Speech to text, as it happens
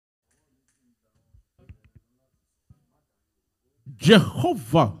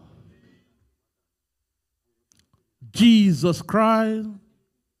Jehovah, Jesus Christ,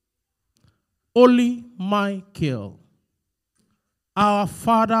 Holy Michael, our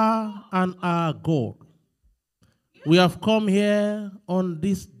Father and our God. We have come here on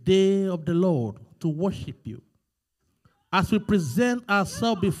this day of the Lord to worship you. As we present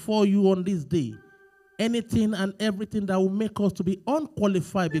ourselves before you on this day, anything and everything that will make us to be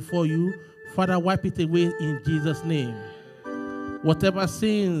unqualified before you, Father, wipe it away in Jesus' name. Whatever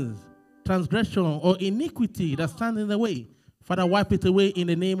sins, transgression, or iniquity that stands in the way, Father, wipe it away in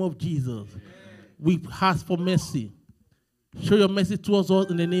the name of Jesus. We ask for mercy. Show your mercy towards us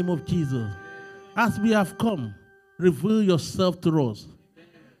in the name of Jesus. As we have come, reveal yourself to us.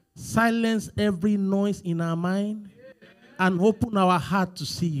 Silence every noise in our mind and open our heart to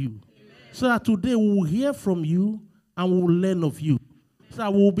see you. So that today we will hear from you and we will learn of you. So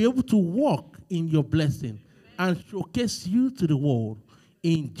that we will be able to walk in your blessing and showcase you to the world.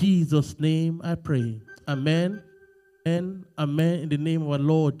 In Jesus' name I pray. Amen and amen. In the name of our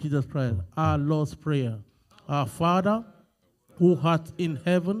Lord Jesus Christ. Our Lord's Prayer. Our Father, who art in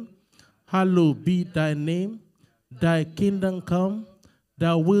heaven, hallowed be thy name. Thy kingdom come,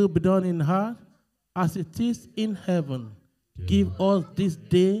 thy will be done in earth as it is in heaven. Give us this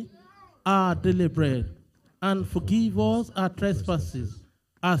day our daily bread, and forgive us our trespasses,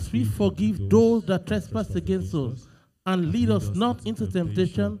 as we forgive those that trespass against us. And lead us not into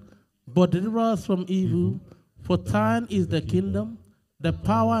temptation, but deliver us from evil. For thine is the kingdom, the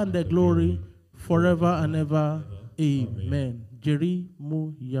power, and the glory, forever and ever. Amen. Jerry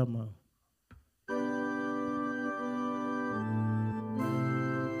Muyama.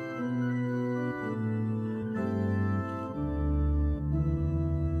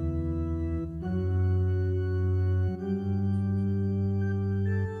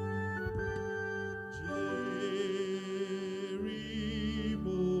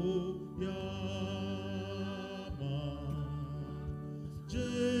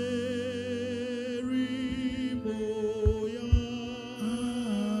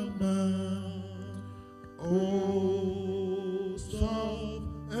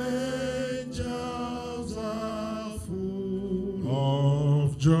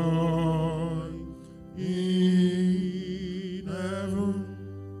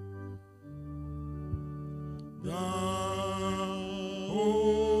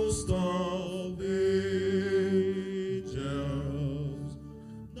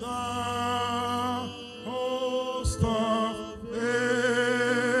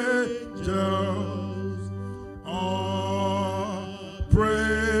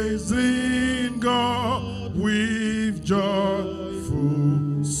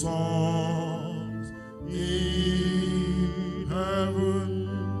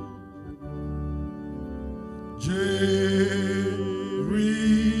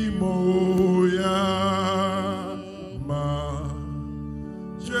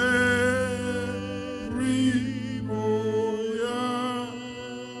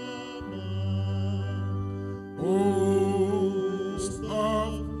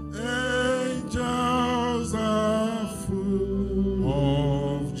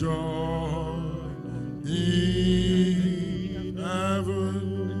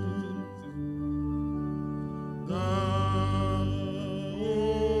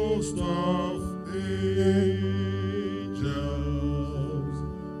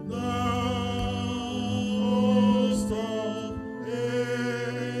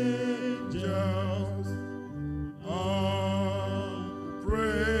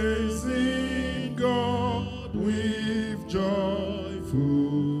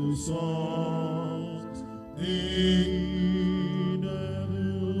 in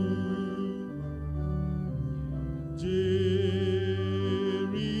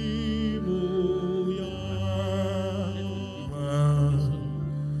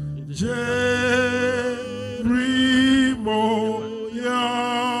heaven.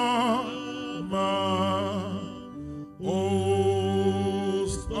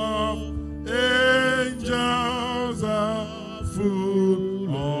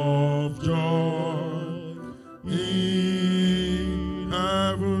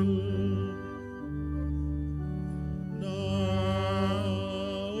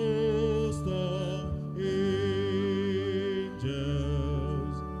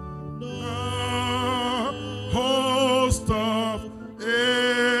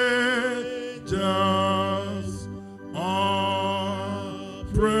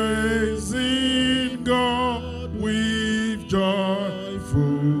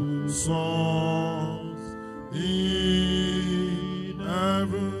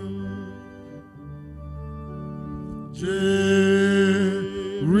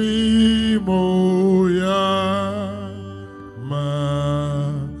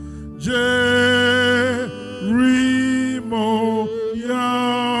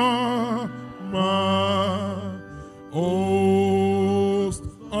 Host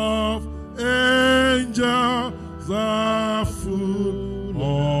of angels are full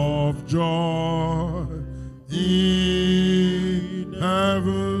of joy in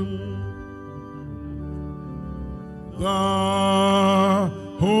heaven. The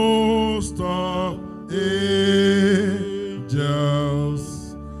host of angels,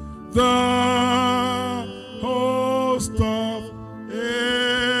 the host of angels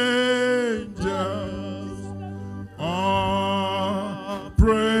are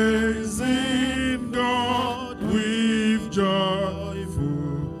praising God with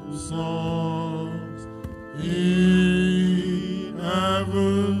joyful songs in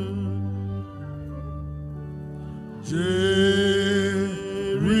heaven. Jerimoya,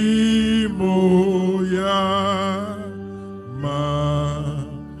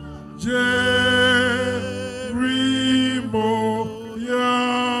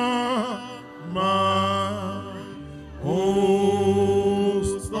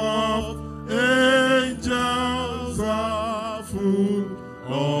 host of angels are full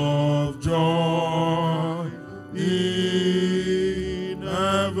of joy in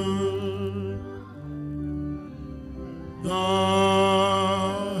heaven. The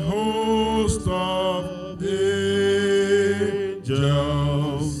host of angels,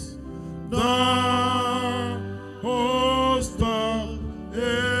 the host of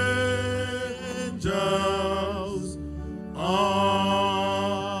angels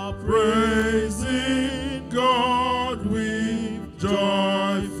are praising God with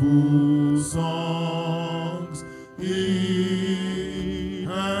joyful songs in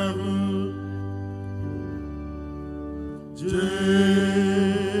heaven. Jerimoya,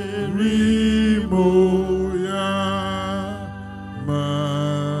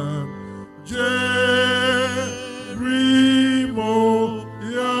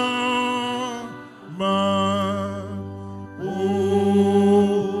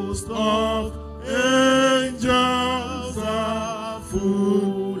 host of angels are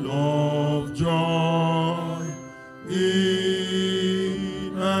full of joy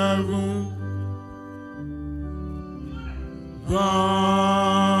in heaven. The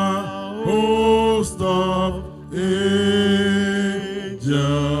host of angels,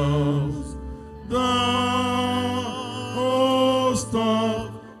 the host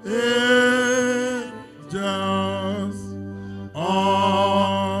of angels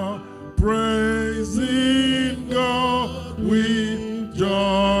are praising God with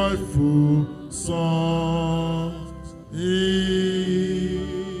joyful songs in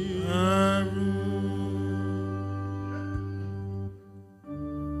heaven.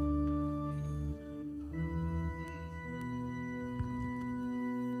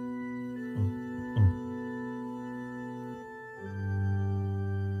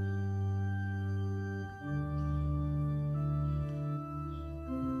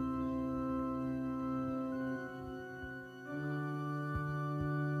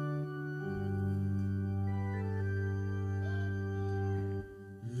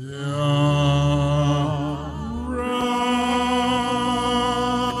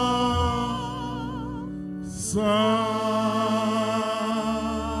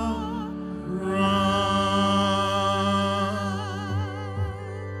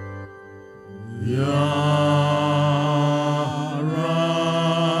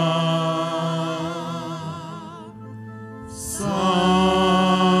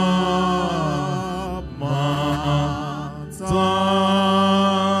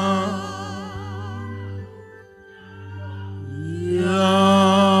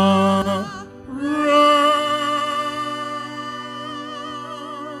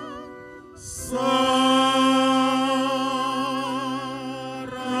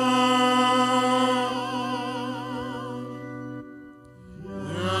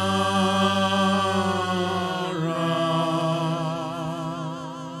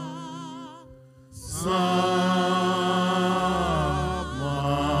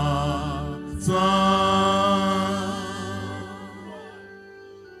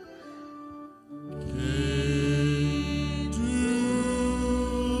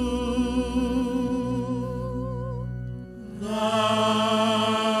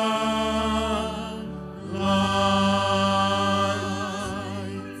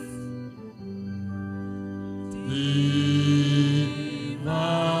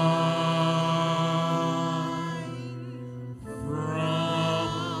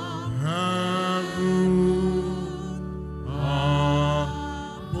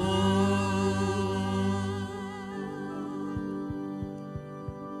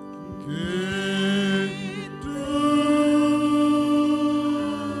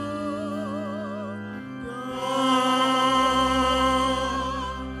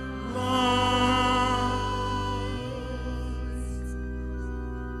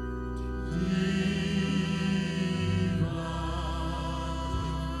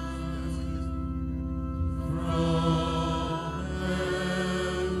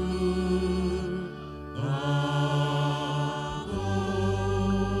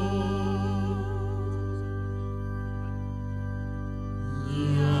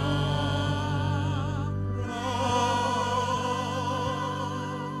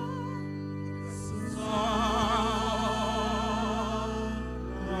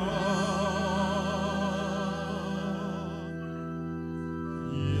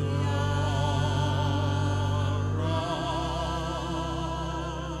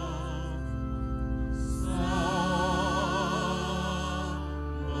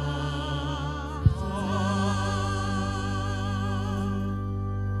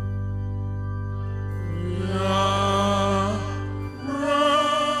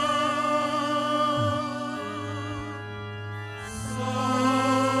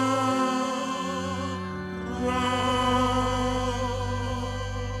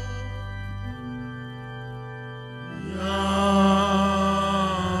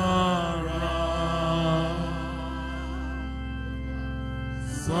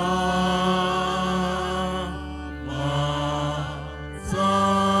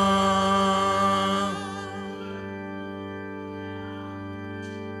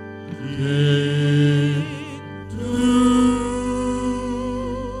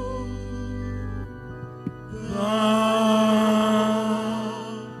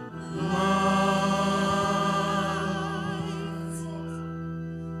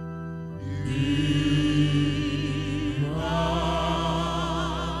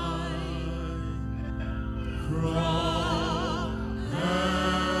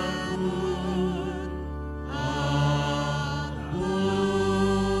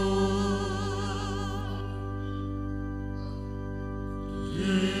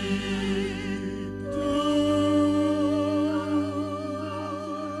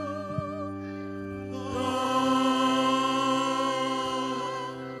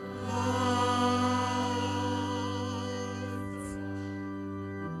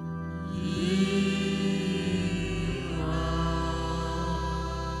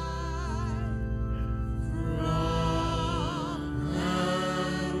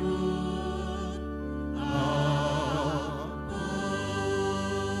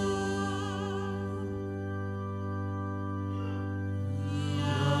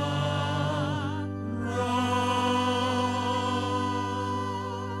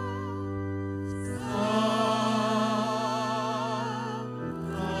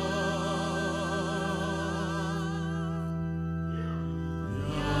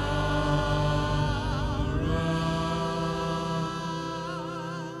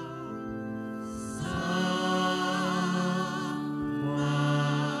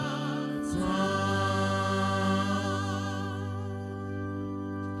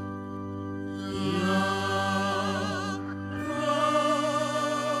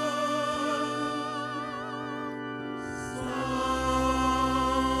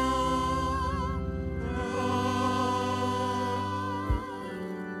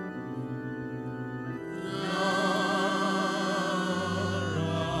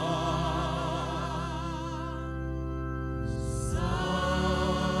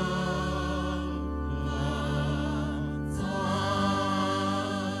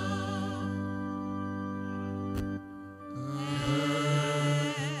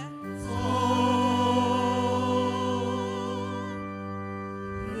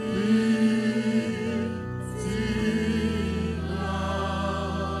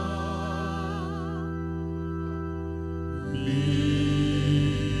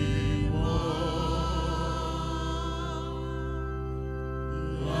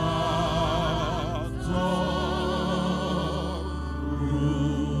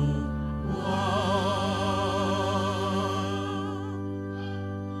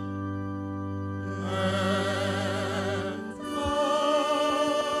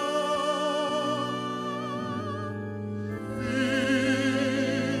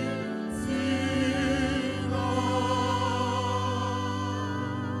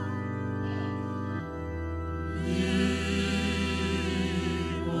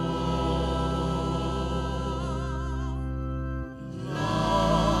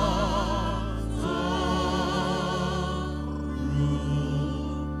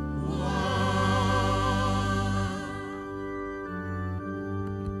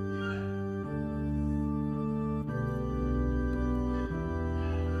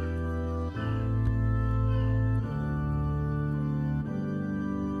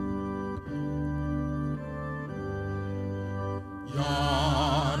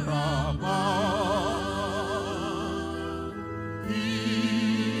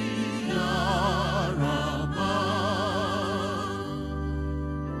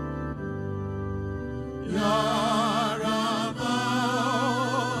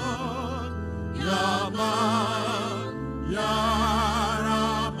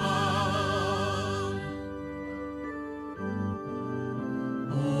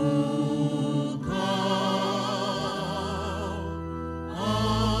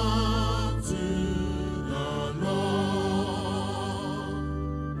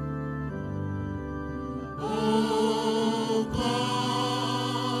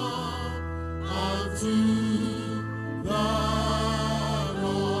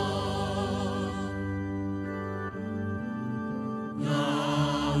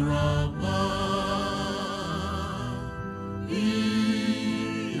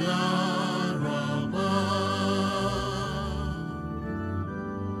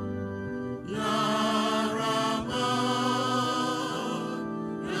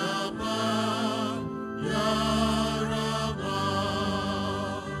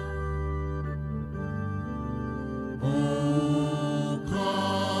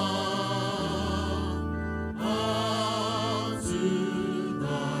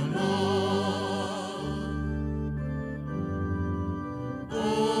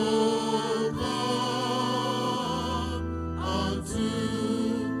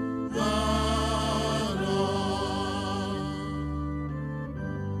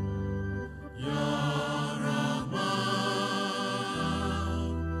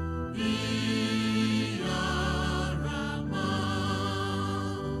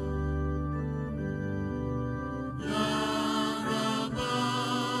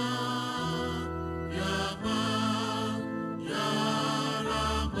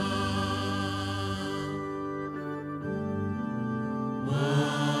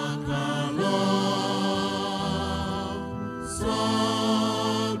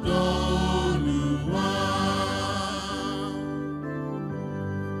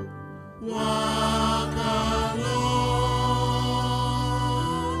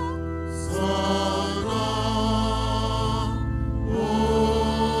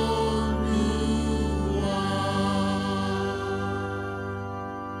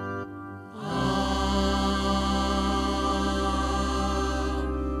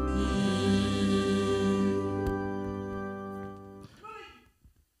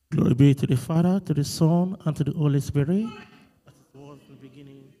 Glory be to the Father, to the Son, and to the Holy Spirit. As it was in the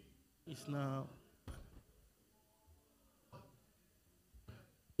beginning, is now.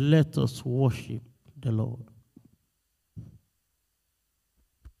 Let us worship the Lord.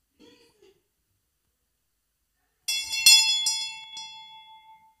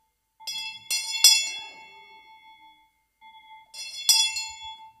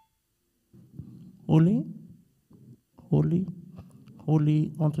 Holy, holy,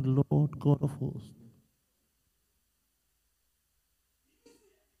 holy unto the Lord God of hosts.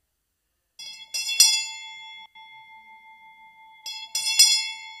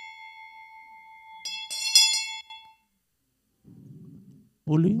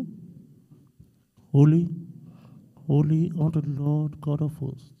 Holy, holy, holy unto the Lord God of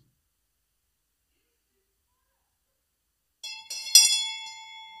hosts.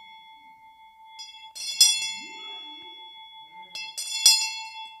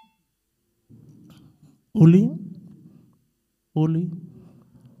 Holy, holy,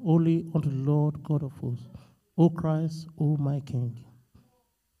 holy unto the Lord God of hosts. O Christ, O my King.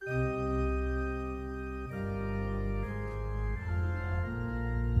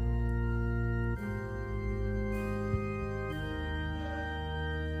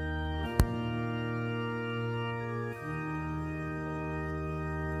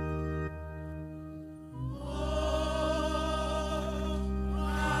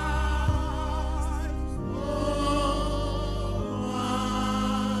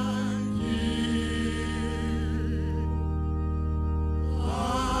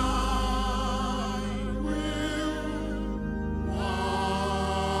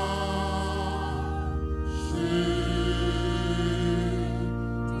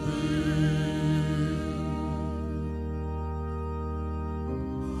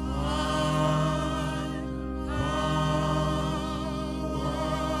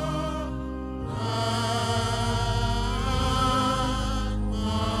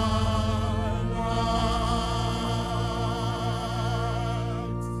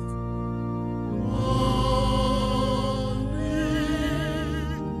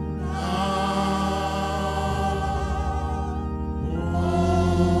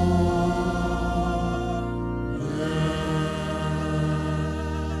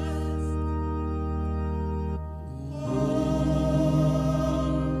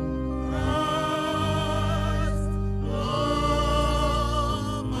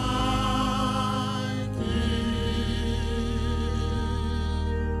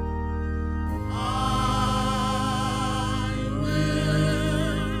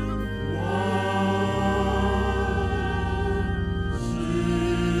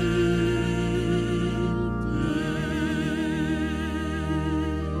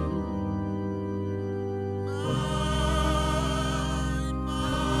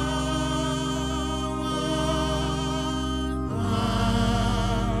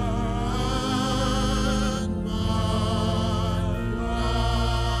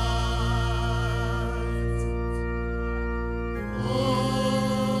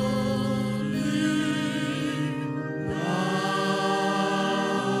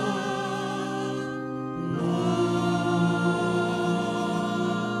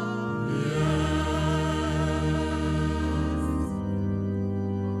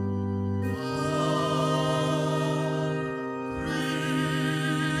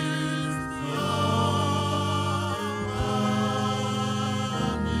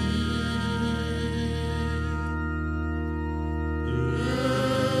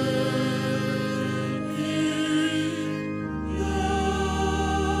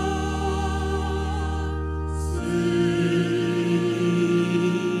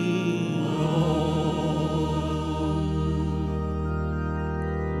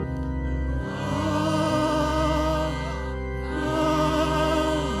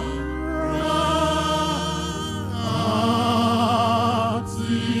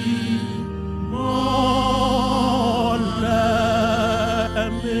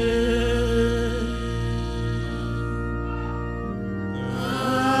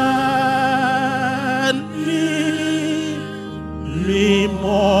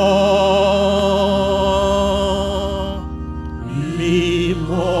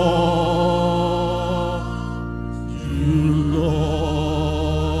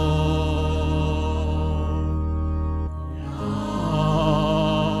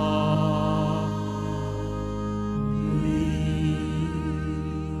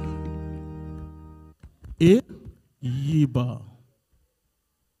 A Yiba.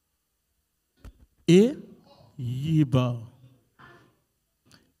 A Yiba.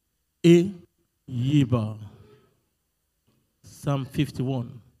 A Yiba. Psalm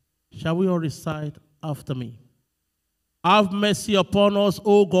 51. Shall we all recite after me? Have mercy upon us,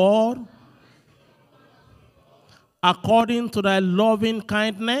 O God, according to thy loving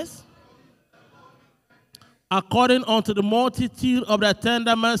kindness, according unto the multitude of thy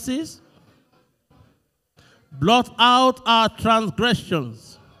tender mercies. Blot out our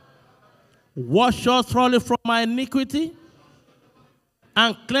transgressions. Wash us thoroughly from our iniquity,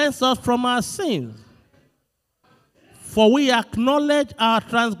 and cleanse us from our sins. For we acknowledge our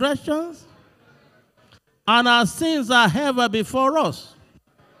transgressions, and our sins are ever before us.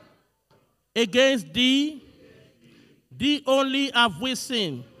 Against thee only have we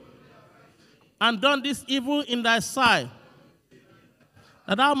sinned, and done this evil in thy sight,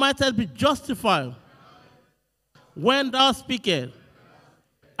 that thou mightest be justified when thou speakest,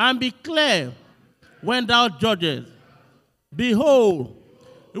 and be clear when thou judgest. Behold,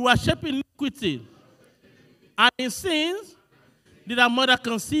 you are shaping iniquity, and in sins did our mother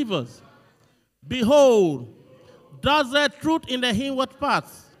conceive us. Behold, thou hast truth in the inward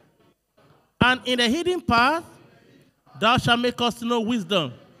parts, and in the hidden part thou shalt make us to know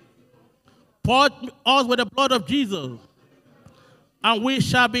wisdom. Purge us with the blood of Jesus, and we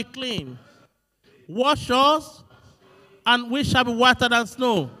shall be clean. Wash us, and we shall be whiter than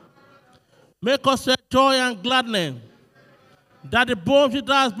snow. Make us to joy and gladness, that the bones which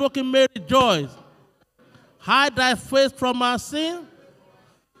thou hast broken may rejoice. Hide thy face from our sin,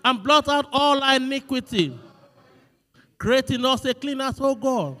 and blot out all our iniquity. Create in us a clean heart, O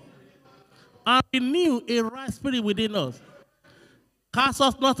God, and renew a right spirit within us. Cast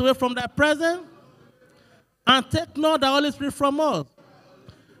us not away from thy presence, and take not the Holy Spirit from us.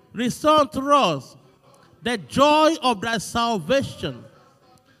 Restore to us the joy of thy salvation,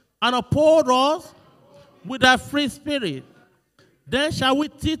 and uphold us with thy free spirit. Then shall we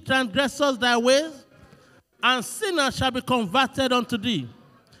teach transgressors thy ways, and sinners shall be converted unto thee.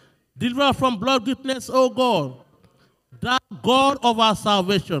 Deliver us from blood guiltiness, O God, thou God of our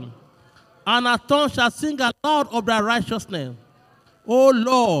salvation. And our tongue shall sing aloud of thy righteousness. O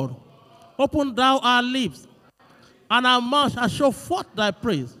Lord, open thou our lips, and our mouth shall show forth thy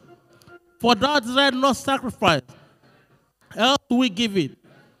praise. For thou desirest not sacrifice, else we give it.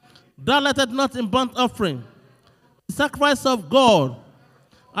 Thou lettest not in burnt offering. The sacrifice of God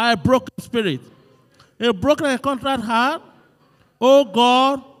are a broken spirit, a broken and contrite heart. O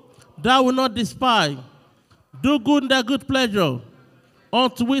God, thou wilt not despise. Do good in thy good pleasure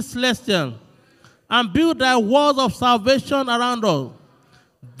unto we celestial, and build thy walls of salvation around us.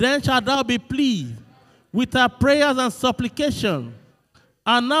 Then shalt thou be pleased with our prayers and supplication.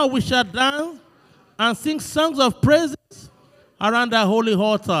 And now we shall dance and sing songs of praises around thy holy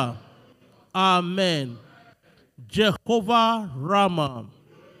altar. Amen. Jehovah Ramah.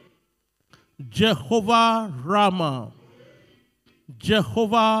 Jehovah Ramah.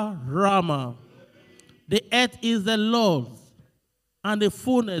 Jehovah Ramah. The earth is the Lord's, and the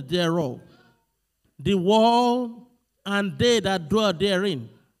fullness thereof, the world and they that dwell therein.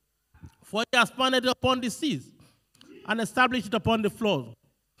 For he has founded it upon the seas, and established it upon the floods.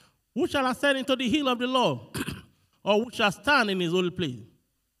 Who shall ascend into the hill of the Lord, or who shall stand in his holy place?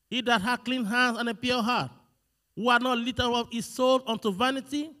 He that hath clean hands and a pure heart, who hath not lifted up his soul unto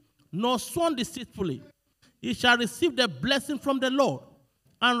vanity, nor sworn deceitfully, he shall receive the blessing from the Lord,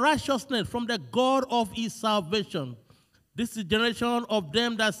 and righteousness from the God of his salvation. This is the generation of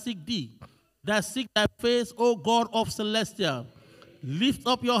them that seek thee, that seek thy face, O God of celestial. Lift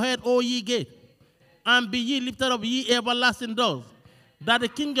up your head, O ye gate, and be ye lifted up, ye everlasting doors, that the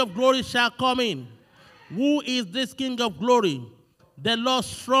King of glory shall come in. Who is this King of glory? The Lord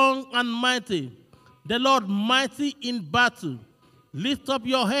strong and mighty, the Lord mighty in battle. Lift up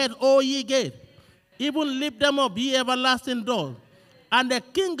your head, O ye gate, even lift them up, ye everlasting doors, and the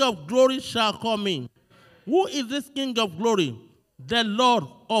King of glory shall come in. Who is this King of glory? The Lord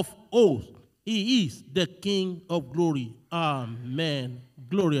of hosts. He is the King of glory. Amen.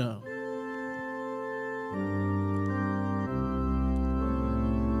 Gloria.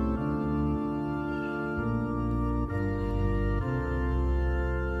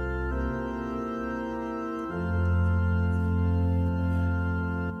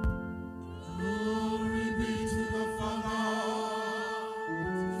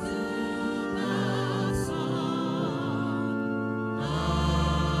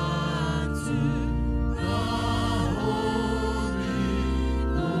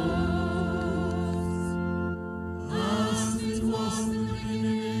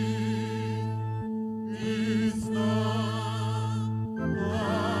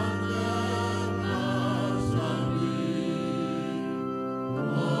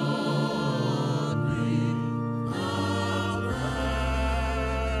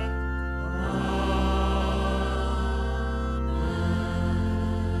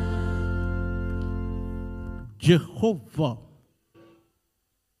 Jehovah,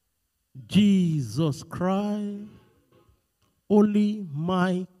 Jesus Christ, Holy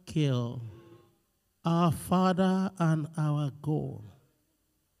Michael, our Father and our God.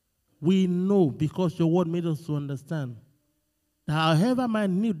 We know, because your word made us to understand, that however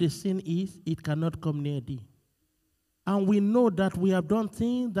minute the sin is, it cannot come near thee. And we know that we have done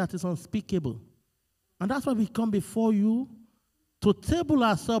things that is unspeakable. And that's why we come before you to table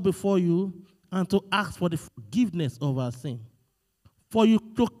ourselves before you and to ask for the forgiveness of our sin. For you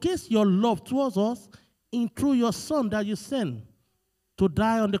to case your love towards us in through your Son that you sent to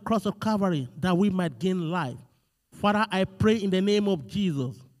die on the cross of Calvary that we might gain life. Father, I pray in the name of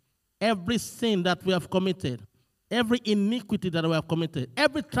Jesus, every sin that we have committed, every iniquity that we have committed,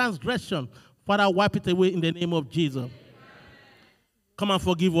 every transgression, Father, wipe it away in the name of Jesus. Come and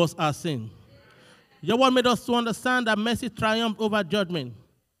forgive us our sin. Your word made us to understand that mercy triumphed over judgment.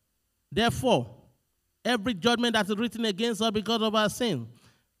 Therefore, every judgment that is written against us because of our sin,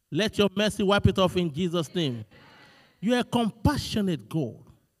 let your mercy wipe it off in Jesus' name. You are a compassionate God.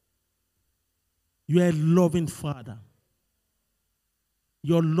 You are a loving Father.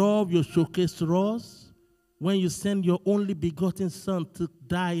 Your love you showcase to us when you send your only begotten Son to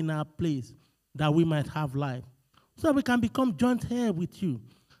die in our place that we might have life, so that we can become joint heir with you.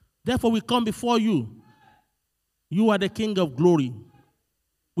 Therefore, we come before you. You are the King of glory.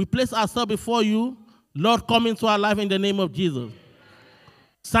 We place ourselves before you. Lord, come into our life in the name of Jesus.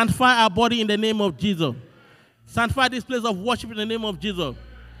 Sanctify our body in the name of Jesus. Sanctify this place of worship in the name of Jesus.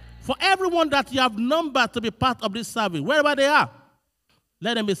 For everyone that you have numbered to be part of this service, wherever they are,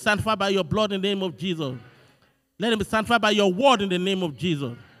 let them be sanctified by your blood in the name of Jesus. Let them be sanctified by your word in the name of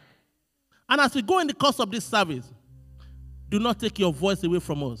Jesus. And as we go in the course of this service, do not take your voice away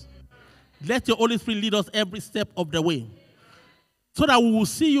from us. Let your Holy Spirit lead us every step of the way, so that we will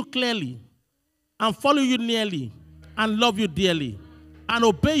see you clearly and follow you nearly and love you dearly and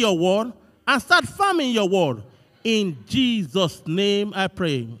obey your word and start farming your word. In Jesus' name I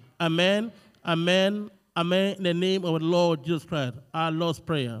pray. Amen, amen, amen. In the name of the Lord Jesus Christ, our Lord's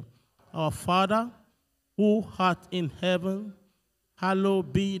Prayer. Our Father, who art in heaven,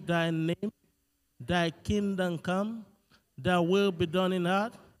 hallowed be thy name. Thy kingdom come, thy will be done in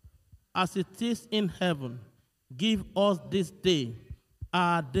earth as it is in heaven. Give us this day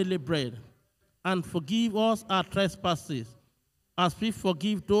our daily bread, and forgive us our trespasses, as we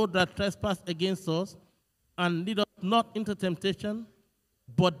forgive those that trespass against us. And lead us not into temptation,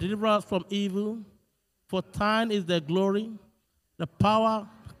 but deliver us from evil. For thine is the glory, the power,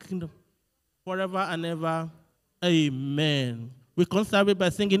 the kingdom, forever and ever. Amen. We continue by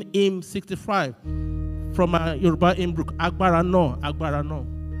singing hymn 65 from our Yoruba hymn book, Agbara No, Agbara No.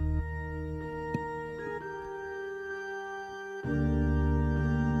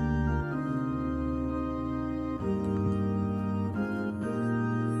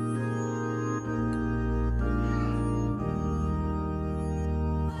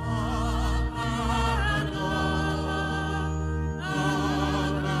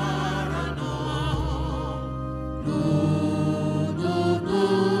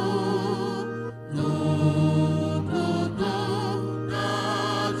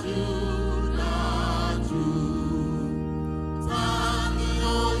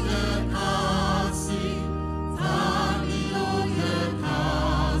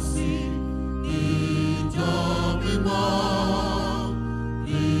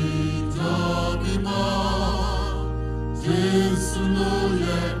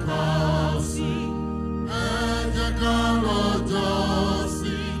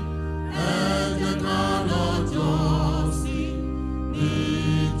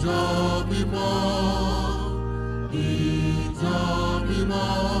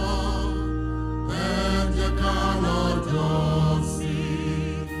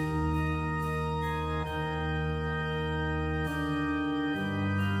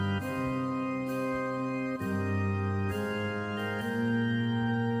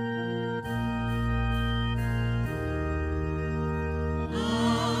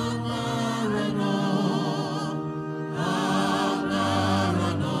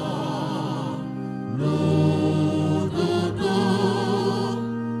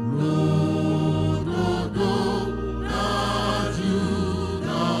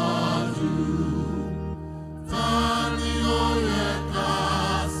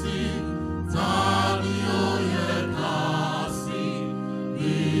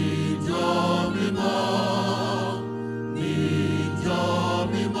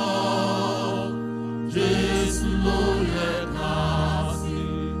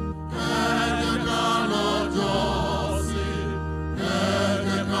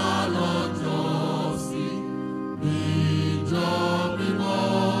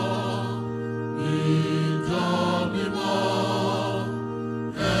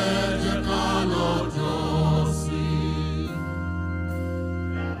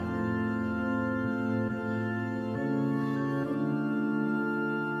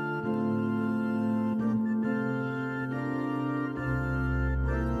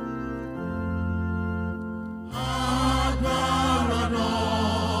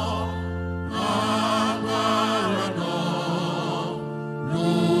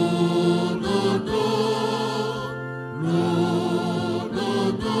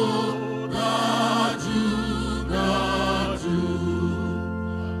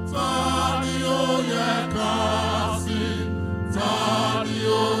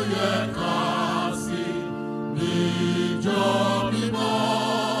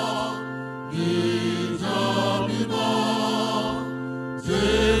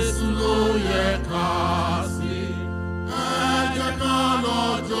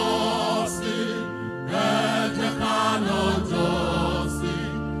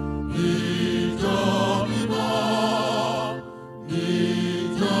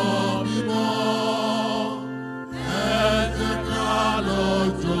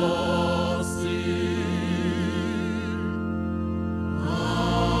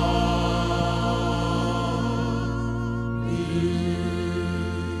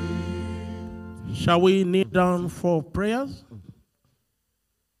 Shall we kneel down for prayers?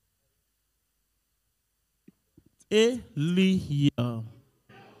 Eliah,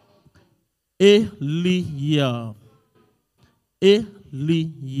 Eliah,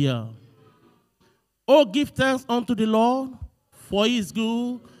 Eliah. Oh, give thanks unto the Lord, for he is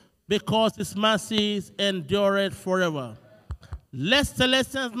good, because his mercies endureth forever. Let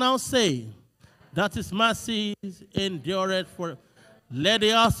Celestials now say that his mercies endureth forever. Let the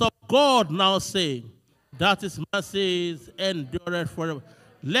house of God now say that his mercies endureth forever.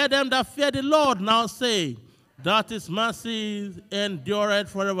 Let them that fear the Lord now say that his mercies endureth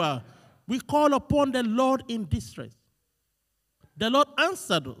forever. We call upon the Lord in distress. The Lord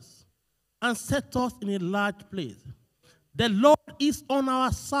answered us and set us in a large place. The Lord is on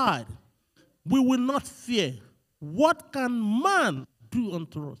our side. We will not fear. What can man do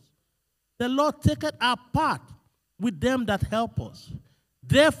unto us? The Lord taketh our part with them that help us.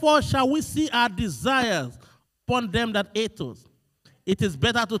 Therefore shall we see our desires upon them that hate us. It is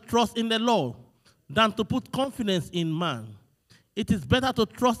better to trust in the Lord than to put confidence in man. It is better to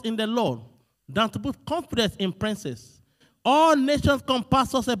trust in the Lord than to put confidence in princes. All nations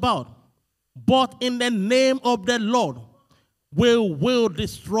compass us about, but in the name of the Lord we will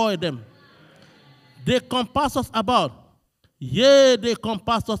destroy them. They compass us about, yea, they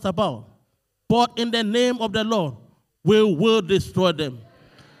compass us about, but in the name of the Lord we will destroy them.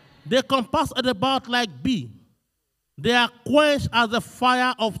 They compass us about like bee. They are quenched as the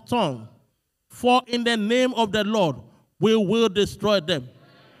fire of thorn. For in the name of the Lord we will destroy them.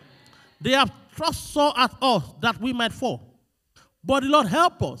 They have thrust sore at us that we might fall. But the Lord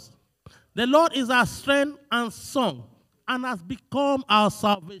help us. The Lord is our strength and song, and has become our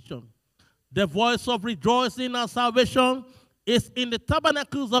salvation. The voice of rejoicing and salvation is in the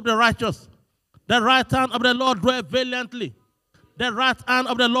tabernacles of the righteous. The right hand of the Lord dwelleth valiantly. The right hand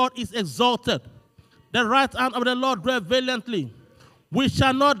of the Lord is exalted. The right hand of the Lord dwelleth valiantly. We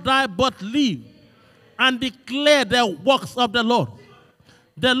shall not die but live and declare the works of the Lord.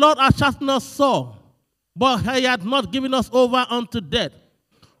 The Lord hath chastened us sore, but he hath not given us over unto death.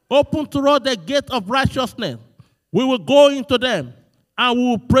 Open to us the gate of righteousness. We will go into them, and we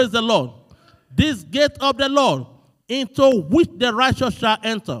will praise the Lord. This gate of the Lord, into which the righteous shall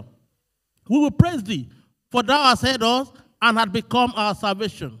enter. We will praise thee, for thou hast heard us, and hast become our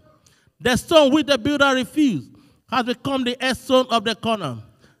salvation. The stone which the builder refused has become the headstone of the corner.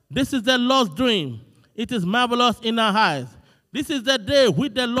 This is the Lord's doing. It is marvelous in our eyes. This is the day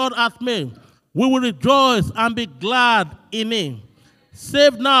which the Lord hath made. We will rejoice and be glad in it.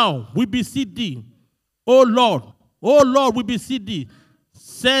 Save now, we beseech thee. O Lord, we beseech thee.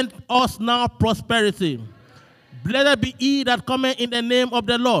 Send us now prosperity. Blessed be he that cometh in the name of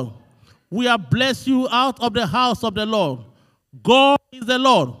the Lord. We have blessed you out of the house of the Lord. God is the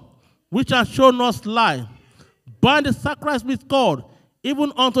Lord, which hath shown us light. Bind the sacrifice with cord,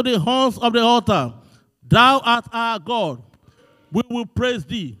 even unto the horns of the altar. Thou art our God. We will praise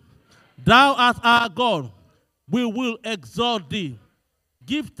thee. Thou art our God. We will exalt thee.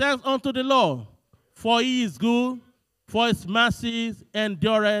 Give thanks unto the Lord, for he is good, for his mercies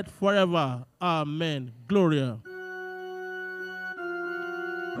endureth forever. Amen. Gloria.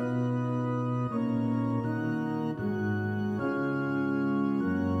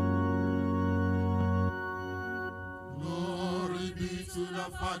 Glory be to the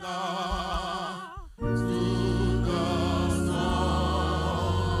Father, to the Son,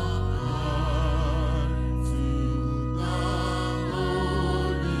 and to the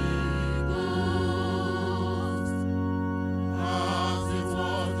Holy Ghost, as it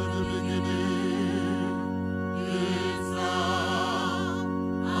was in the beginning, is now,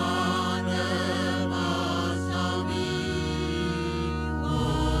 and ever shall be,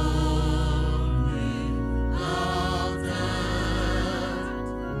 world without end.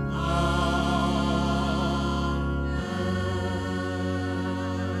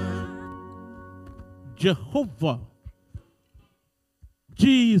 Jehovah,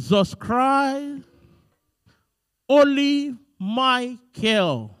 Jesus Christ, Holy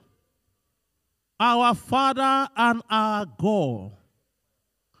Michael, our Father and our God.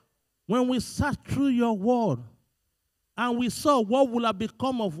 When we searched through your word and we saw what would have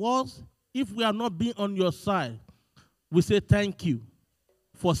become of us if we had not been on your side, we say thank you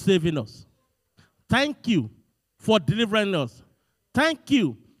for saving us. Thank you for delivering us. Thank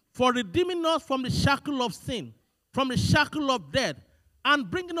you for redeeming us from the shackle of sin, from the shackle of death, and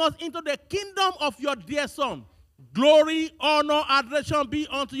bringing us into the kingdom of your dear Son. Glory, honor, adoration be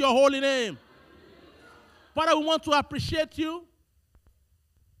unto your holy name. Father, we want to appreciate you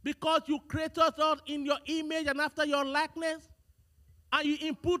because you created us in your image and after your likeness. and you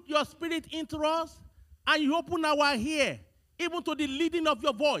input your spirit into us, and you open our ear, even to the leading of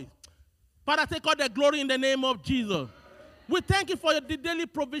your voice. Father, take all the glory in the name of Jesus. We thank you for the daily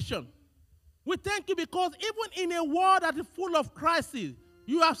provision. We thank you because even in a world that is full of crises,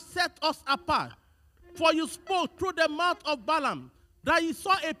 you have set us apart. For you spoke through the mouth of Balaam that you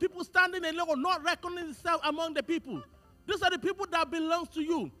saw a people standing alone, not reckoning itself among the people. These are the people that belong to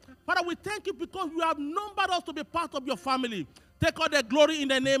you. Father, we thank you because you have numbered us to be part of your family. Take all the glory in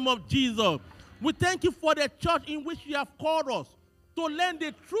the name of Jesus. We thank you for the church in which you have called us to learn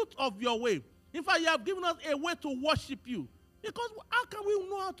the truth of your way. In fact, you have given us a way to worship you. Because how can we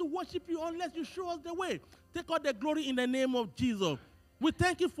know how to worship you unless you show us the way? Take all the glory in the name of Jesus. We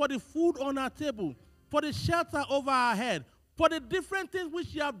thank you for the food on our table, for the shelter over our head, for the different things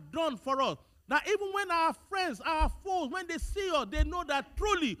which you have done for us. That even when our friends, our foes, when they see us, they know that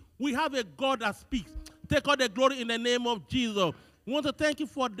truly we have a God that speaks. Take all the glory in the name of Jesus. We want to thank you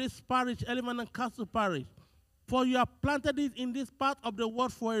for this parish, Elephant and Castle Parish, for you have planted it in this part of the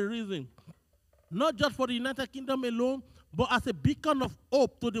world for a reason. Not just for the United Kingdom alone, but as a beacon of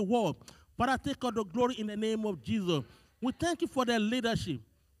hope to the world. Father, take all the glory in the name of Jesus. We thank you for their leadership.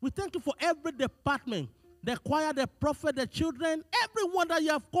 We thank you for every department, the choir, the prophet, the children, everyone that you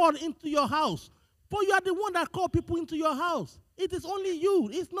have called into your house. For you are the one that called people into your house. It is only you.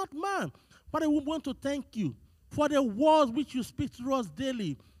 It's not man. Father, we want to thank you for the words which you speak to us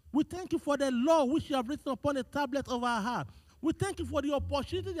daily. We thank you for the law which you have written upon the tablet of our heart. We thank you for the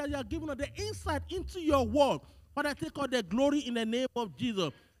opportunity that you are giving us, the insight into your word. Father, take all the glory in the name of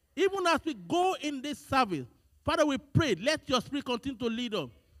Jesus. Even as we go in this service, Father, we pray, let your spirit continue to lead us.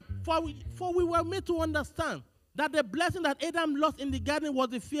 For we were made to understand that the blessing that Adam lost in the garden was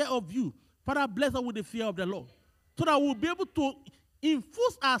the fear of you. Father, bless us with the fear of the Lord. So that we'll be able to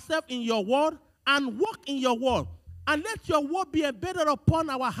infuse ourselves in your word and walk in your word. And let your word be embedded upon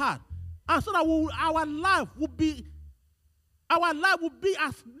our heart. And so that our life will be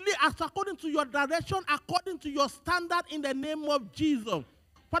as according to your direction, according to your standard in the name of Jesus.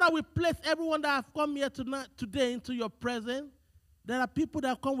 Father, we place everyone that have come here today into your presence. There are people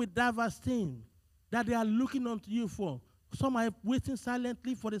that come with diverse things that they are looking unto you for. Some are waiting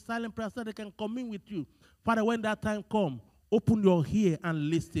silently for the silent prayer so they can commune with you. Father, when that time comes, open your ear and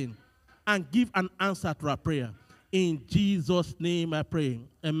listen and give an answer to our prayer. In Jesus' name I pray.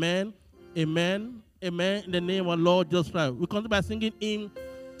 Amen. Amen. Amen. In the name of Lord Jesus Christ. We continue by singing hymn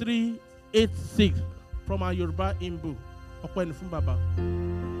 386 from our Yoruba hymn book. Okweni fun Baba.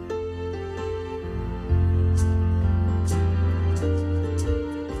 Hallelujah.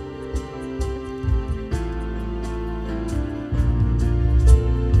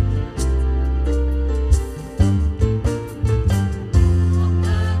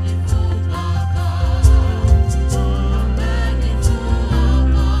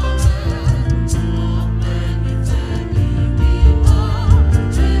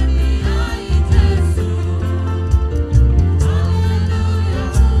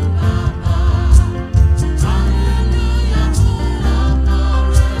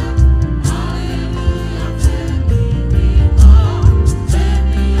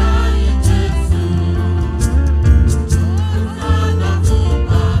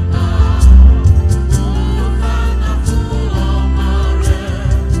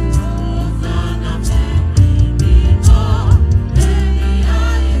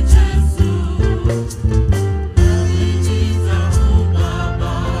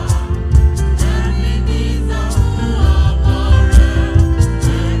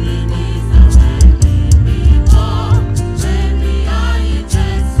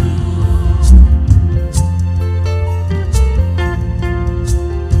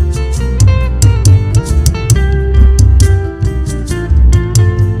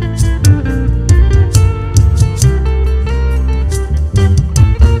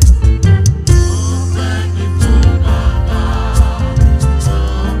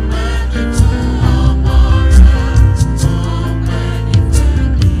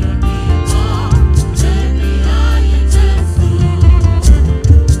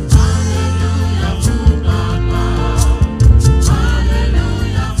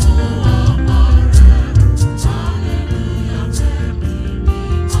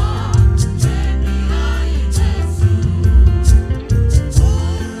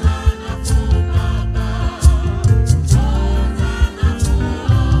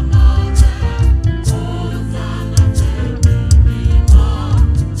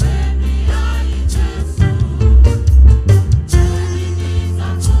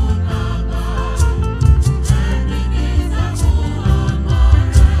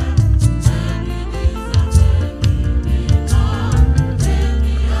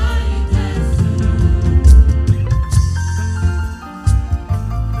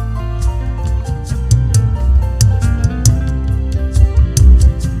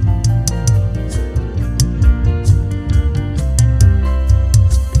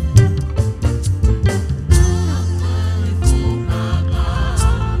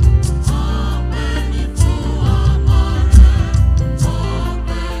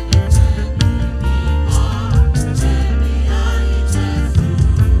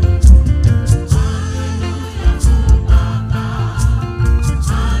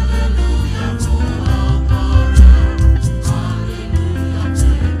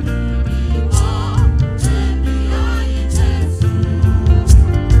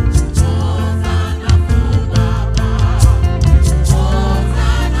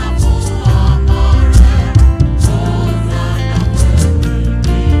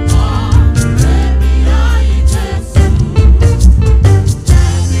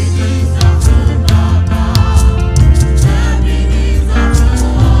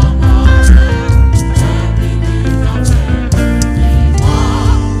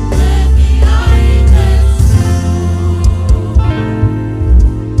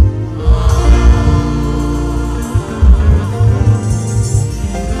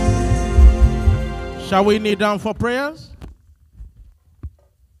 Shall we kneel down for prayers?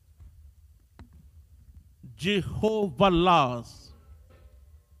 Jehovah laughs.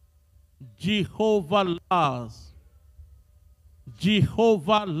 Jehovah laughs.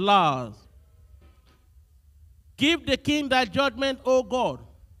 Jehovah laughs. Give the king thy judgment, O God,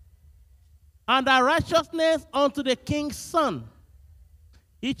 and thy righteousness unto the king's son.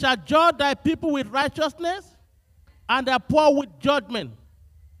 He shall judge thy people with righteousness, and the poor with judgment.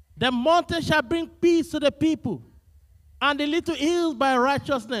 The mountain shall bring peace to the people, and the little hills by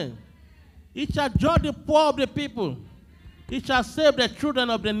righteousness. He shall judge the poor of the people. He shall save the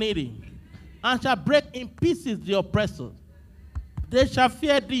children of the needy, and shall break in pieces the oppressors. They shall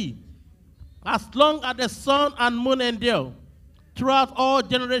fear thee, as long as the sun and moon endure, throughout all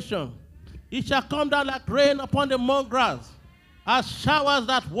generations. It shall come down like rain upon the mown grass, as showers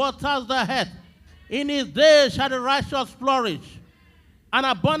that waters the head. In his days shall the righteous flourish, an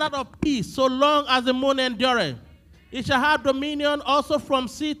abundance of peace, so long as the moon endureth. It shall have dominion also from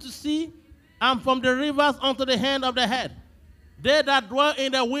sea to sea, and from the rivers unto the hand of the head. They that dwell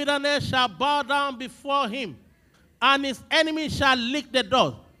in the wilderness shall bow down before him, and his enemies shall lick the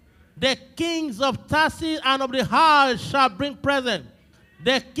dust. The kings of Tarsus and of the Highlands shall bring presents.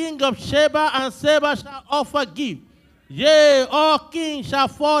 The king of Sheba and Seba shall offer gift. Yea, all kings shall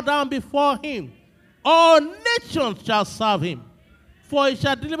fall down before him. All nations shall serve him. For he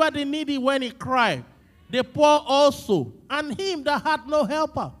shall deliver the needy when he cried, the poor also, and him that hath no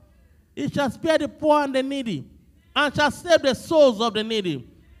helper. He shall spare the poor and the needy, and shall save the souls of the needy.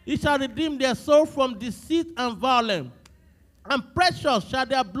 He shall redeem their soul from deceit and violence. And precious shall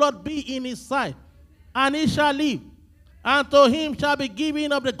their blood be in his sight, and he shall live. And to him shall be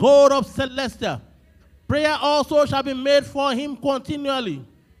given of the gold of Celestia. Prayer also shall be made for him continually,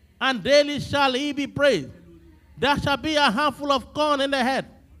 and daily shall he be praised. There shall be a handful of corn in the head,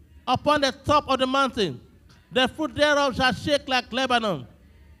 upon the top of the mountain. The fruit thereof shall shake like Lebanon,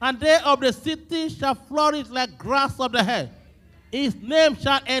 and they of the city shall flourish like grass of the head. His name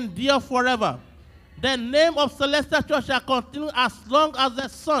shall endure forever. The name of Celestial Church shall continue as long as the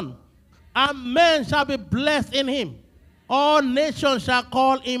sun, and men shall be blessed in him. All nations shall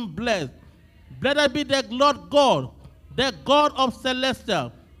call him blessed. Blessed be the Lord God, the God of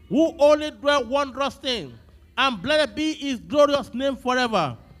Celestial, who only doeth wondrous things, and blessed be his glorious name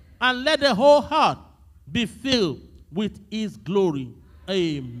forever. And let the whole heart be filled with his glory.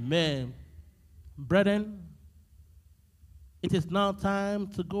 Amen. Brethren, it is now time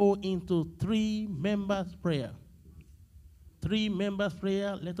to go into 3 members' prayer. 3 members'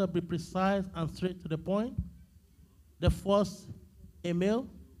 prayer. Let us be precise and straight to the point. The first, a male,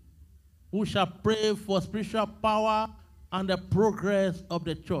 who shall pray for spiritual power and the progress of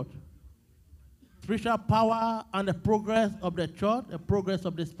the church. Spiritual power and the progress of the church, the progress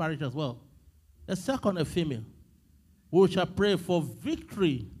of this parish as well. The second, a female, who shall pray for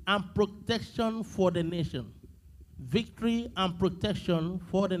victory and protection for the nation. Victory and protection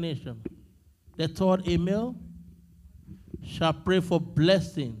for the nation. The third, a male, shall pray for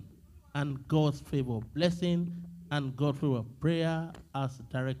blessing and God's favor. Blessing and God's favor. Prayer as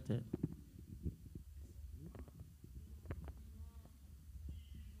directed.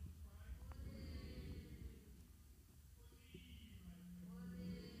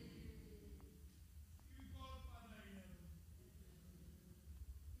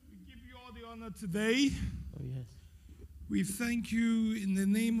 Honor today. Oh, yes. We thank you in the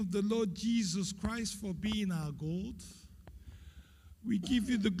name of the Lord Jesus Christ for being our God. We give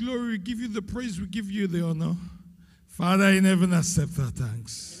you the glory, we give you the praise, we give you the honor. Father in heaven, accept our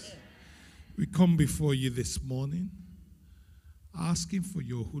thanks. We come before you this morning, asking for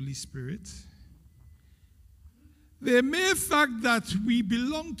your Holy Spirit. The mere fact that we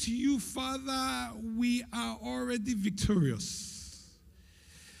belong to you, Father, we are already victorious.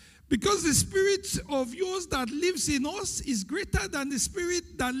 Because the spirit of yours that lives in us is greater than the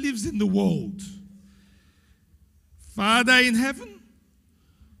spirit that lives in the world. Father in heaven,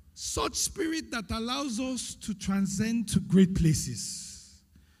 such spirit that allows us to transcend to great places.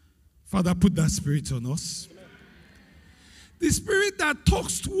 Father, put that spirit on us. Amen. The spirit that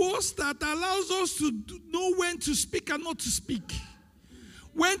talks to us, that allows us to know when to speak and not to speak.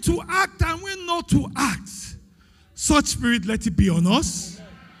 When to act and when not to act. Such spirit, let it be on us.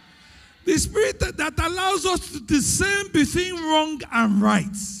 The spirit that allows us to discern between wrong and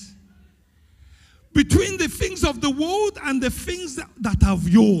right. Between the things of the world and the things that are of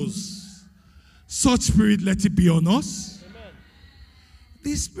yours. Such spirit, let it be on us. Amen.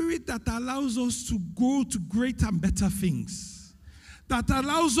 The spirit that allows us to go to greater and better things. That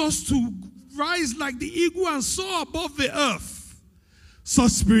allows us to rise like the eagle and soar above the earth.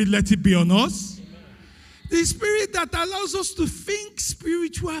 Such spirit, let it be on us. Amen. The spirit that allows us to think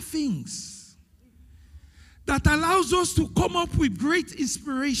spiritual things. That allows us to come up with great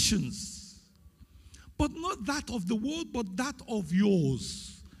inspirations. But not that of the world, but that of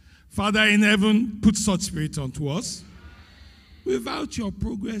yours. Father in heaven, put such spirit unto us. Without your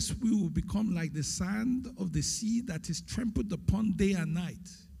progress, we will become like the sand of the sea that is trampled upon day and night.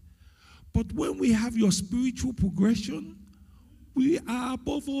 But when we have your spiritual progression, we are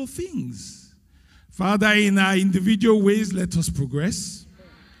above all things. Father, in our individual ways, let us progress.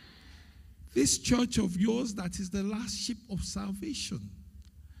 This church of yours that is the last ship of salvation.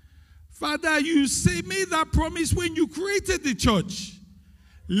 Father, you say, made that promise when you created the church.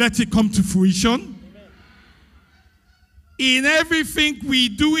 Let it come to fruition. In everything we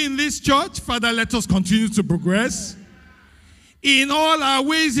do in this church, Father, let us continue to progress. In all our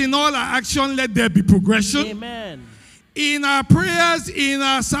ways, in all our action, let there be progression. Amen. In our prayers, in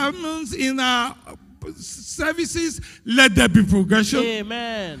our sermons, in our services, let there be progression.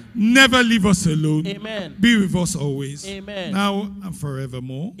 Amen. Never leave us alone. Amen. Be with us always. Amen. Now and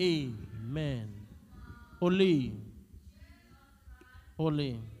forevermore. Amen. Holy.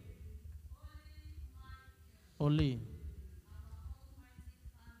 Holy. Holy.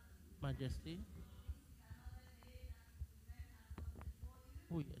 Majesty.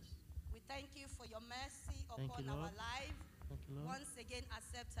 Oh, yes. We thank you for your mercy Thank upon you, our Lord. life. Thank you, Lord. Once again,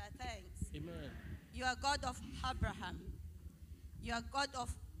 accept our thanks. Amen. You are God of Abraham. You are God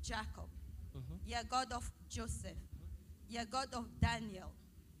of Jacob. You are God of Joseph. You are God of Daniel.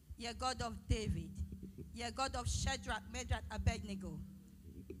 You are God of David. You are God of Shadrach, Meshach, Abednego.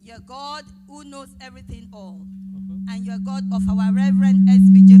 You are God who knows everything all. And you are God of our Reverend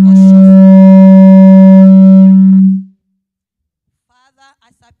SBJ Osho. Father,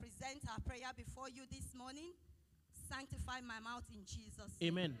 as I present our prayer before you this morning, sanctify my mouth in Jesus'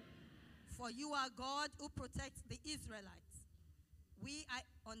 name. Amen. For you are God who protects the Israelites. We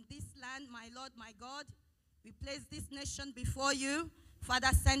are on this land, my Lord, my God. We place this nation before you. Father,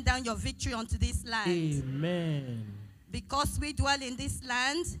 send down your victory onto this land. Amen. Because we dwell in this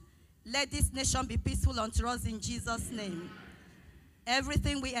land, let this nation be peaceful unto us in Jesus' name.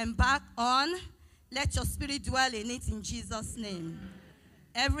 Everything we embark on, let your spirit dwell in it in Jesus' name.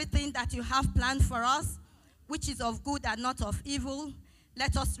 Everything that you have planned for us, which is of good and not of evil,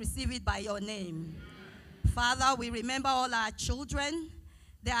 let us receive it by your name. Father, we remember all our children.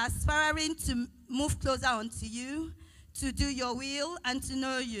 They are aspiring to move closer unto you, to do your will and to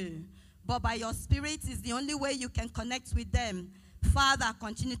know you. But by your spirit is the only way you can connect with them. Father,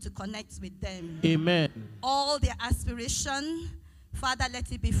 continue to connect with them. Amen. All their aspiration, Father,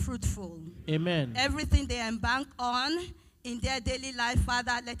 let it be fruitful. Amen. Everything they embark on in their daily life,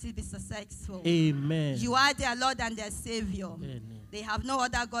 Father, let it be successful. Amen. You are their Lord and their Savior. Amen. They have no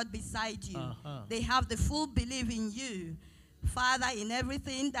other God beside you. They have the full belief in you. Father, in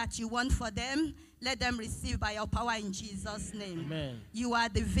everything that you want for them, let them receive by your power in Jesus' name. Amen. You are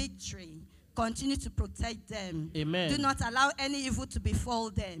the victory. Continue to protect them. Amen. Do not allow any evil to befall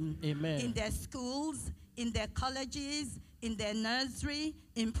them. Amen. In their schools, in their colleges, in their nursery,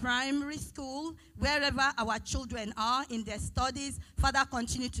 in primary school, wherever our children are in their studies, Father,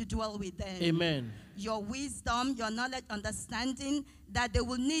 continue to dwell with them. Amen. Your wisdom, your knowledge, understanding that they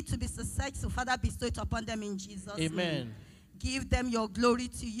will need to be successful, Father, bestow it upon them in Jesus' name. Amen. Give them your glory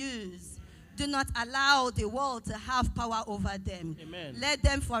to use. Do not allow the world to have power over them. Amen. Let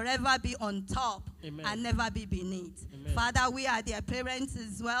them forever be on top. Amen. And never be beneath. Amen. Father, we are their parents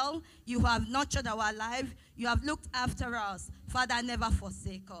as well. You have nurtured our life. You have looked after us. Father, never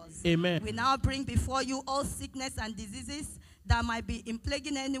forsake us. Amen. We now bring before you all sickness and diseases that might be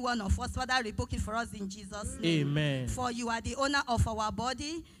plaguing any one of us. Father, rebuke it for us in Jesus' name. Amen. For you are the owner of our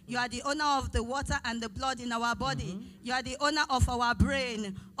body. You are the owner of the water and the blood in our body. You are the owner of our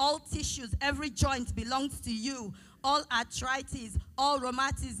brain. All tissues, every joint belongs to you. All arthritis, all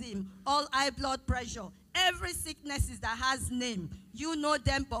rheumatism, all high blood pressure, every sickness that has name. You know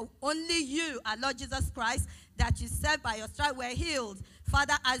them, but only you, our Lord Jesus Christ, that you serve by your stripe, were healed.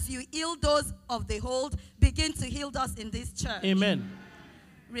 Father, as you heal those of the old, begin to heal us in this church. Amen.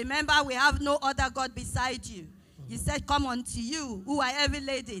 Remember, we have no other God beside you. You said, come unto you who are heavy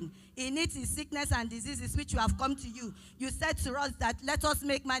laden. In it is sickness and diseases which you have come to you. You said to us that let us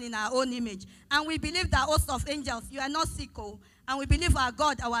make man in our own image. And we believe that host of angels, you are not sick, oh. And we believe our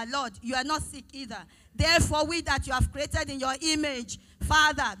God, our Lord, you are not sick either. Therefore, we that you have created in your image,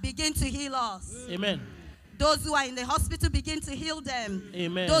 Father, begin to heal us. Amen. Those who are in the hospital, begin to heal them.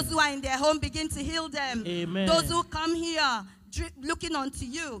 Amen. Those who are in their home, begin to heal them. Amen. Those who come here, looking unto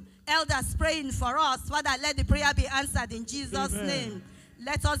you, elders praying for us, Father, let the prayer be answered in Jesus' Amen. name.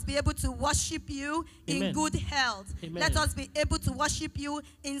 Let us be able to worship you Amen. in good health. Amen. Let us be able to worship you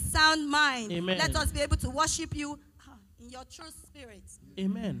in sound mind. Amen. Let us be able to worship you in your true spirit.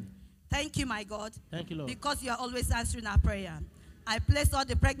 Amen. Thank you, my God. Thank you, Lord. Because you are always answering our prayer. I place all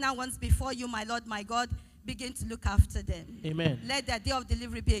the pregnant ones before you, my Lord, my God. Begin to look after them. Amen. Let their day of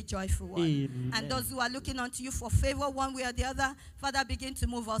delivery be a joyful one. Amen. And those who are looking unto you for favor one way or the other, Father, begin to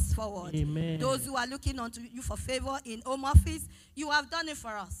move us forward. Amen. Those who are looking unto you for favor in home office, you have done it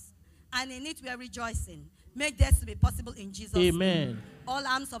for us. And in it we are rejoicing. Make this to be possible in Jesus' Amen. name. All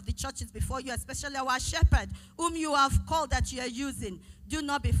arms of the church is before you, especially our shepherd, whom you have called that you are using. Do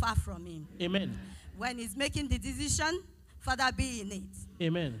not be far from him. Amen. When he's making the decision, Father, be in it.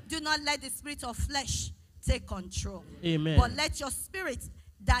 Amen. Do not let the spirit of flesh take control. Amen. But let your spirit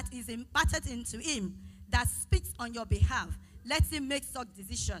that is imparted into him, that speaks on your behalf, let him make such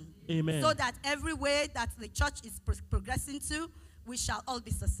decision. Amen. So that every way that the church is progressing to, we shall all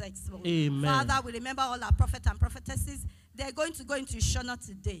be successful. Amen. Father, we remember all our prophets and prophetesses. They're going to go into Shona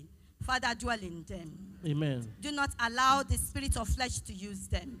today. Father, dwell in them. Amen. Do not allow the spirit of flesh to use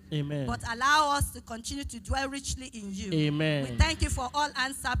them. Amen. But allow us to continue to dwell richly in you. Amen. We thank you for all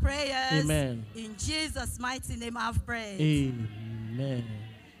answer prayers. Amen. In Jesus' mighty name I've prayed. Amen.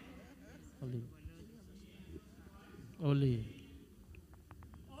 Holy. Holy.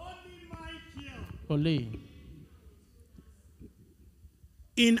 Holy.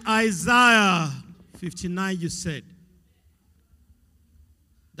 In Isaiah 59, you said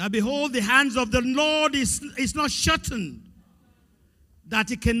that, behold, the hands of the Lord is not shortened, that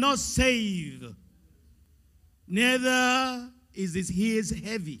he cannot save, neither is his ears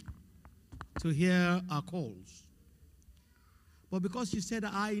heavy to hear our calls. But because you said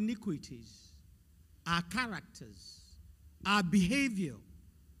our iniquities, our characters, our behavior,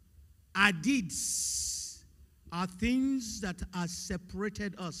 our deeds are things that have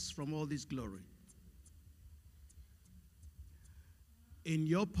separated us from all this glory. In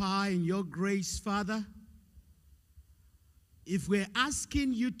your power, in your grace, Father, if we're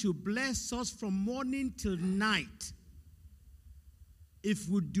asking you to bless us from morning till night, if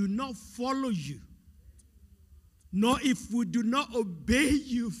we do not follow you, nor if we do not obey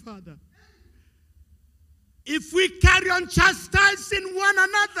you, Father, if we carry on chastising one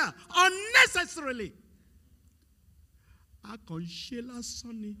another unnecessarily,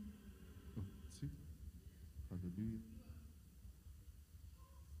 Hallelujah.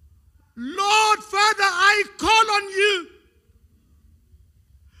 Lord, Father, I call on you.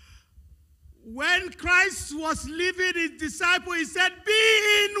 When Christ was leaving his disciples, he said,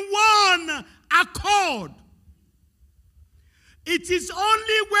 be in one accord. It is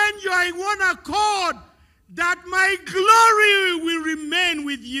only when you are in one accord that my glory will remain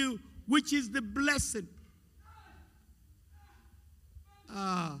with you, which is the blessing.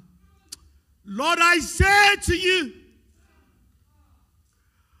 Lord, I say to you,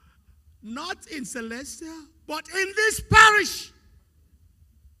 not in Celestia, but in this parish,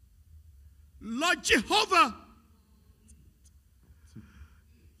 Lord Jehovah,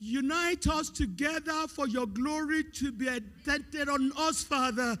 unite us together for your glory to be extended on us,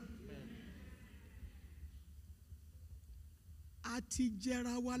 Father. Àti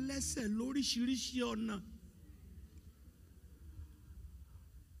jẹra wa lẹ́sẹ̀ lóríṣiríṣi ọ̀nà.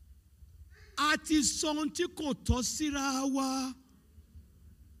 Àti sọ ohun tí kò tọ́ síra wa.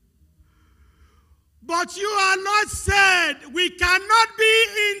 But you are not said we cannot be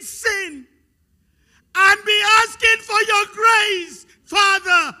in sin and be asking for your grace,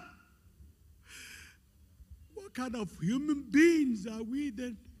 Father. What kind of human beings are we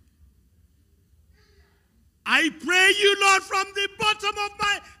then? I pray you, Lord, from the bottom of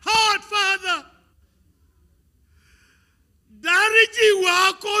my heart, Father. Dáríjì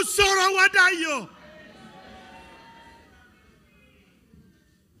wa kó sọ̀rọ̀ wa dayọ̀.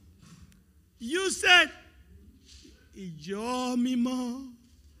 You said, ìjọ mímọ́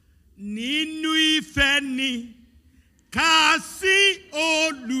nínú ìfẹ́ ni ká sí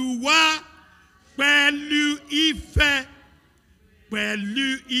Olúwa pẹ̀lú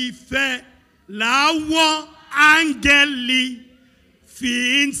ìfẹ́ làwọn áńgẹ́lì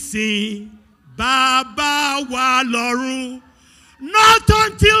fi ń sìn Bàbá wa lọ́run. Not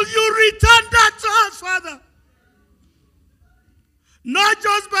until you return that to us, Father. Not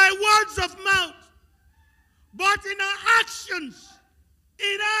just by words of mouth, but in our actions,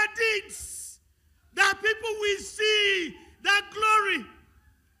 in our deeds, that people will see that glory.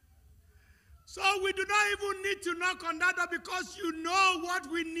 So we do not even need to knock on that door because you know what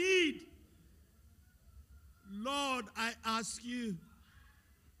we need. Lord, I ask you,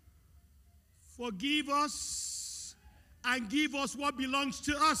 forgive us and give us what belongs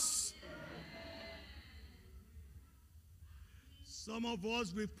to us. Some of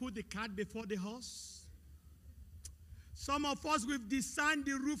us, we've put the cart before the horse. Some of us, we've designed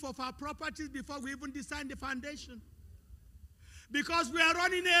the roof of our properties before we even designed the foundation. Because we are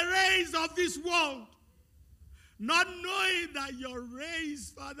running a race of this world, not knowing that your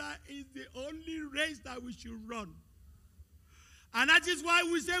race, Father, is the only race that we should run. And that is why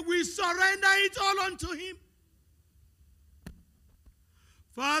we say we surrender it all unto him.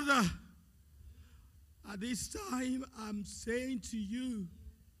 Father, at this time, I'm saying to you,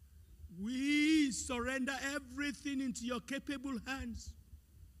 we surrender everything into your capable hands.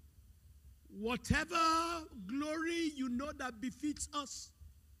 Whatever glory you know that befits us,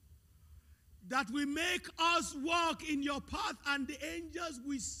 that will make us walk in your path, and the angels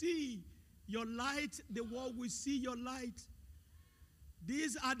will see your light, the world will see your light.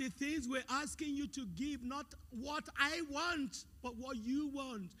 These are the things we're asking you to give, not what I want, but what you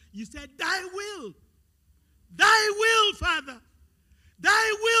want. You said, thy will, Father,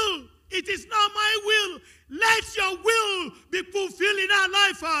 thy will. It is not my will. Let your will be fulfilled in our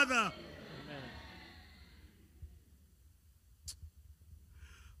life, Father. Amen.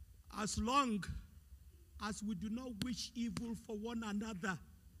 As long as we do not wish evil for one another,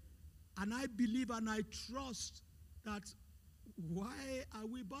 and I believe and I trust that, why are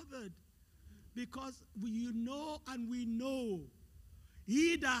we bothered? Because you know and we know,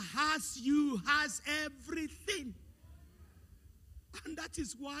 he that has you has everything. And that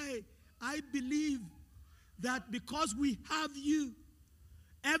is why I believe that because we have you,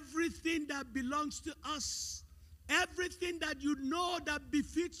 everything that belongs to us, everything that you know that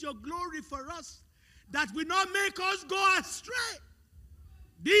befits your glory for us, that will not make us go astray.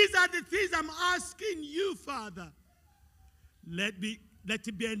 These are the things I'm asking you, Father. Let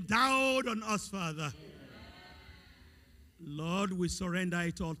it be endowed on us, Father. Amen. Lord, we surrender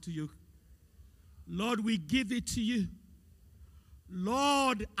it all to you. Lord, we give it to you.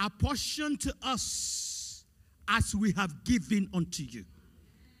 Lord, apportion to us as we have given unto you.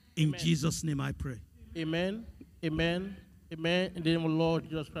 In Amen. Jesus' name I pray. Amen. Amen. Amen. In the name of the Lord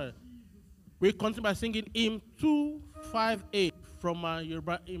Jesus Christ. We continue by singing hymn 258 from our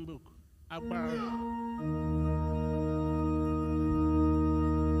Yoruba hymn book. Agbara.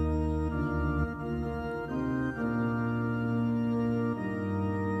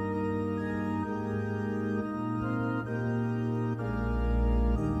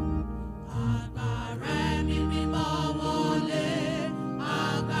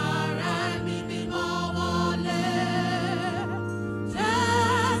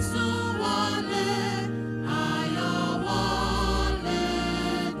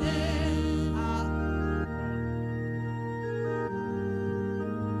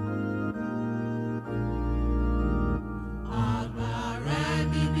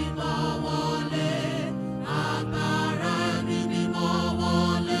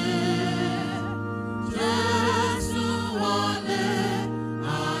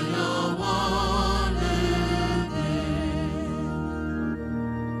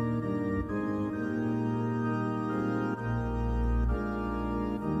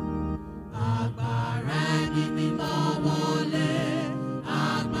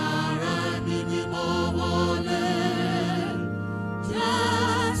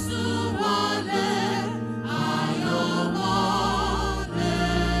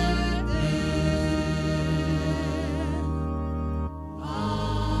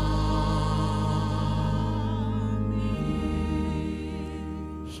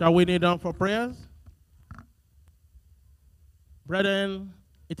 Shall we kneel down for prayers? Brethren,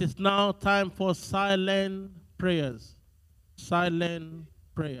 it is now time for silent prayers. Silent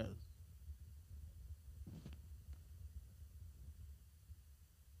prayers.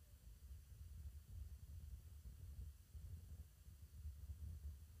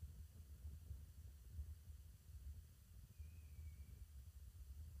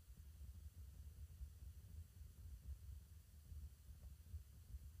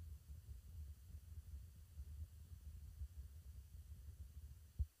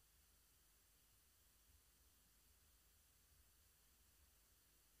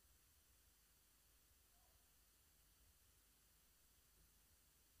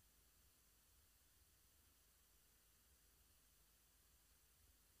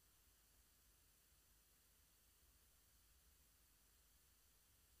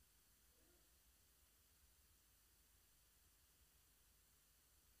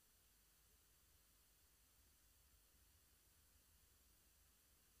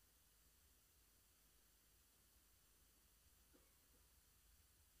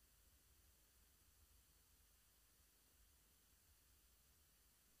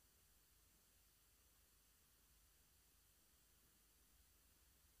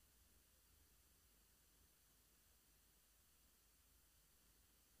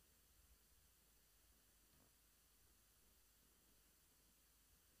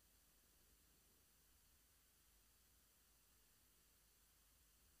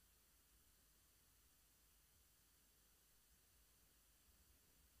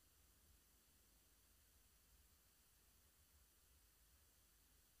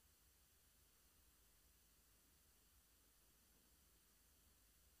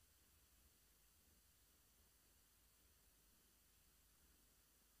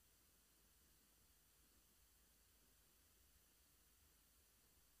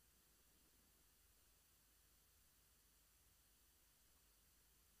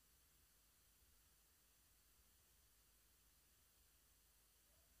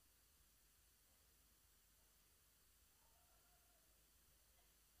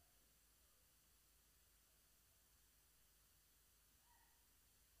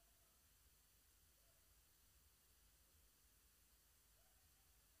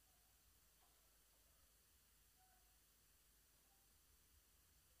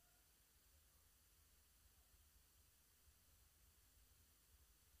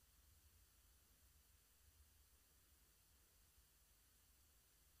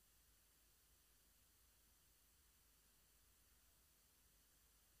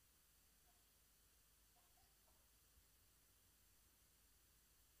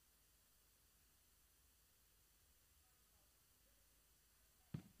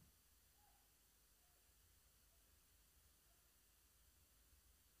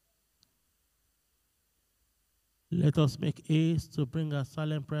 Let us make haste to bring our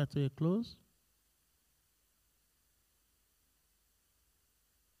silent prayer to a close.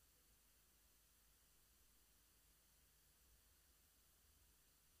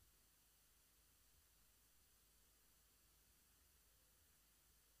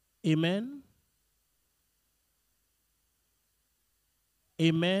 Amen.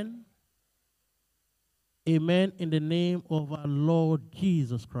 Amen. Amen in the name of our Lord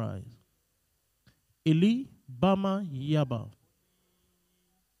Jesus Christ. Eli Bama Yaba.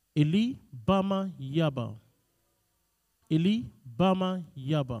 Eli Bama Yaba. Eli Bama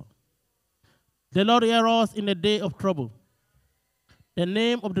Yaba. The Lord hear us in the day of trouble. The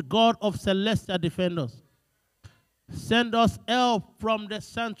name of the God of celestial defend us. Send us help from the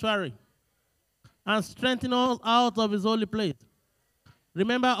sanctuary and strengthen us out of his holy place.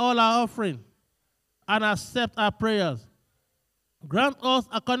 Remember all our offering and accept our prayers. Grant us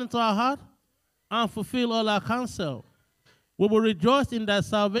according to our heart and fulfill all our counsel. We will rejoice in thy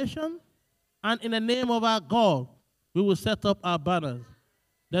salvation, and in the name of our God, we will set up our banners.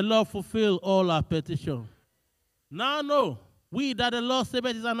 The Lord fulfill all our petitions. Now know we that the Lord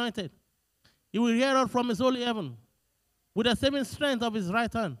Savior is anointed. He will hear us from his holy heaven with the saving strength of his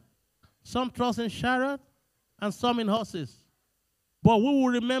right hand. Some trust in chariot and some in horses. But we will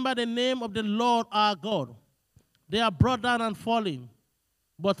remember the name of the Lord our God. They are brought down and falling,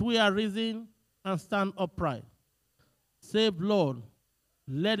 but we are risen and stand upright. Save, Lord.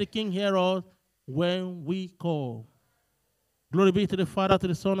 Let the King hear us when we call. Glory be to the Father, to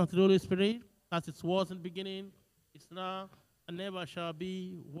the Son, and to the Holy Spirit, as it was in the beginning, is now, and never shall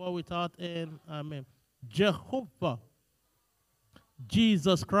be, world without end. Amen. Jehovah,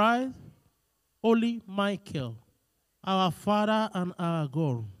 Jesus Christ, Holy Michael, our Father and our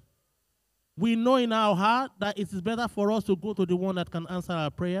God. We know in our heart that it is better for us to go to the one that can answer our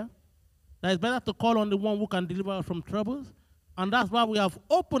prayer. That it's better to call on the one who can deliver us from troubles. And that's why we have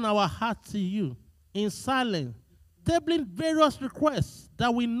opened our heart to you in silence, tabling various requests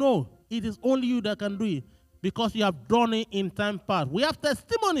that we know it is only you that can do it because you have done it in time past. We have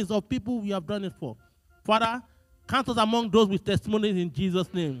testimonies of people we have done it for. Father, count us among those with testimonies in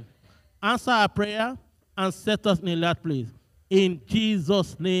Jesus' name. Answer our prayer and set us in a large place. In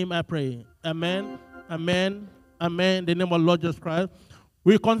Jesus' name I pray. Amen, amen, amen. In the name of Lord Jesus Christ.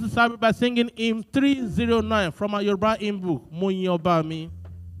 We continue by singing hymn 309 from our Yoruba hymn book, Moyin Oba Mi.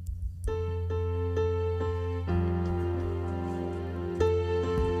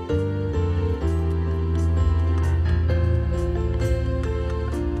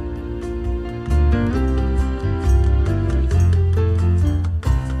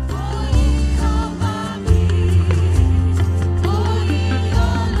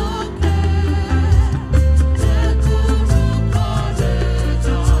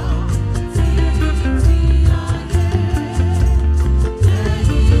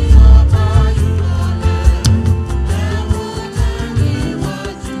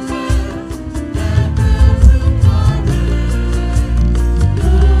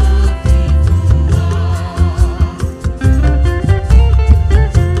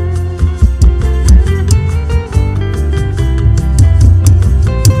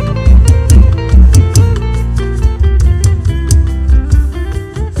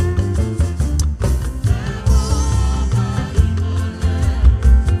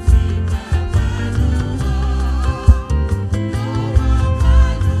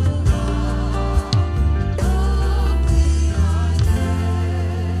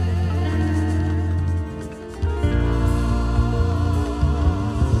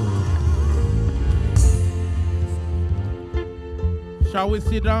 Shall we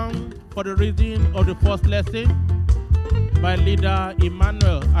sit down for the reading of the first lesson by leader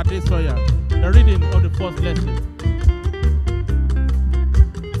Emmanuel Adesoya? The reading of the first lesson.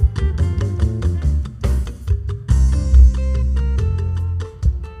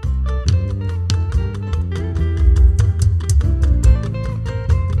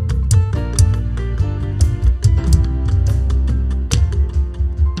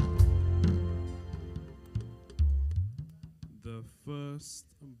 First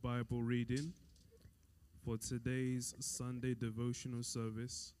Bible reading for today's Sunday devotional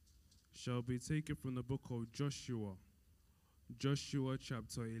service shall be taken from the book of Joshua,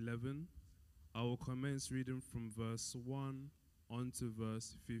 chapter 11. I will commence reading from verse 1 on to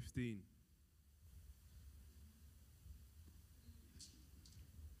verse 15.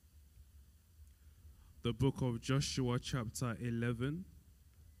 The book of Joshua, chapter 11.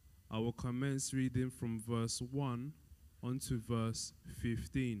 I will commence reading from verse 1 on to verse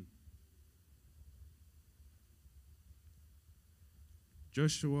 15.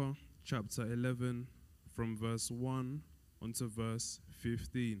 Joshua chapter 11 from verse 1 unto verse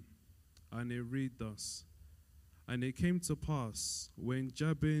 15. And it read thus: And it came to pass, when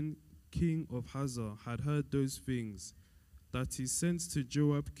Jabin, king of Hazor, had heard those things, that he sent to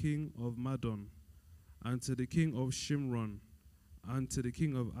Joab, king of Madon, and to the king of Shimron, and to the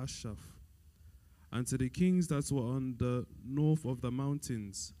king of Ashaph, and to the kings that were on the north of the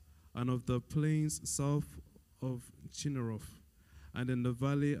mountains, and of the plains south of Chinneroth, and in the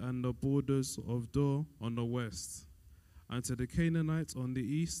valley and the borders of Dor on the west, and to the Canaanites on the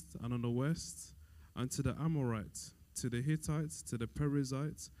east and on the west, and to the Amorites, to the Hittites, to the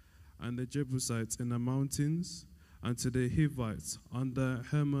Perizzites, and the Jebusites in the mountains, and to the Hivites under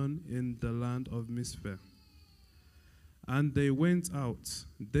Hermon in the land of Mizpeh. And they went out,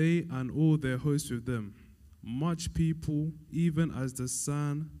 they and all their hosts with them, much people, even as the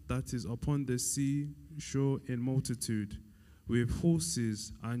sand that is upon the sea shore in multitude, with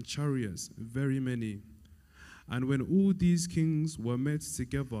horses and chariots very many. And when all these kings were met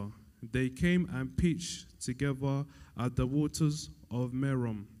together, they came and pitched together at the waters of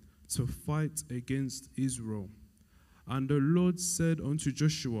Merom to fight against Israel. And the Lord said unto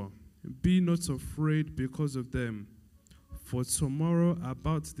Joshua, Be not afraid because of them, for tomorrow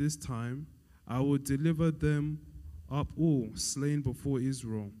about this time I will deliver them up all slain before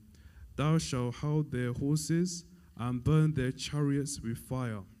Israel. Thou shalt hold their horses and burn their chariots with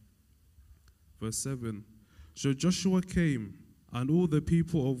fire. Verse 7. So Joshua came, and all the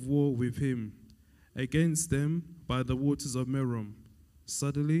people of war with him, against them by the waters of Merom,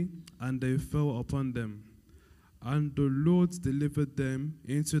 suddenly, and they fell upon them. And the Lord delivered them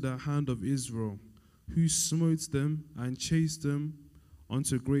into the hand of Israel, who smote them and chased them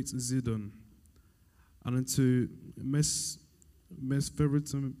unto great Zidon, and unto Mespheraim,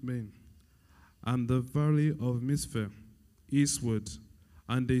 and the valley of Mizpeh, eastward.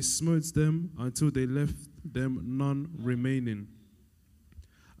 And they smote them until they left them none remaining.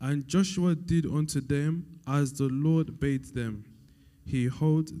 And Joshua did unto them as the Lord bade them. He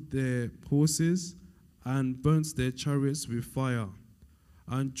held their horses and burnt their chariots with fire.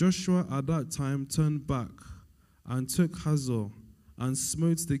 And Joshua at that time turned back and took Hazor and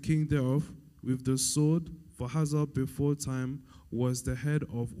smote the king thereof with the sword, for Hazor before time was the head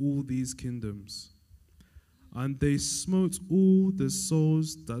of all these kingdoms. And they smote all the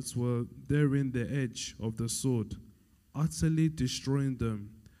souls that were therein the edge of the sword, utterly destroying them.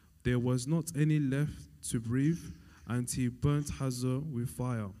 There was not any left to breathe, and he burnt Hazor with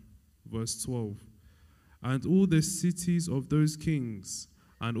fire. Verse 12. And all the cities of those kings,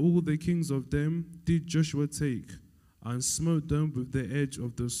 and all the kings of them, did Joshua take, and smote them with the edge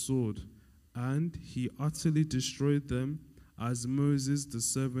of the sword. And he utterly destroyed them, as Moses the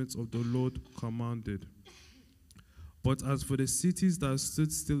servant of the Lord commanded. But as for the cities that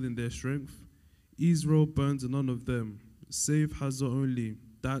stood still in their strength, Israel burned none of them, save Hazor only,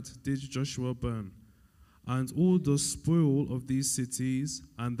 that did Joshua burn. And all the spoil of these cities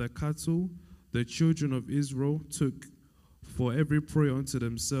and the cattle the children of Israel took for every prey unto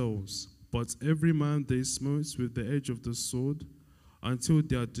themselves. But every man they smote with the edge of the sword until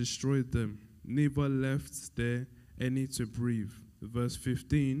they had destroyed them, neither left there any to breathe. Verse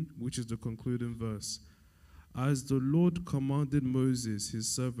 15, which is the concluding verse. As the Lord commanded Moses, his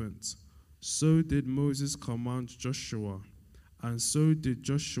servant, so did Moses command Joshua, and so did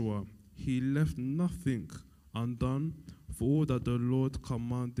Joshua. He left nothing undone for all that the Lord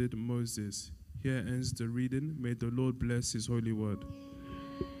commanded Moses. Here ends the reading. May the Lord bless his holy word.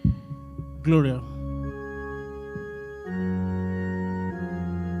 Gloria.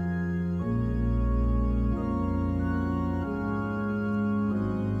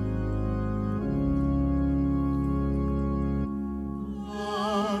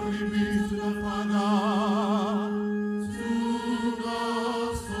 Glory be to the Father, to the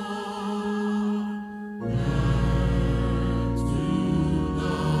Son, and to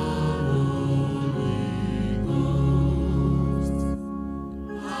the Holy Ghost,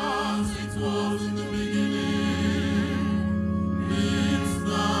 as it was in the beginning, is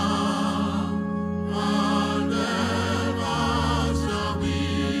now, and ever shall be,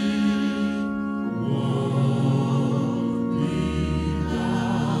 world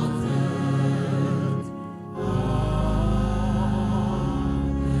without end.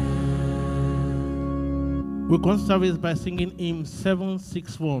 We continue service by singing hymn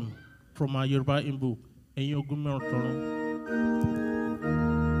 761 from our Yoruba hymn book. Ẹ̀yin ogun mẹ́rin tọ̀run.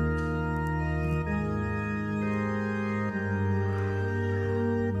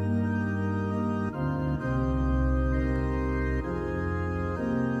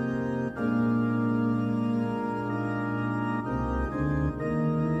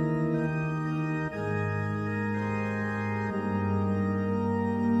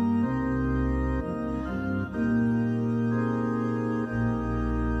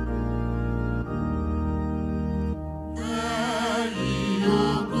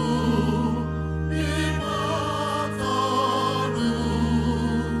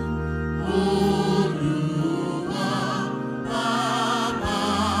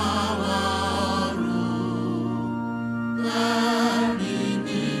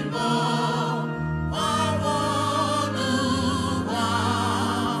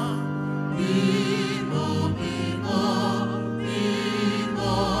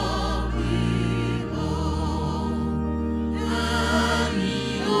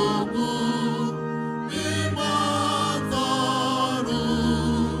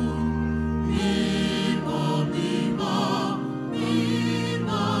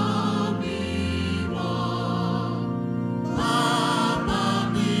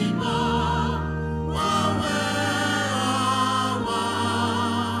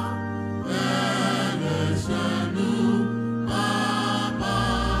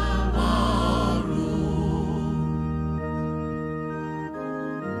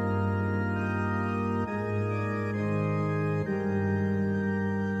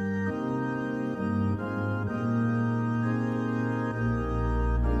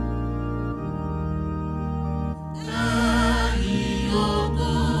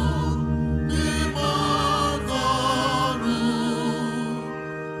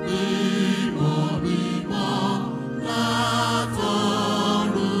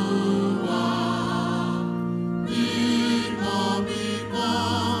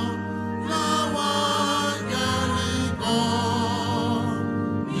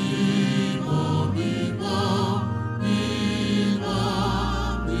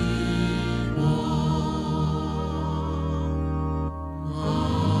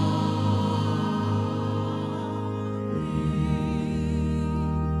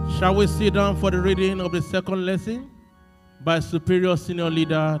 Shall we sit down for the reading of the second lesson by Superior Senior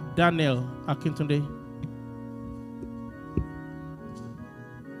Leader Daniel Akintunde?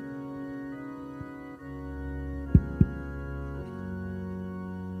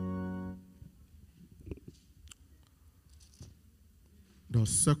 The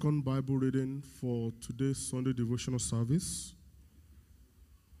second Bible reading for today's Sunday devotional service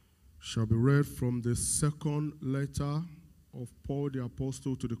shall be read from the second letter of Paul the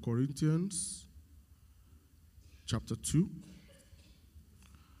Apostle to the Corinthians, chapter 2.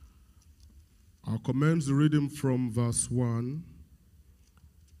 I'll commence the reading from verse 1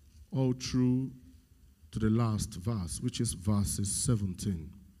 all through to the last verse, which is verses 17.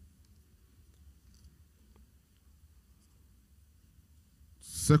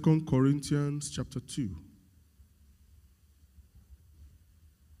 2 Corinthians chapter 2,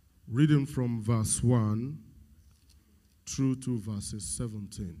 reading from verse 1 through to verses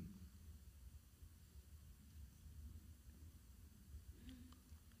 17.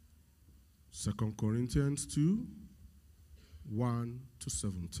 Second Corinthians 2, 1 to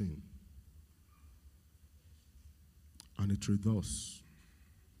 17. And it reads thus: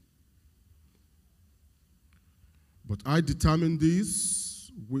 But I determined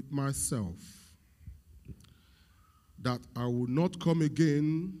this with myself, that I will not come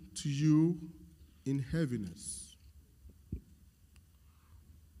again to you in heaviness.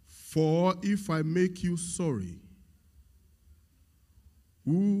 For if I make you sorry,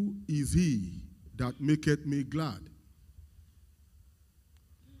 who is he that maketh me glad?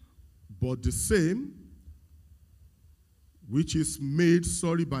 But the same which is made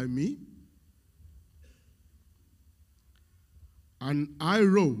sorry by me. And I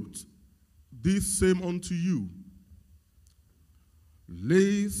wrote this same unto you,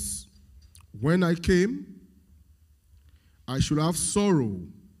 lest when I came, I should have sorrow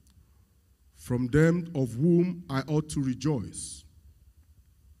from them of whom I ought to rejoice,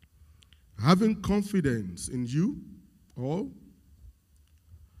 having confidence in you all,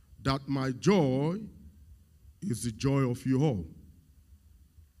 that my joy is the joy of you all.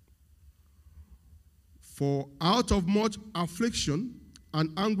 For out of much affliction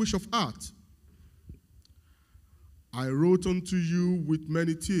and anguish of heart, I wrote unto you with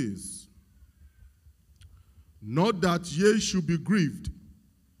many tears, not that ye should be grieved,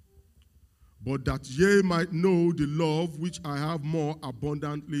 but that ye might know the love which I have more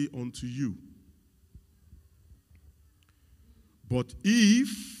abundantly unto you. But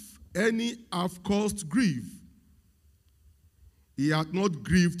if any have caused grief, he hath not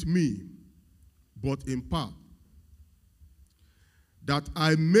grieved me, but in part, that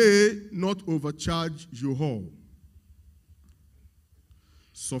I may not overcharge you all.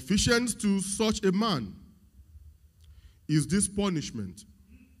 Sufficient to such a man is this punishment,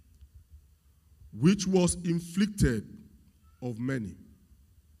 which was inflicted of many,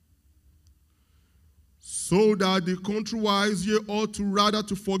 so that the contrariwise ye ought to rather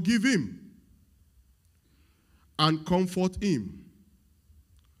to forgive him and comfort him,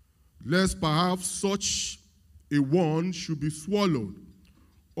 lest perhaps such a one should be swallowed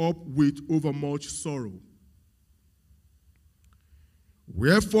up with overmuch sorrow.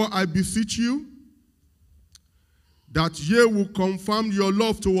 Wherefore I beseech you, that ye will confirm your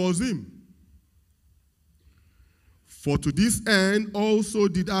love towards him. For to this end also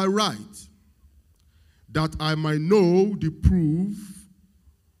did I write, that I might know the proof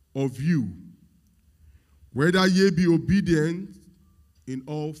of you, whether ye be obedient in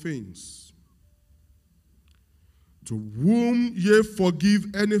all things. To whom ye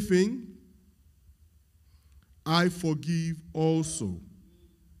forgive anything, I forgive also.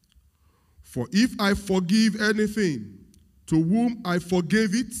 For if I forgive anything, to whom I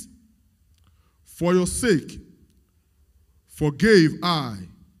forgave it, for your sake forgave I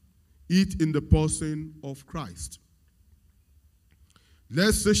it in the person of Christ.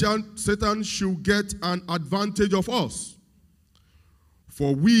 Lest Satan should get an advantage of us,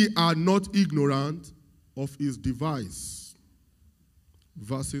 for we are not ignorant of his device.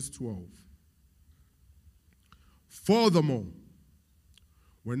 Verses 12. Furthermore,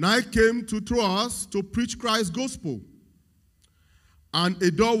 when I came to Troas to preach Christ's gospel, and a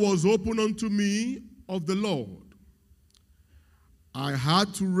door was opened unto me of the Lord, I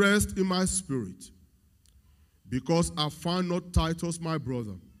had to rest in my spirit, because I found not Titus my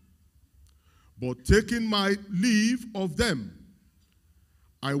brother. But taking my leave of them,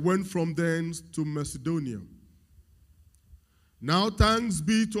 I went from thence to Macedonia. Now thanks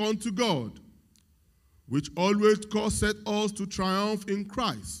be unto God, which always causeth us to triumph in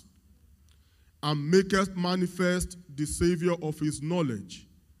Christ, and maketh manifest the Savior of his knowledge,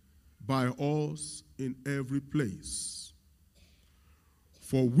 by us in every place.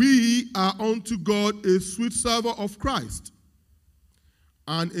 For we are unto God a sweet savour of Christ,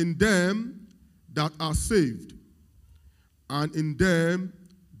 and in them that are saved, and in them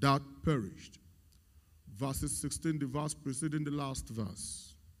that perished. Verses 16, the verse preceding the last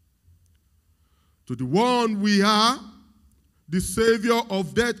verse. To the one we are the Savior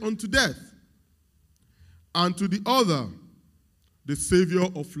of death unto death, and to the other the Savior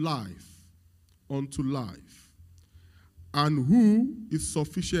of life unto life. And who is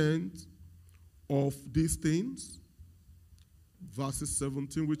sufficient of these things? Verses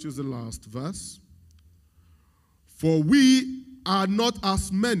 17, which is the last verse. For we are not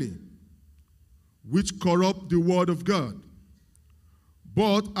as many which corrupt the word of God,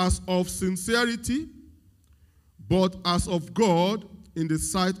 but as of sincerity, but as of God in the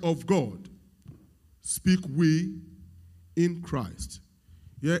sight of God, speak we in Christ.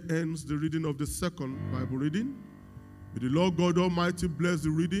 Here ends the reading of the second Bible reading. May the Lord God Almighty bless the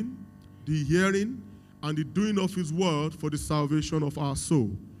reading, the hearing, and the doing of his word for the salvation of our soul.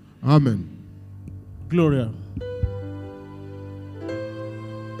 Amen. Gloria.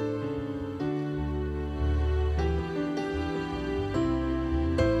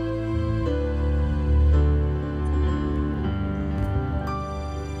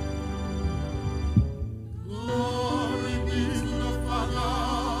 Glory be to the Father,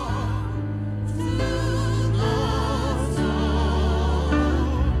 to the Son, and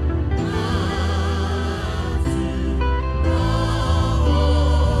to the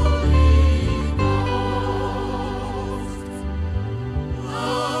Holy Ghost,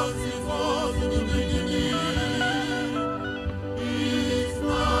 as it was in the beginning, is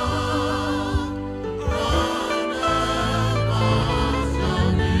now, and ever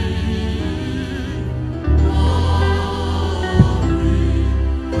shall be.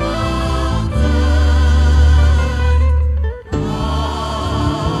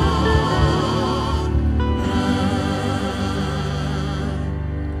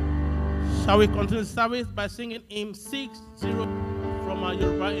 Shall we continue the service by singing hymn 60 from our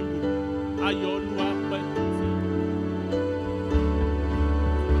Yoruba hymn book? Ayoluwa Pẹ̀lú.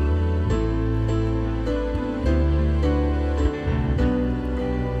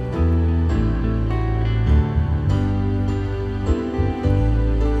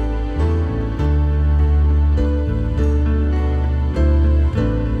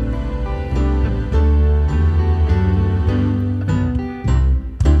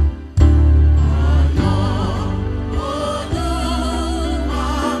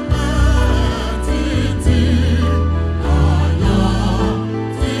 Títí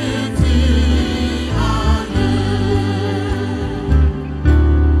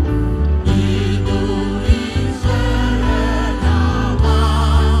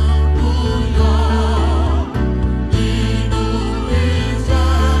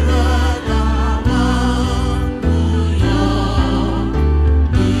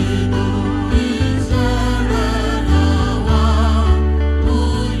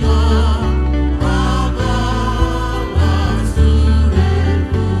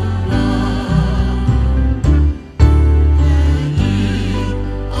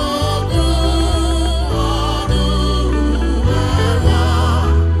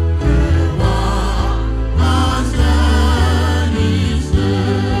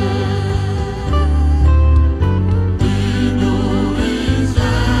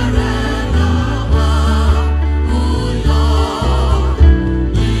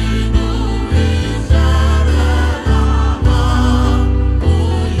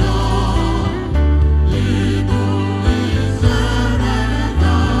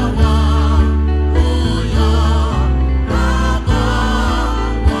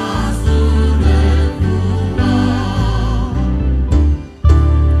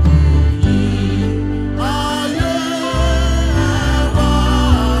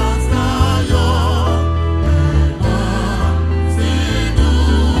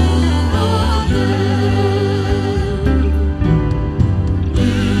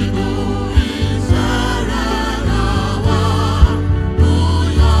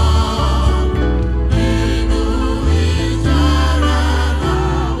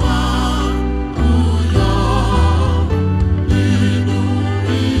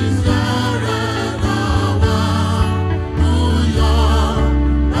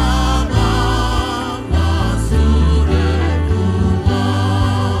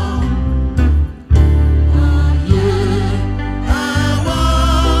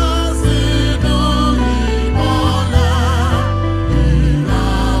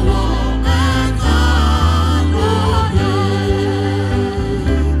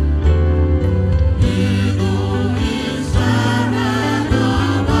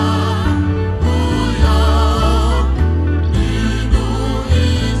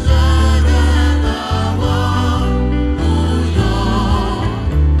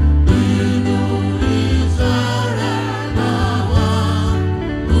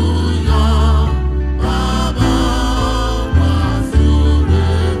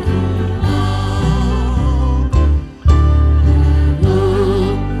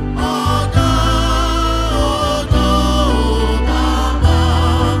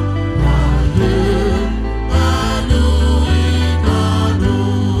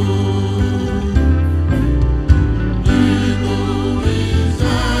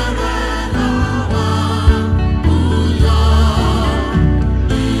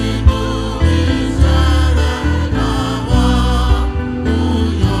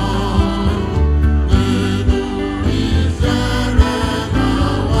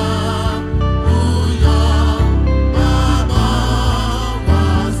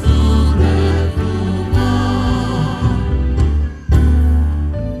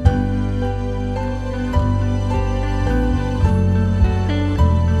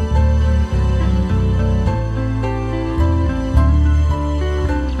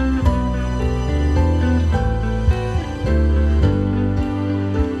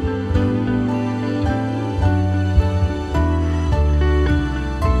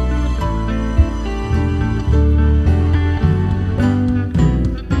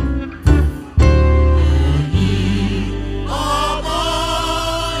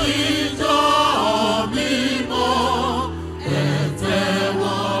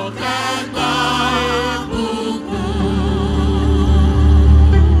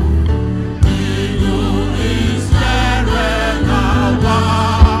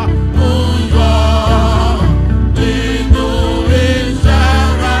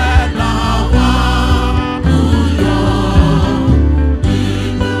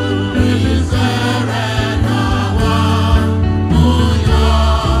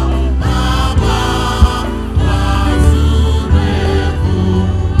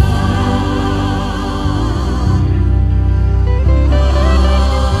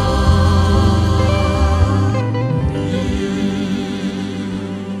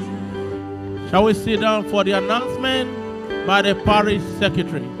we sit down for the announcement by the parish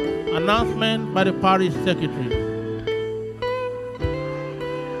secretary. Announcement by the parish secretary.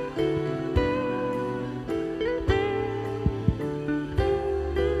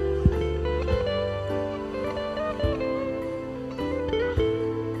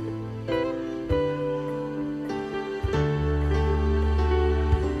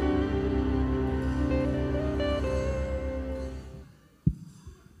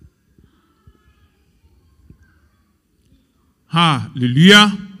 Hallelujah.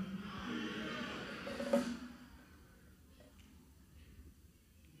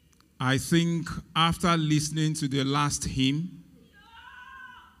 I think after listening to the last hymn,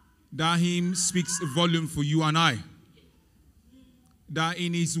 that hymn speaks a volume for you and I. That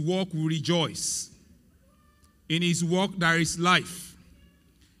in his work we rejoice. In his work there is life.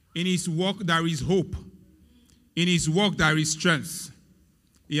 In his work there is hope. In his work there is strength.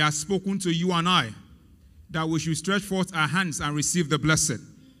 He has spoken to you and I that we should stretch forth our hands and receive the blessing.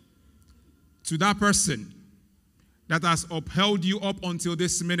 To that person that has upheld you up until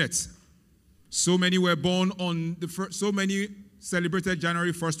this minute, so many were born on the first, so many celebrated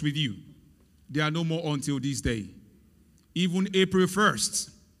January 1st with you. They are no more until this day. Even April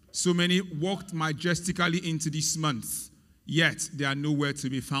 1st, so many walked majestically into this month, yet they are nowhere to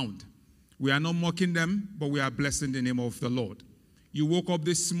be found. We are not mocking them, but we are blessing the name of the Lord. You woke up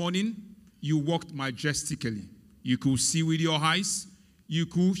this morning, you walked majestically. You could see with your eyes. You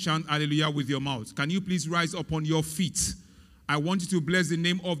could chant hallelujah with your mouth. Can you please rise up on your feet? I want you to bless the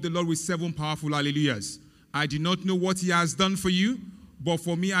name of the Lord with 7 powerful hallelujahs. I do not know what he has done for you, but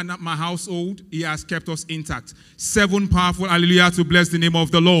for me and my household, he has kept us intact. 7 powerful hallelujah to bless the name of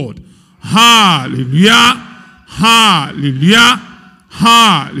the Lord. Hallelujah, hallelujah,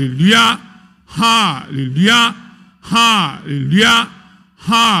 hallelujah, hallelujah, hallelujah,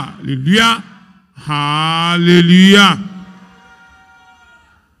 hallelujah, hallelujah.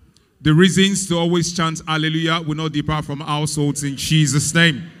 The reasons to always chant hallelujah will not depart from our households in Jesus'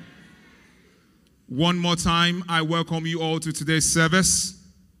 name. One more time, I welcome you all to today's service.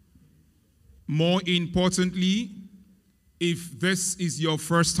 More importantly, if this is your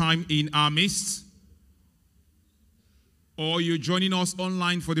first time in our midst, or you're joining us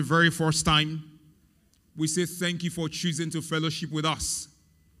online for the very first time, we say thank you for choosing to fellowship with us.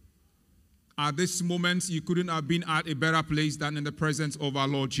 At this moment, you couldn't have been at a better place than in the presence of our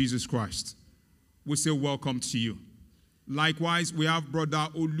Lord Jesus Christ. We say welcome to you. Likewise, we have Brother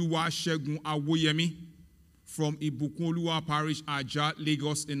Oluwa Shegun Awoyemi from Ibukun Parish, Aja,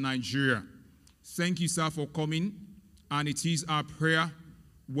 Lagos in Nigeria. Thank you, sir, for coming. And it is our prayer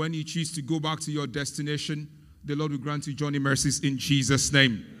when you choose to go back to your destination, the Lord will grant you journey mercies in Jesus'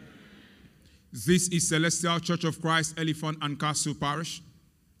 name. This is Celestial Church of Christ, Elephant and Castle Parish.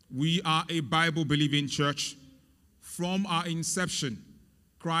 We are a Bible-believing church. From our inception,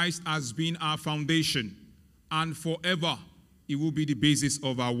 Christ has been our foundation, and forever, it will be the basis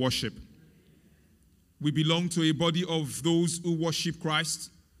of our worship. We belong to a body of those who worship Christ.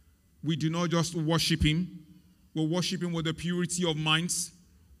 We do not just worship him, we worship him with the purity of minds,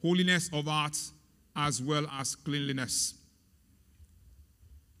 holiness of heart, as well as cleanliness.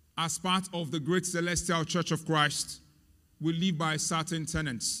 As part of the great Celestial Church of Christ, we live by certain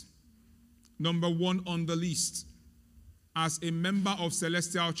tenets. Number 1 on the list, as a member of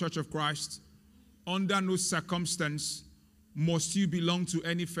Celestial Church of Christ, under no circumstance must you belong to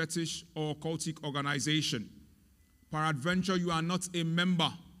any fetish or occultic organization. Peradventure, you are not a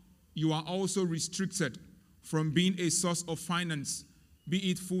member. You are also restricted from being a source of finance, be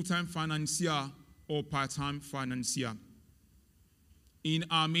it full-time financier or part-time financier. In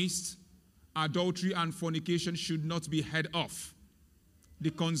our midst, adultery and fornication should not be heard of.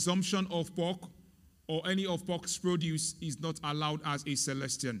 The consumption of pork or any of pork's produce is not allowed as a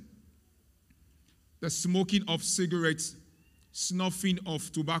Celestian. The smoking of cigarettes, snuffing of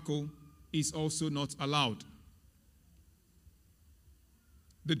tobacco is also not allowed.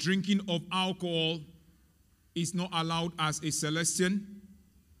 The drinking of alcohol is not allowed as a Celestian.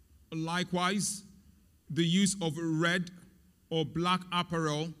 Likewise, the use of red or black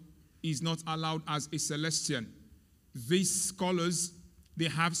apparel is not allowed as a Celestian. These colors, they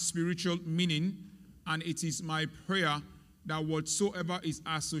have spiritual meaning, and it is my prayer that whatsoever is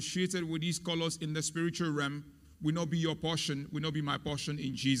associated with these colors in the spiritual realm will not be your portion, will not be my portion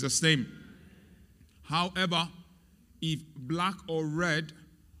in Jesus' name. However, if black or red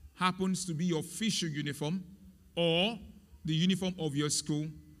happens to be your official uniform or the uniform of your school,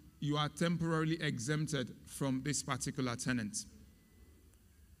 you are temporarily exempted from this particular tenet.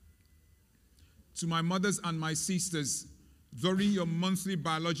 To my mothers and my sisters, during your monthly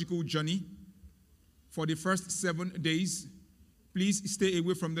biological journey, for the first 7 days, please stay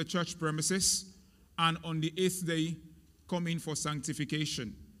away from the church premises, and on the 8th day, come in for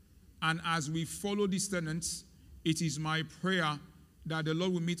sanctification. And as we follow these tenets, it is my prayer that the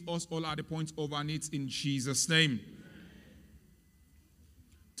Lord will meet us all at the point of our needs in Jesus' name.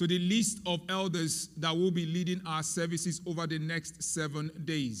 To the list of elders that will be leading our services over the next 7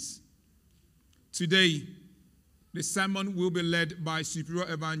 days. Today, the sermon will be led by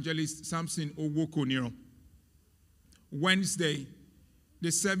Superior Evangelist Samson Owokoniro. Wednesday,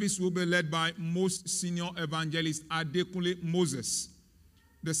 the service will be led by Most Senior Evangelist Adekunle Moses.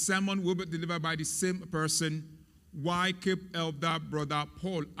 The sermon will be delivered by the same person, while Cape Elder Brother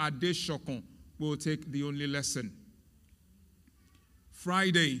Paul Adeshokon will take the only lesson.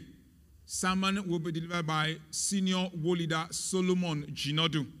 Friday, sermon will be delivered by Senior War Leader Solomon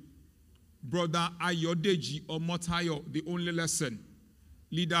Jinodu. Brother Ayodeji Omotayo, the only lesson.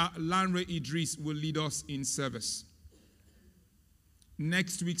 Leader Lanre Idris will lead us in service.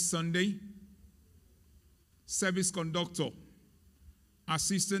 Next week, Sunday, service conductor,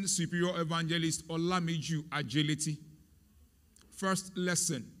 Assistant Superior Evangelist Olamiju Ajeleti. First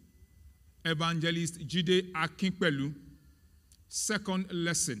lesson, Evangelist Jide Akinpelu. Second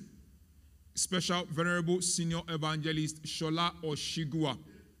lesson, Special Venerable Senior Evangelist Shola Oshigua.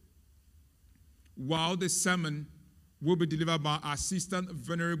 While the sermon will be delivered by Assistant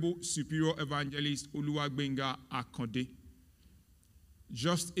Venerable Superior Evangelist Oluwagbenga Akonde.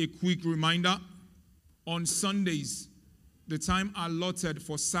 Just a quick reminder, on Sundays, the time allotted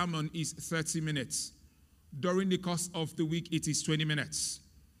for sermon is 30 minutes. During the course of the week, it is 20 minutes.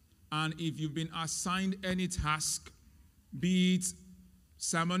 And if you've been assigned any task, be it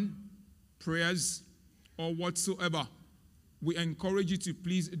sermon, prayers, or whatsoever, we encourage you to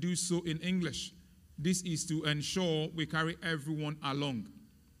please do so in English. This is to ensure we carry everyone along.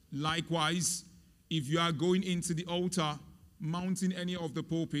 Likewise, if you are going into the altar, mounting any of the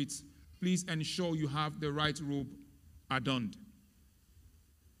pulpits, please ensure you have the right robe adorned.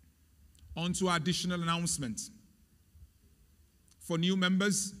 On to additional announcements. For new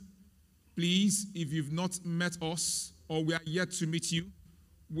members, please, if you've not met us or we are yet to meet you,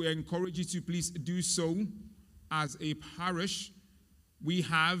 we encourage you to please do so. As a parish, we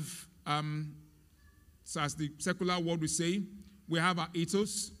have, so as the secular world would say, we have our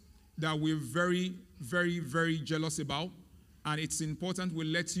ethos that we're very, very, very jealous about. And it's important we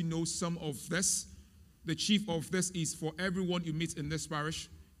let you know some of this. The chief of this is for everyone you meet in this parish,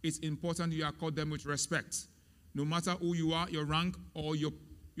 it's important you accord them with respect. No matter who you are, your rank or your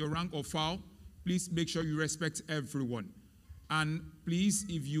rank or file, please make sure you respect everyone. And please,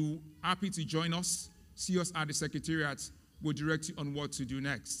 if you're happy to join us, see us at the Secretariat. We'll direct you on what to do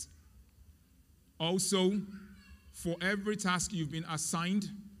next. Also, for every task you've been assigned,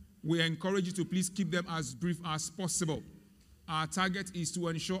 we encourage you to please keep them as brief as possible. Our target is to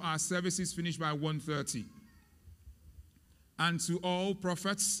ensure our services finish by 1:30. And to all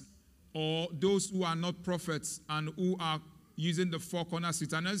prophets, or those who are not prophets and who are using the four corner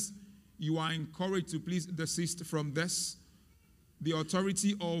sitanas, you are encouraged to please desist from this. The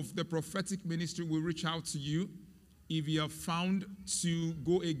authority of the prophetic ministry will reach out to you if you are found to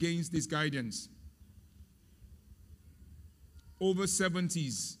go against this guidance. Over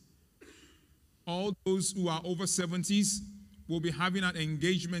 70s. All those who are over 70s will be having an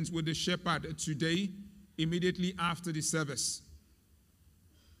engagement with the shepherd today, immediately after the service.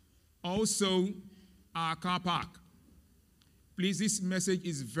 Also, our car park. Please, this message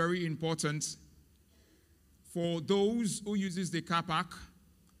is very important. For those who uses the car park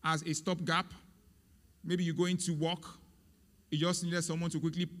as a stopgap, maybe you're going to work, you just needed someone to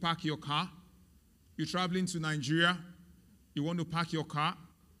quickly park your car. You're traveling to Nigeria, you want to park your car.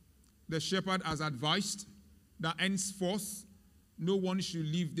 The shepherd has advised that henceforth, no one should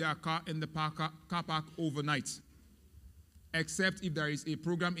leave their car in the car park overnight, except if there is a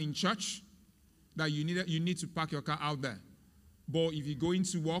program in church that you need to park your car out there. But if you're going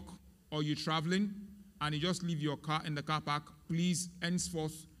to work or you're traveling and you just leave your car in the car park, please,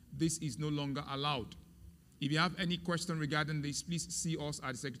 henceforth, this is no longer allowed. If you have any question regarding this, please see us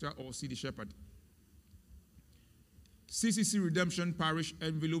at the secretary or see the shepherd. CCC Redemption Parish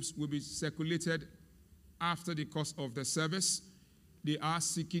envelopes will be circulated after the course of the service. They are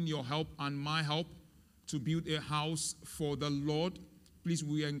seeking your help and my help to build a house for the Lord. Please,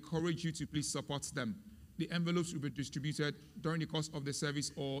 we encourage you to please support them. The envelopes will be distributed during the course of the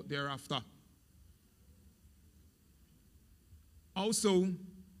service or thereafter. Also,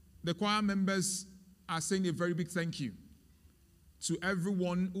 the choir members are saying a very big thank you to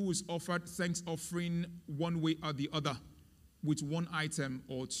everyone who is offered thanks offering one way or the other with one item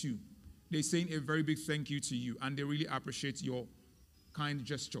or two. they're saying a very big thank you to you, and they really appreciate your kind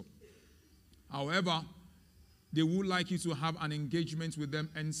gesture. However, they would like you to have an engagement with them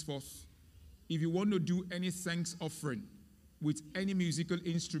henceforth. If you want to do any thanks offering with any musical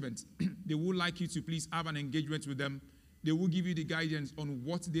instrument, they would like you to please have an engagement with them. They will give you the guidance on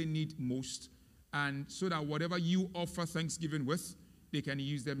what they need most, and so that whatever you offer thanksgiving with, they can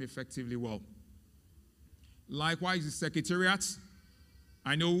use them effectively well. Likewise, the secretariat.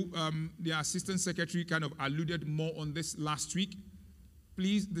 I know the assistant secretary kind of alluded more on this last week.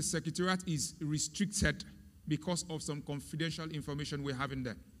 Please, the secretariat is restricted because of some confidential information we have in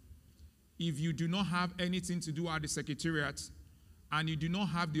there. If you do not have anything to do at the secretariat, and you do not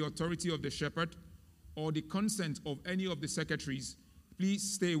have the authority of the shepherd or the consent of any of the secretaries, please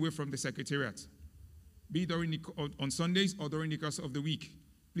stay away from the secretariat, be it on Sundays or during the course of the week.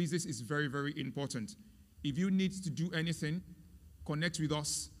 Please, this is very, very important. If you need to do anything, connect with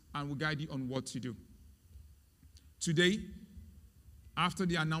us and we'll guide you on what to do. Today, after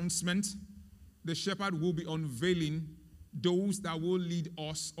the announcement, the shepherd will be unveiling those that will lead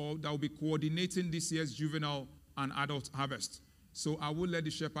us or that will be coordinating this year's juvenile and adult harvest. So I will let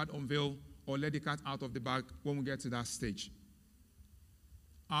the shepherd unveil or let the cat out of the bag when we get to that stage.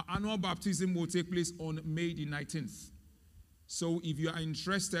 Our annual baptism will take place on May the 19th. So if you are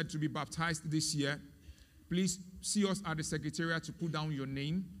interested to be baptized this year, please see us at the secretariat to put down your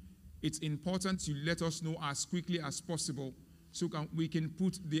name. It's important you let us know as quickly as possible so we can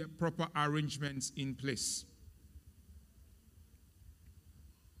put the proper arrangements in place.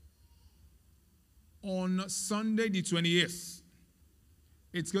 On Sunday the 28th,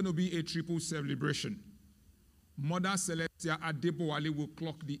 it's going to be a triple celebration. Mother Celestia Adebowale will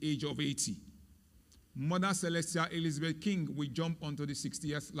clock the age of 80. Mother Celestia Elizabeth King will jump onto the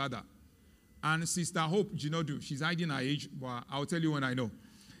 60th ladder. And Sister Hope Jinodu, she's hiding her age, but I'll tell you when I know.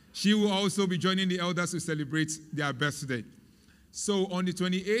 She will also be joining the elders to celebrate their birthday. So on the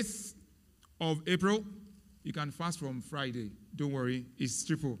 28th of April, you can fast from Friday. Don't worry, it's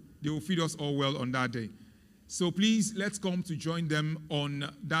triple. They will feed us all well on that day. So please, let's come to join them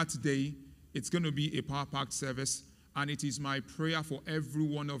on that day. It's going to be a power-packed service, and it is my prayer for every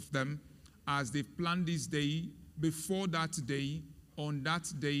one of them as they plan this day, before that day, on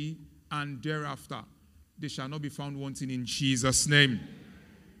that day, and thereafter. They shall not be found wanting in Jesus' name.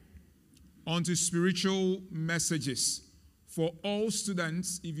 On to spiritual messages. For all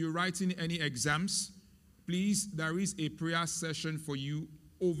students, if you're writing any exams, please, there is a prayer session for you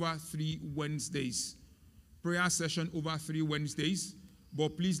over 3 Wednesdays. Prayer session over 3 Wednesdays.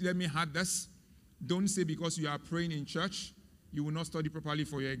 But please let me add this. Don't say because you are praying in church, you will not study properly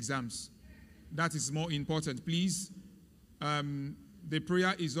for your exams. That is more important. Please, the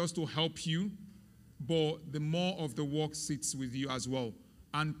prayer is just to help you, but the more of the work sits with you as well.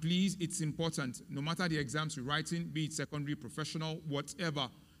 And please, it's important, no matter the exams you're writing, be it secondary, professional, whatever,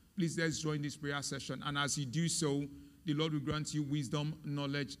 please let's join this prayer session. And as you do so, the Lord will grant you wisdom,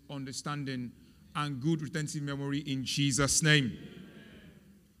 knowledge, understanding, and good retentive memory in Jesus' name. Amen.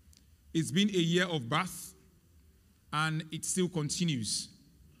 It's been a year of birth, and it still continues.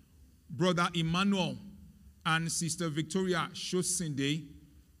 Brother Emmanuel and Sister Victoria Shosinde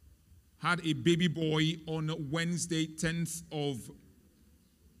had a baby boy on Wednesday, 10th of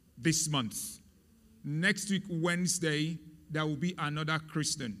this month. Next week, Wednesday, there will be another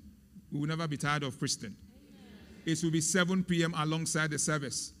Christian. We will never be tired of Christian. It will be 7 p.m. alongside the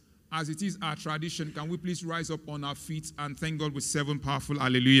service. As it is our tradition, can we please rise up on our feet and thank God with 7 powerful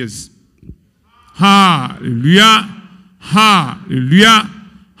hallelujahs? Hallelujah, hallelujah,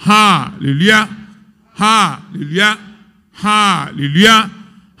 hallelujah, hallelujah, hallelujah,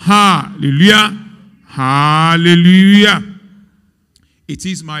 hallelujah, hallelujah. It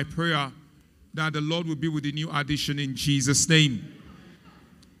is my prayer that the Lord will be with the new addition in Jesus' name.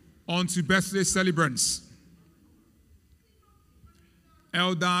 On to birthday celebrants.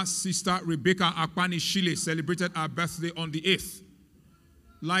 Elder Sister Rebecca Akpani Shile celebrated her birthday on the 8th.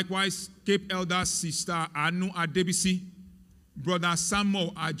 Likewise, Cape Elder Sister Anu Adebisi, Brother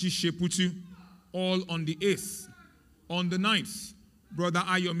Samuel Ajisheputu, all on the 8th. On the 9th, Brother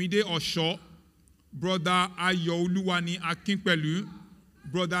Ayomide Osho, Brother Ayoluwani Akinpelu,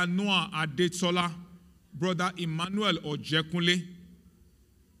 Brother Noah Adetola, Brother Emmanuel Ojekunle.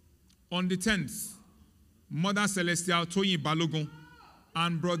 On the 10th, Mother Celestial Toyin Balogun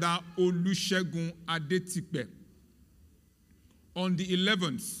and Brother Olusegun Adetipe. On the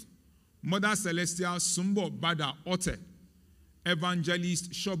 11th, Mother Celestial Sumbo Bada Ote,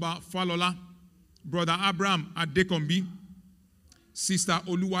 Evangelist Shoba Falola, Brother Abraham Adekombi, Sister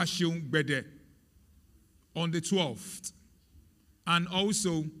Oluwaseun Gbede. On the 12th, and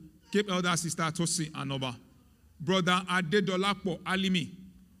also Cape Elder Sister Tosi Anoba, Brother Adedolapo Alimi,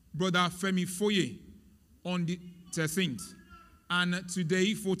 Brother Femi Foye on the 13th, and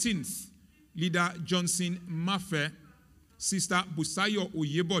today 14th, Leader Johnson Mafe, Sister Busayo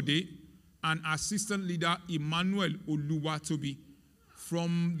Oyebode, and Assistant Leader Emmanuel Oluwatobi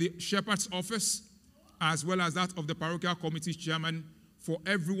from the Shepherd's Office, as well as that of the Parochial Committee Chairman. For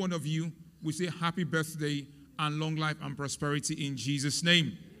every one of you, we say happy birthday and long life and prosperity in Jesus'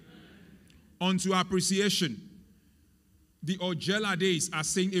 name. On to appreciation. The Ojela Days are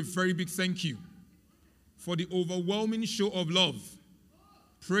saying a very big thank you for the overwhelming show of love,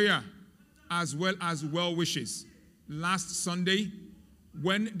 prayer, as well as well wishes. Last Sunday,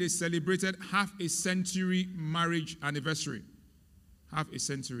 when they celebrated half a century marriage anniversary. Half a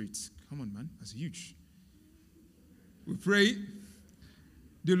century. Come on, man. That's huge. We pray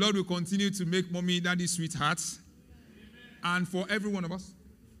the Lord will continue to make mommy, daddy sweethearts. And for every one of us.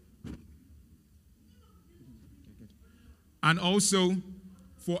 And also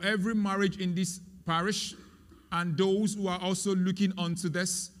for every marriage in this parish and those who are also looking onto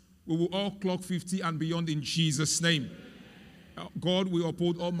this, we will all clock 50 and beyond in Jesus' name. God will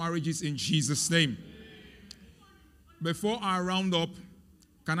uphold all marriages in Jesus' name. Before I round up,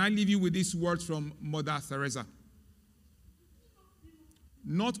 can I leave you with these words from Mother Teresa?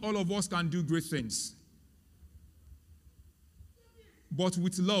 Not all of us can do great things. But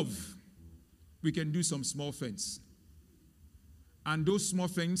with love, we can do some small things. And those small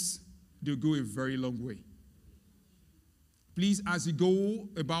things, they'll go a very long way. Please, as you go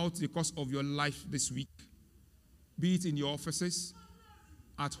about the course of your life this week, be it in your offices,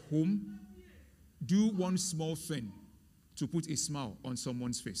 at home, do one small thing to put a smile on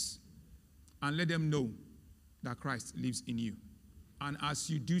someone's face. And let them know that Christ lives in you. And as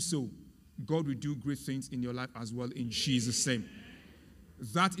you do so, God will do great things in your life as well in Jesus' name.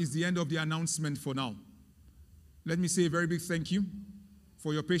 That is the end of the announcement for now. Let me say a very big thank you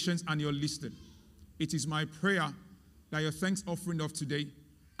for your patience and your listening. It is my prayer that your thanks offering of today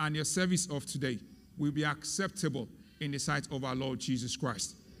and your service of today will be acceptable in the sight of our Lord Jesus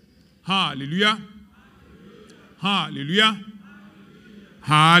Christ. Hallelujah. Hallelujah.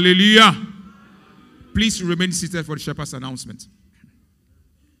 Hallelujah. Please remain seated for the shepherd's announcement.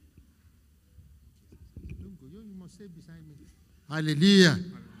 Hallelujah.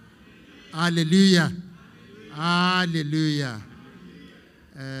 Hallelujah. Hallelujah.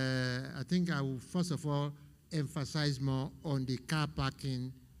 I think I will first of all emphasize more on the car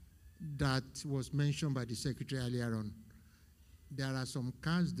parking that was mentioned by the secretary earlier on. There are some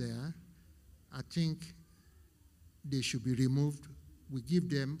cars there. I think they should be removed. We give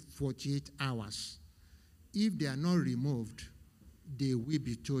them 48 hours. If they are not removed, they will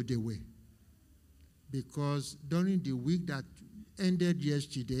be towed away. Because during the week that ended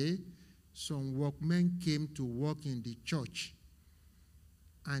yesterday, some workmen came to work in the church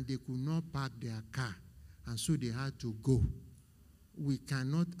and they could not park their car, and so they had to go. We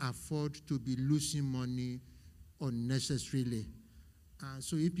cannot afford to be losing money unnecessarily.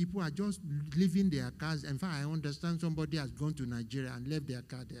 So if people are just leaving their cars, in fact, I understand somebody has gone to Nigeria and left their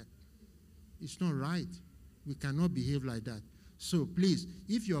car there. It's not right. We cannot behave like that. So please,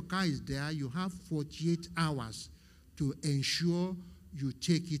 if your car is there, you have 48 hours to ensure you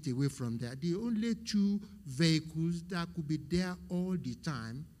take it away from there. The only two vehicles that could be there all the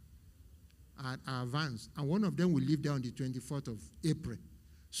time are vans, and one of them will leave there on the 24th of April.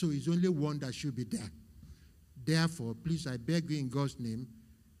 So it's only one that should be there. Therefore, please, I beg you in God's name,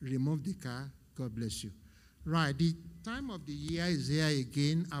 remove the car. God bless you. Right, the time of the year is here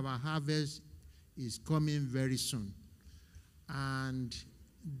again. Our harvest is coming very soon. And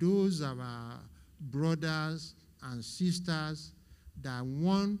those are our brothers and sisters that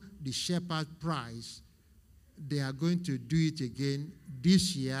won the Shepherd Prize, they are going to do it again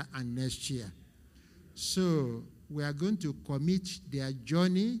this year and next year. So we are going to commit their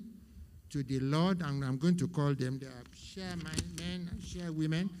journey to the Lord, and I'm going to call them. They are chairmen and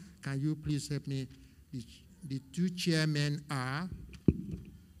chairwomen. Can you please help me? The two chairmen are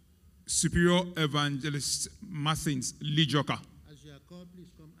Superior Evangelist Martins Lijoka. As you are called,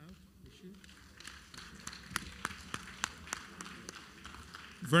 please come out.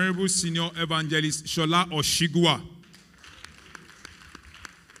 Venerable Senior Evangelist Shola Oshigua.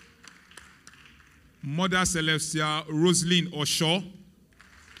 Mother Celestia Roslyn Osho.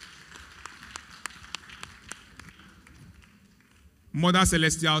 Mother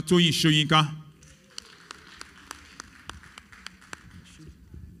Celestia Toyin Shoyinka.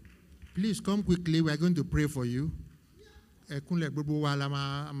 Please come quickly. We are going to pray for you.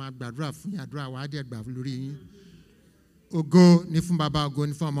 Ògo ní fún Baba, ògo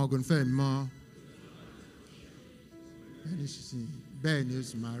ní fún Ọmọ, ògo ní fún Ẹ̀mí Mímọ́. Bẹ́ẹ̀ ni ó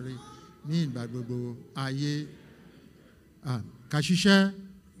sì máa rí ní ìgbà gbogbo ayé. Ká ṣiṣẹ́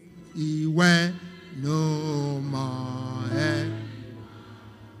ìwẹ́ ló mọ̀ ẹ́.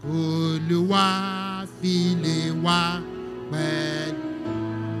 Olúwa fi lè wá pẹ́.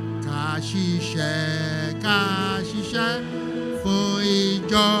 Ká ṣiṣẹ́ fún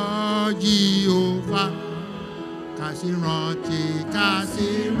ìjọ Jèhófà. Ká sì rántí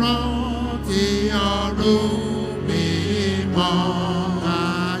ọ̀run mímọ́. Ká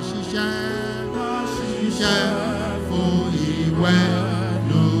ṣiṣẹ́ fún ìwẹ́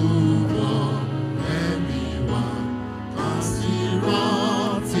lórúkọ ẹ̀mí wa. Ká sì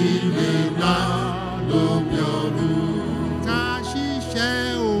rántí lílá lókè ọ̀run. Ká ṣiṣẹ́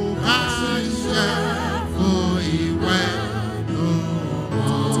fún ìwẹ́ lórúkọ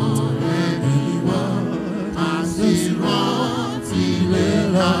ẹ̀mí wa. Ká sì rántí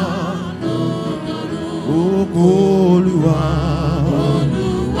lílá lókè ọ̀run. Olúwa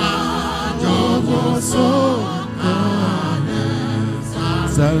jọ̀wọ́ sọ̀kalẹ̀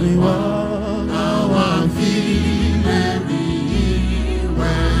sáré wá. Àwa fi lè rí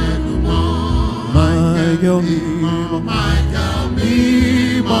ìwẹ̀nù mọ́. Michael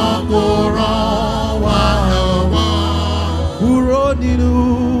mímọ́ kó ràn wá lọ́wọ́. Kúrò nínú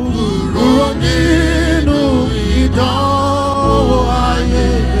ìdánwò ayé.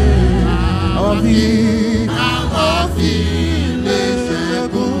 Àwa fi lè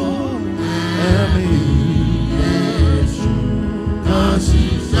ṣẹ́gun ẹ̀mí Jésù. Ká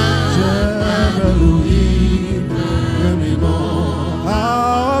ṣiṣẹ́ pẹ̀lú ìwẹ̀ mímọ́.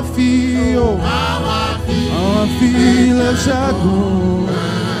 Àwa fi lè ṣẹ́gun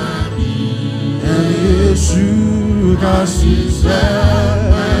ẹ̀mí Jésù. Ká ṣiṣẹ́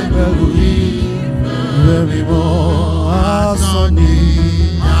pẹ̀lú ìwẹ̀ mímọ́. Asán ni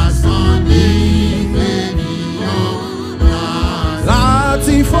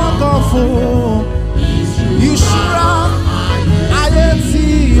láti fọ́kàn fún ìṣúra ayé tí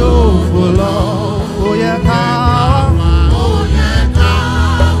yóò fò lọ. Ó yẹ ká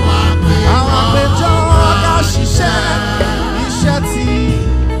àwọn péjọ ká ṣiṣẹ́ iṣẹ́ tí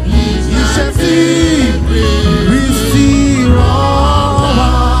Kristi rán wá.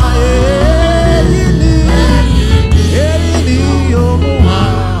 Èyí ni yóò mú wá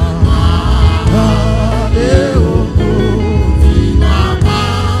dé ògo.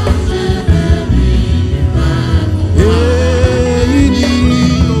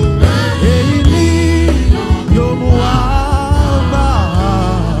 Èyí ni yóò mú wá bá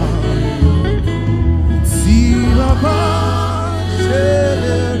tí Bàbá ṣe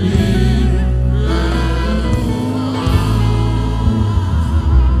lè rí.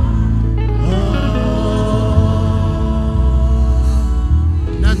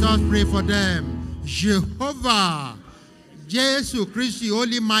 Let us pray for them. Jehovah, Jésù Kristi,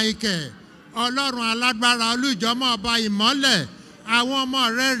 Holy Michael, Ọlọ́run alágbára, olùjọ́mọ́ ọba ìmọ́lẹ̀, àwọn ọmọ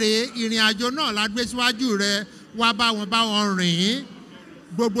rẹ rèé, ìrìn àjò náà la gbé síwájú rẹ, wá bá wọn rìn.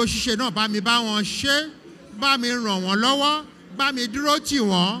 Gbogbo ṣíṣe náà bá mi bá wọn ṣe, bá mi ràn wọ́n lọ́wọ́, bá mi dúró tì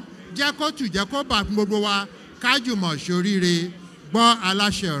wọ́n, jẹ́ kó tù jẹ́ kó bà fún gbogbo wa, kájùmọ̀ ṣoríire, gbọ́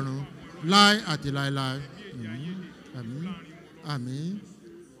aláṣẹ ọ̀run, láé àti láéláé. Àmín.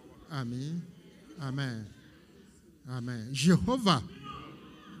 Àmín. Amen. Amen. Jehovah,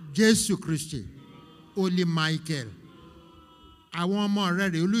 Jésù Kristi, Holy Michael, àwọn ọmọ rẹ̀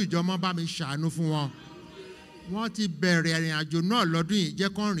rèé, olùjọ́mọ́ bá mi ṣàánú fún wọn. Wọ́n ti bẹ̀rẹ̀ ìrìn àjò náà lọ́dún yìí, jẹ́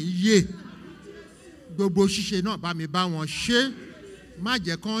kán rìn yé. Gbogbo ṣíṣe náà bá mi bá wọn ṣe. Má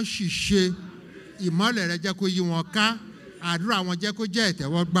jẹ́ kán ṣìṣe. Ìmọ́lẹ̀ rẹ jẹ́ kó yí wọn ká. Àdúrà wọn jẹ́ kó jẹ́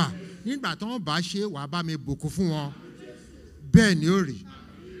ìtẹ́wọ́gbà. Nígbà tí wọ́n bá ṣe, wàá bá mi bùkún fún wọn. Bẹ́ẹ̀ ni ó rí.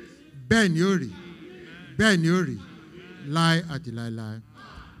 Bẹ́ẹ̀ ni ó rí. Bẹ́ẹ̀ ni ó rí. Láé àti láéláé.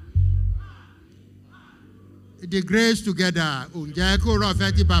 The grace together. Ǹjẹ́ kó rọ̀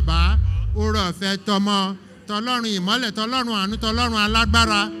fẹ́ ti bàbá, ó rọ̀ fẹ́ tọmọ, tọlọ́run ìmọ́lẹ̀, tọlọ́run àánú, tọlọ́run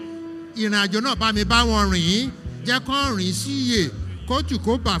alágbára. Ìrìn àjò náà bá mi bá wọn rìn. Jẹ́ kán rìn sí iyè, kó tù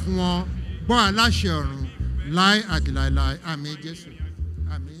kó bà fún wọn. Gbọ́ aláṣẹ ọ̀run. Láé àti láéláé. Àmín Jésù.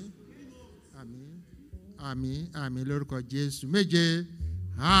 Àmín. Àmín. Àmín. Àmín lórúkọ Jésù. Méje.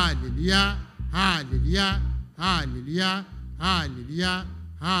 Hallelujah. Hallelujah. Hallelujah. Hallelujah.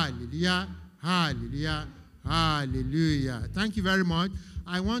 Hallelujah. Hallelujah. Hallelujah. Thank you very much.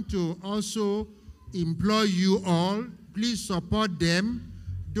 I want to also implore you all, please support them.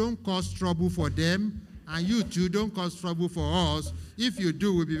 Don't cause trouble for them. And you too, don't cause trouble for us. If you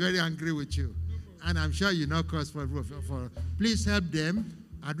do, we'll be very angry with you. And I'm sure you're not cause for please help them.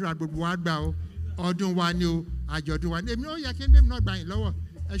 Àdúrà gbogbo wa gbà o. ọdún wa ni o, àjọ̀dún wa ni. Èmi ó yẹ kí n bẹ́ẹ̀ náà gbà yín lọ́wọ́.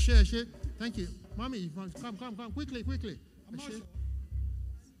 Ẹ ṣé. Thank you. Mommy, come, quickly. Ẹ ṣé.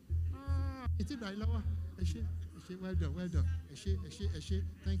 Ìtì gbà yín lọ́wọ́. Ẹ ṣé. Well done. Ẹ ṣé.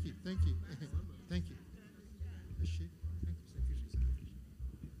 Thank you. Ẹ ṣé.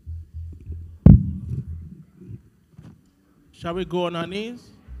 Shall we go on our knees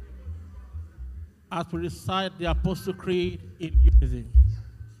as we recite the Apostle Creed in unity?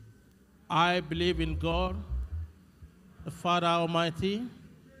 I believe in God, the Father Almighty,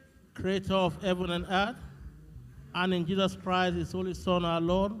 creator of heaven and earth, and in Jesus Christ, his only Son, our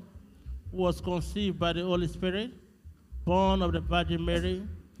Lord, who was conceived by the Holy Spirit, born of the Virgin Mary,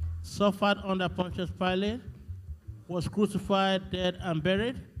 suffered under Pontius Pilate, was crucified, dead, and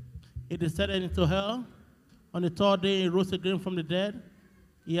buried. He descended into hell. On the third day, he rose again from the dead.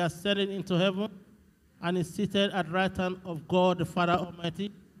 He ascended into heaven and is seated at the right hand of God, the Father Almighty.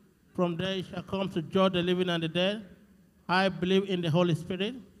 From there, he shall come to judge the living and the dead. I believe in the Holy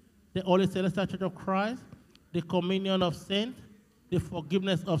Spirit, the Holy Celestial Church of Christ, the communion of saints, the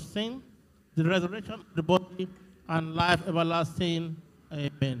forgiveness of sin, the resurrection of the body, and life everlasting.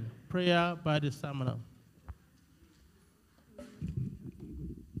 Amen. Prayer by the Stamina.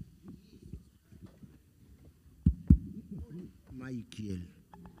 Michael.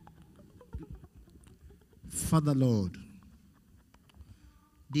 Father Lord,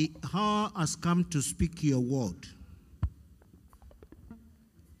 the hour has come to speak your word.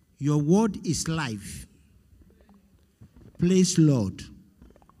 Your word is life. Please, Lord,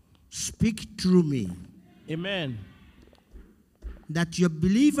 speak through me. Amen. That your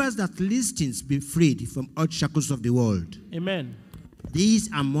believers that listens be freed from all shackles of the world. Amen. These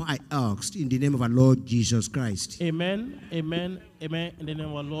and more I asked in the name of our Lord Jesus Christ. Amen. In the name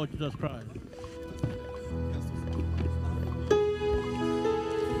of our Lord Jesus Christ.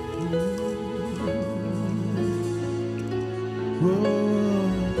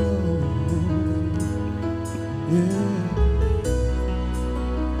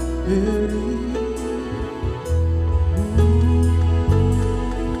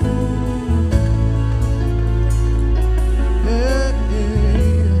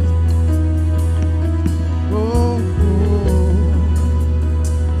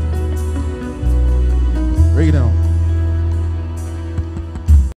 Break it down.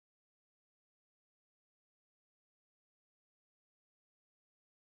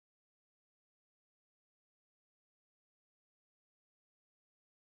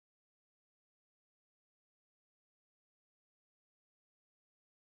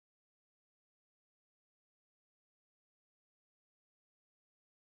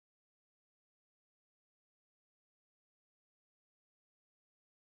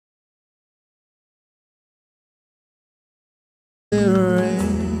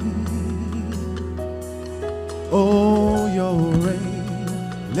 Oh, your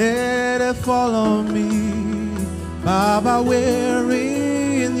rain, let it fall on me. Baba, we're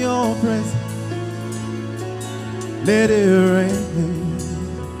in your presence. Let it rain.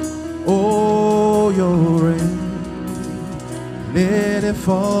 Oh, your rain, let it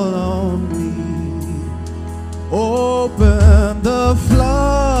fall on me. Open the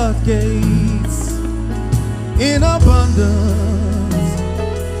floodgates in abundance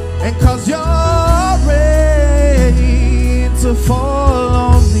and cause your rain to fall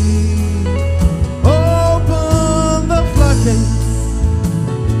on me. Open the floodgates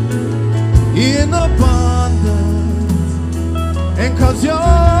in abundance and cause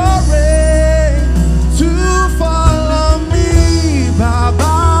your rain to fall on me, Baba.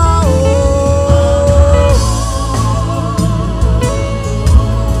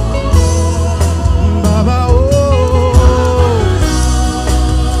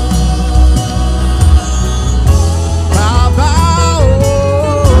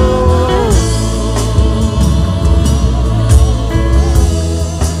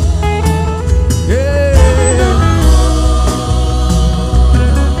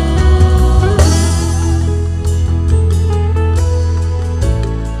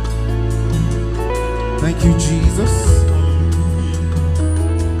 Thank you, Jesus.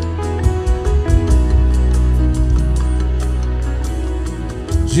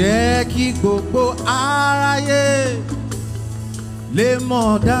 Jẹ́ kí gbogbo aráyé lè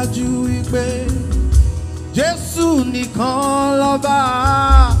mọ̀ dájú wípé Jésù nìkan lọ́ba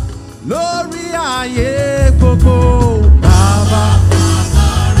lórí ayé gbogbo. Bàbá.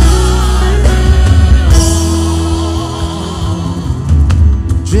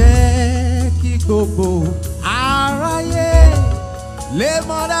 Jẹ́ kí gbogbo aráyé lè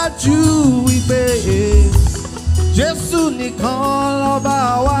mọ̀ dájú wípé Jésù nìkan lọ́ba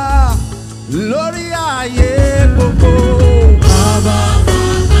wa lórí ayé gbogbo. Bàbá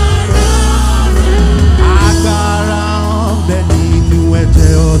agbára ń bẹ nínú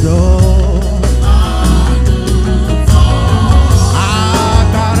ẹ̀jẹ̀ ọ̀dọ́.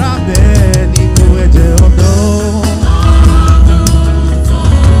 Agbára ń bẹ nínú ẹ̀jẹ̀ ọ̀dọ́.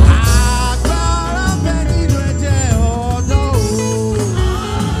 Agbára ń bẹ nínú ẹ̀jẹ̀ ọ̀dọ́.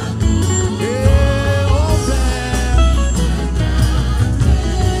 Ó bẹ.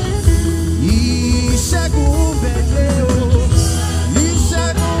 Ìṣẹ́gun bẹ lé o.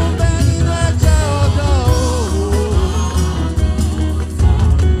 Ìṣẹ́gun bẹ nínú ẹ̀jẹ̀ ọ̀dọ́.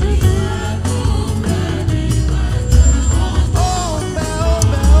 Ó bẹ, ó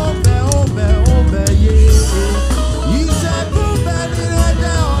bẹ, ó bẹ, ó bẹ, ó bẹ yé. Ìṣẹ́gun bẹ nínú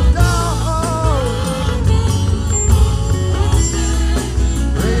ẹ̀jẹ̀ ọ̀dọ́.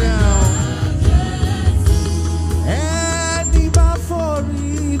 Ẹni bá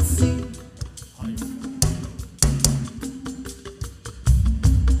forí tì.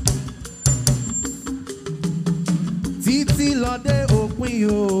 Títí lọ dé òpin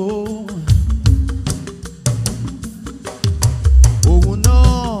o. Òun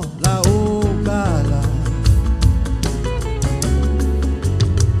náà la ó gbàlà.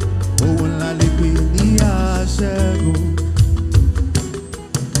 Òun la lè pè ní aṣẹ́gun.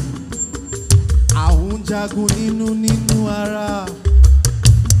 Àwọn jagun nínú ara.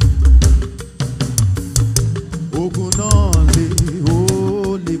 Ogun náà lè ó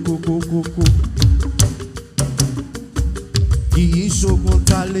lè kókókókó. Kì í ṣogun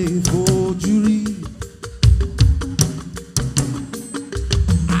ta lè fojú rí.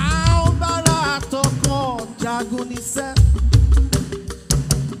 Àwọn bára àtọkọ̀ jagun níṣẹ́.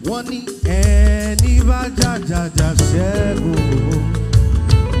 Wọ́n ní ẹni bá jàjàjà ṣẹ́gun.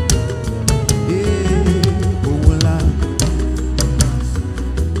 Òun la.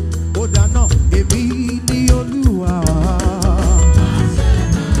 Ó dáná èmi ní Olúwa.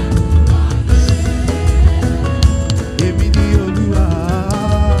 Èmi ní Olúwa.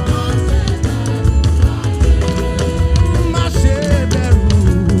 Má ṣe bẹ̀rù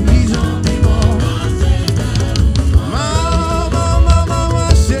ìjọ mímọ́. Má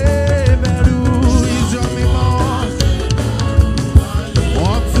ṣe bẹ̀rù ìjọ mímọ́.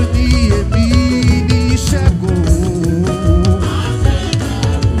 Wọ́n tún ní èmi ní ìṣẹ́gun.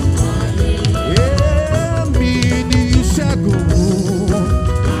 Èmi ní ìṣẹ́gun.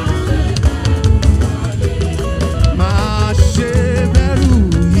 Má ṣe bẹ̀rù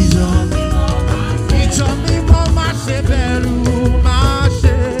ìjọ mímọ́. Má ṣe bẹ̀rù, má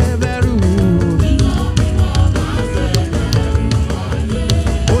ṣe bẹ̀rù.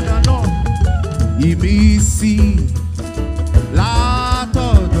 Ó dáná ìmísí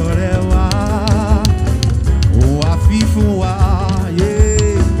látọ̀dọ̀ rẹ wá. Ó wá fi fún wa, yé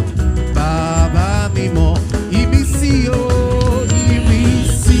bàbá mímọ́. Ìmísí o,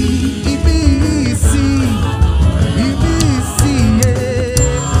 ìmísí, ìmísí, ìmísí, yé.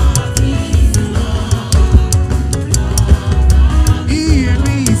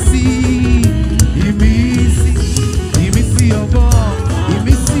 Ìmísí, ìmísí, ìmísí ọgbọ́n,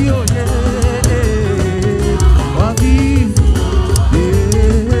 ìmísí òye. Wá fi,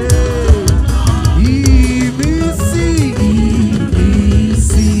 ìmísí,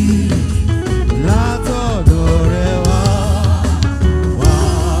 ìmísí látọ̀dọ̀ rẹ wá. Wá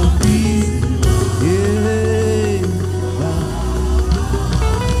fi,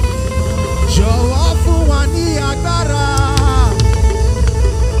 jọ̀wọ́ fún wa ní agbára.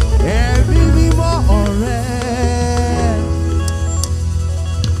 Ẹ̀mí mímọ́ ọ̀rẹ́.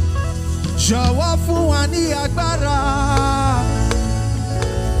 Jọ̀wọ́ fún wa ní agbára.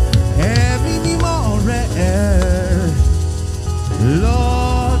 Ẹ̀mí mímọ́ ọ̀rẹ́.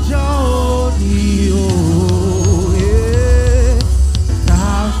 Lọ́jọ́ òní o.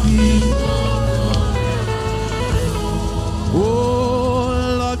 Tàbí. Ó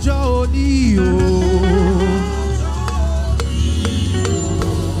lọ́jọ́ òní o.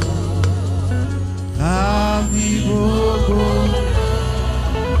 Tàbí gbogbo.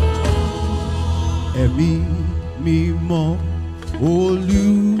 Ẹ̀mí mímọ́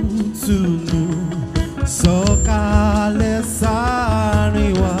olùtùnú sọ̀kalẹ̀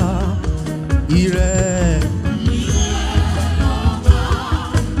sáàrin wa. Ìrẹ̀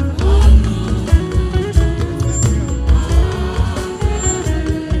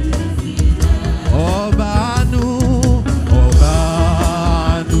ọba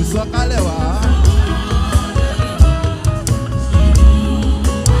àánú sọ̀kalẹ̀ wá.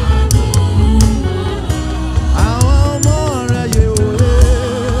 Àwọn ọmọ rẹ̀ yẹ̀ wò.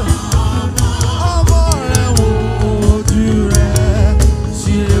 Ọmọ rẹ̀ wò ojú rẹ̀.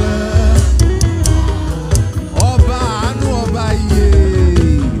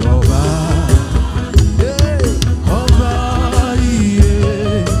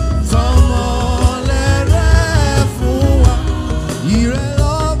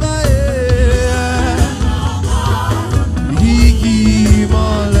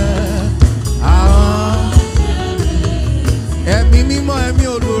 ẹ̀mí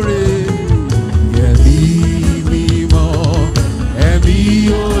olóore. Ẹ̀mí mímọ́, ẹ̀mí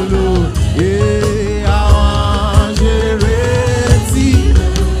olóore. Àwọn ṣeré tí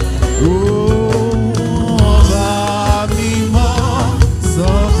ọba mímọ́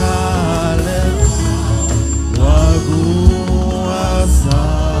sọ̀kalẹ̀ wàgùn àṣà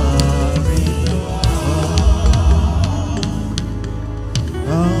mi.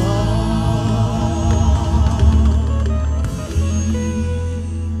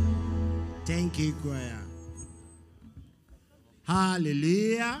 Thank you, choir.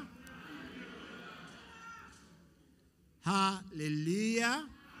 Hallelujah. Hallelujah.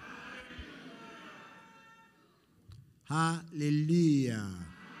 Hallelujah.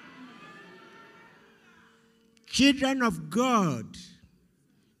 Children of God,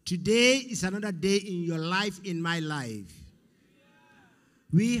 today is another day in your life, in my life.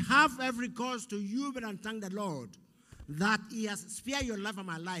 We have every cause to jubil and thank the Lord that He has spared your life and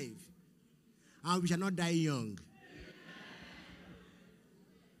my life, and we shall not die young.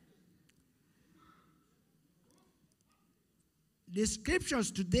 The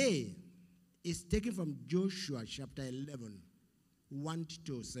scriptures today is taken from Joshua chapter 11, 1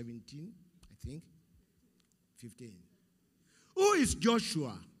 to 17, I think, 15. Who is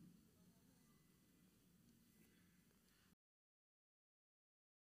Joshua?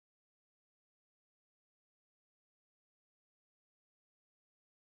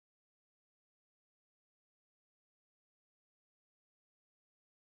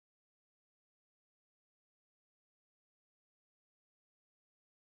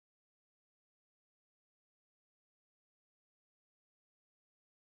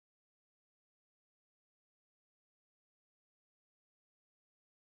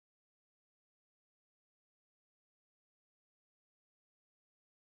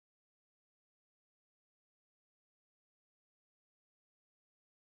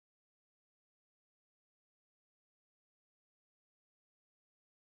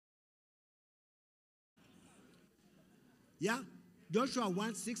 Yeah, Joshua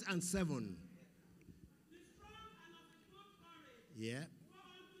 1, 6 and 7. Yeah.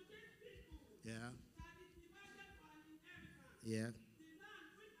 Yeah. Yeah.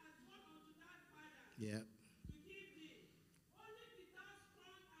 Yeah.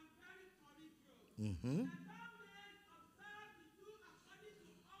 Mm-hmm.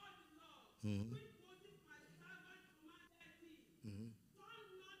 Mm-hmm.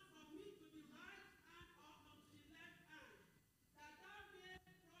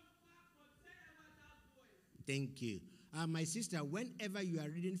 Thank you. My sister, whenever you are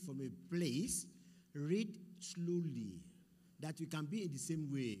reading from a place, read slowly, that we can be in the same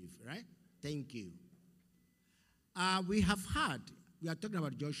wave, right? Thank you. We are talking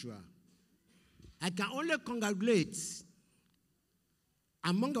about Joshua. I can only congratulate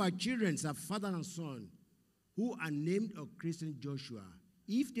among our children, our father and son, who are named or christened Joshua,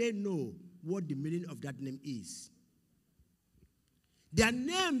 if they know what the meaning of that name is. Their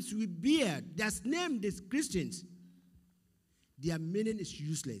names we bear, their name, these Christians, their meaning is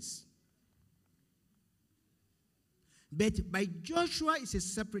useless. But by Joshua is a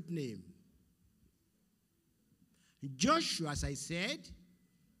separate name. Joshua, as I said,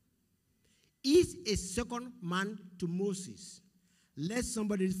 is a second man to Moses. Let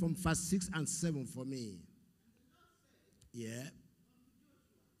somebody read from verse 6 and 7 for me. Yeah.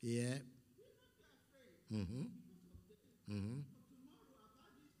 Yeah. Mm-hmm. Mm-hmm.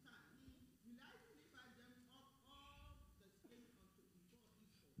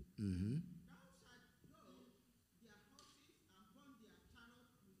 Mm-hmm.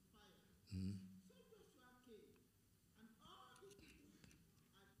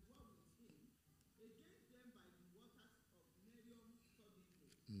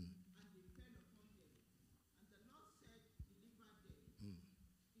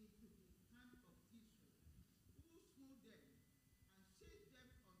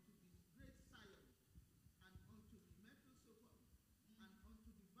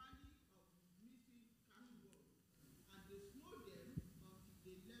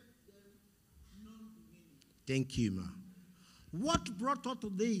 Thank you, ma. What brought us to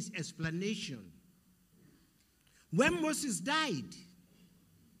this explanation? When Moses died,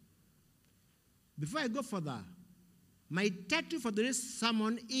 before I go further, my title for today's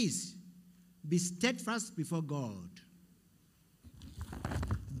sermon is Be Steadfast Before God.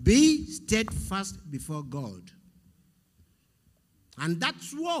 Be steadfast before God. And that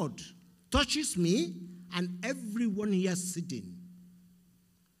word touches me and everyone here sitting.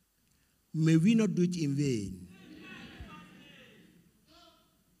 May we not do it in vain.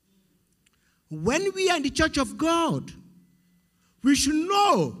 When we are in the church of God, We should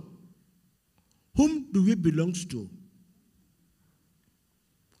know whom do we belong to.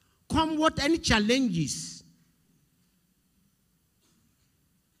 Come what any challenges,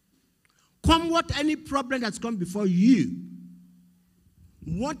 come what any problem that's come before you,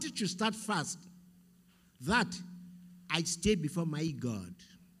 wanted to start fast, that I stay before my God,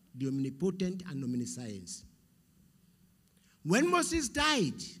 the omnipotent and omniscience. When Moses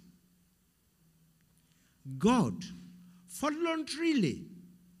died, God voluntarily,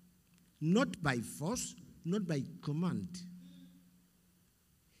 not by force, not by command,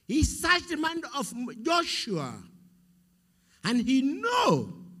 he searched the mind of Joshua, and he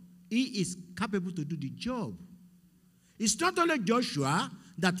know he is capable to do the job. It's not only Joshua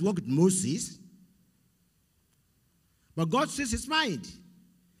that worked with Moses, but God says his mind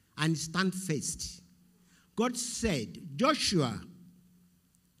and stand first. God said, Joshua,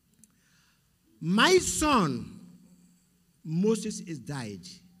 my son Moses is died,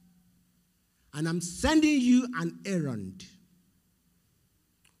 and I'm sending you an errand.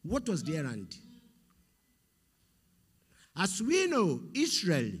 What was the errand? As we know,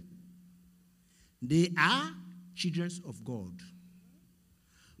 Israel, they are children of God.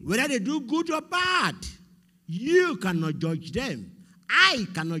 Whether they do good or bad, you cannot judge them. I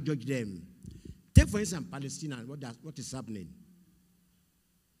cannot judge them. Take, for instance, Palestine, what is happening.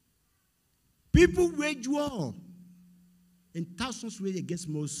 People wage war in thousands of ways against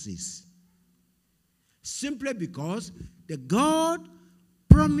Moses, simply because the God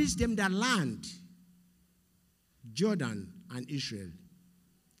promised them the land, Jordan and Israel.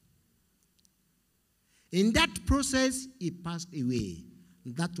 In that process, he passed away.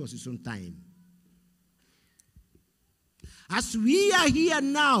 That was his own time. As we are here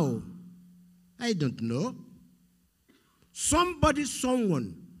now, I don't know, somebody,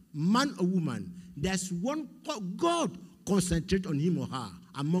 someone, man or woman, there's one God concentrate on him or her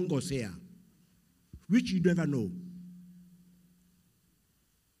among us here, which you never know.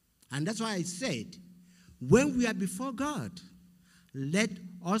 And that's why I said, when we are before God, let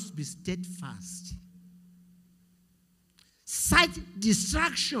us be steadfast. Sight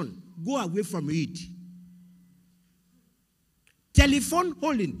distraction, go away from it. Telephone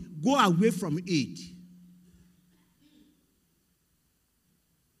holding, go away from it.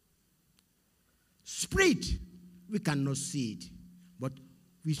 Spirit, we cannot see it, but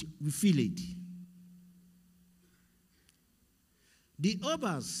we feel it. The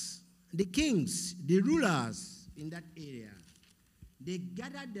obas, the kings, the rulers in that area, they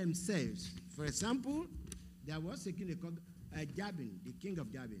gathered themselves. For example, there was a king called Jabin, the king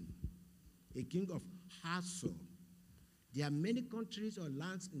of Jabin, a king of Hazor. There are many countries or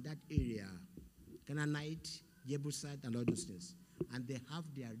lands in that area, Canaanite, Jebusite, and all those things. And they have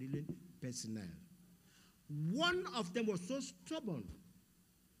their ruling personnel. One of them was so stubborn.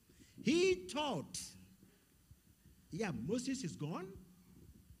 He thought, yeah, Moses is gone.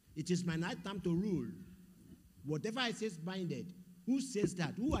 It is my night time to rule. Whatever I say is binded. Who says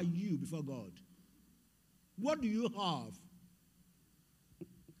that? Who are you before God? What do you have?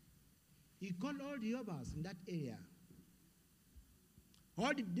 He called all the others in that area.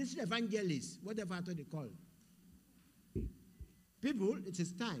 All the district evangelists, whatever I thought they call. People, it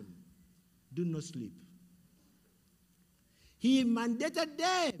is time. Do not sleep. He mandated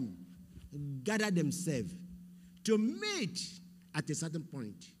them gather themselves to meet at a certain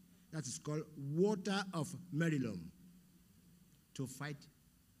point. That is called Water of Merilom, to fight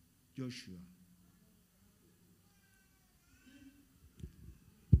Joshua.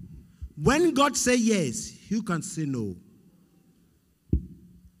 When God says yes, you can say no.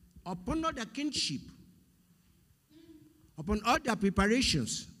 Upon all their kinship, upon all their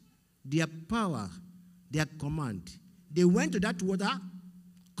preparations, their power, their command, they went to that water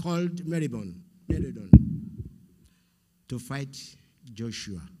called Meridon to fight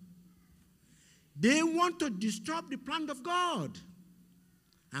Joshua. They want to disturb the plan of God.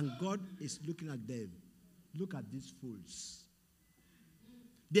 And God is looking at them. Look at these fools.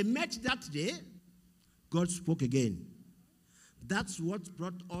 They met that day. God spoke again. That's what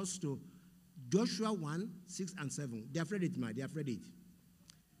brought us to Joshua 1, 6 and 7. They have read it, man. They have read it.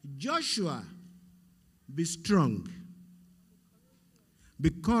 Joshua, be strong. Be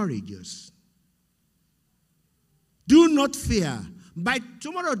courageous. Do not fear. By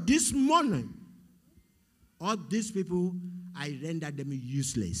tomorrow, this morning, all these people, I render them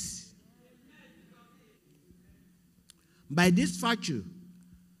useless. By this virtue,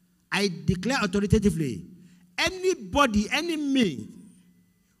 I declare authoritatively, anybody, any me,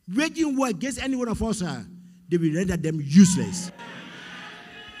 waging war against any one of us, they will render them useless.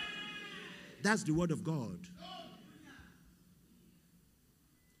 That's the word of God.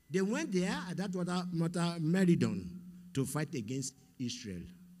 They went there at that water Meridon to fight against Israel.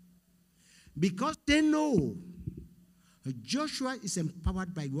 Because they know Joshua is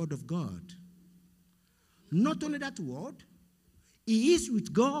empowered by the word of God. Not only that word, he is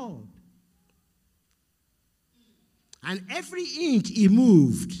with God. And every inch he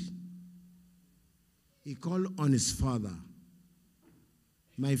moved, he called on his father.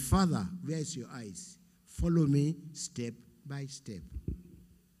 My father, where is your eyes? Follow me step by step.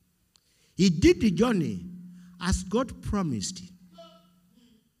 He did the journey as God promised.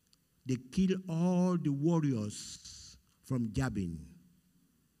 They killed all the warriors from Jabin.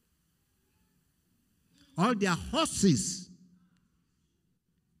 All their horses,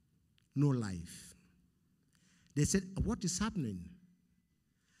 no life. They said, what is happening?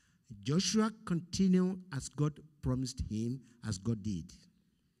 Joshua continued as God promised him, as God did.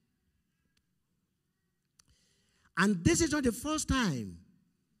 And this is not the first time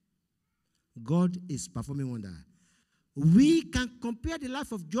God is performing wonder. We can compare the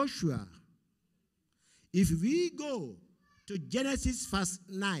life of Joshua. If we go to Genesis verse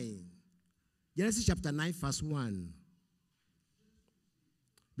 9, Genesis chapter 9 verse 1,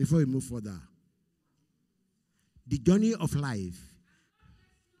 before we move further. The journey of life.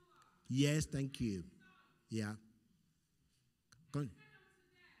 Yes, thank you. Yeah.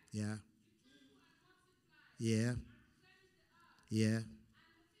 Yeah. Yeah. Yeah.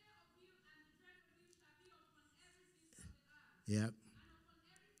 Yeah.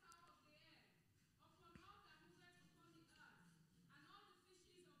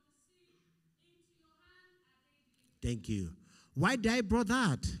 Thank you. Why did I bring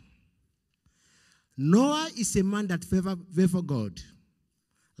that? Noah is a man that favor God.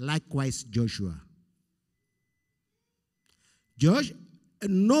 Likewise, Joshua.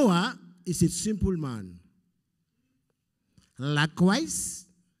 Noah is a simple man. Likewise,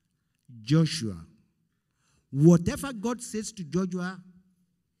 Joshua. Whatever God says to Joshua,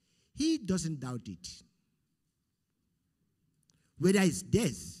 he doesn't doubt it. Whether it's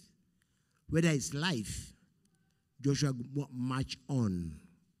death, whether it's life, Joshua marched on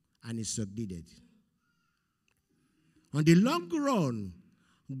and he succeeded. On the long run,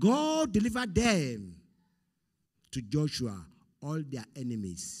 God delivered them to Joshua, all their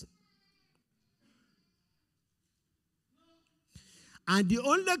enemies. And the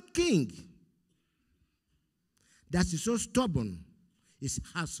only king that is so stubborn is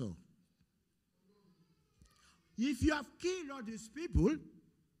Hassel. If you have killed all these people,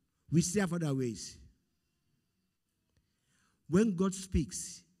 we still have other ways. When God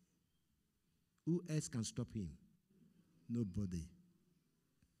speaks, who else can stop him? Nobody.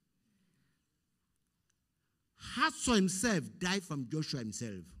 Hassel himself died from Joshua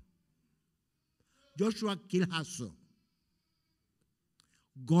himself. Joshua killed Hassel.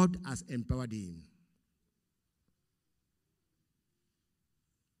 God has empowered him.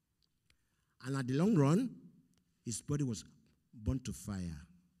 And at the long run, his body was burnt to fire.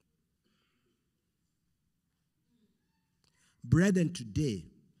 Brethren, today,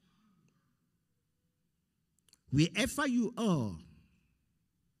 wherever you are,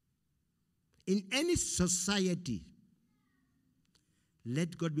 in any society,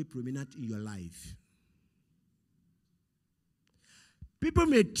 let God be prominent in your life. People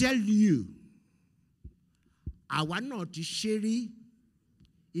may tell you, àwa náà ti ṣe rí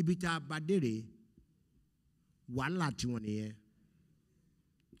ibi tá a bá dére, wàhálà tiwọn nìyẹn.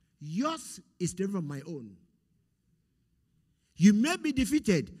 Yours is different from my own. You may be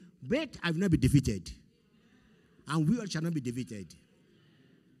defeated, but I will not be defeated. And we all shall not be defeated.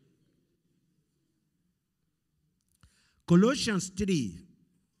 Colossians 3,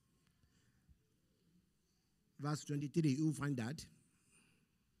 verse 23, you will find that.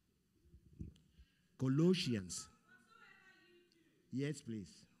 Colossians. Yes,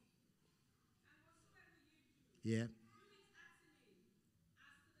 please. Yeah.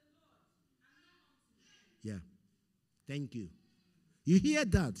 Yeah. Thank you. You hear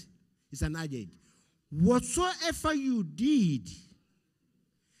that? It's an adage. Whatsoever you did,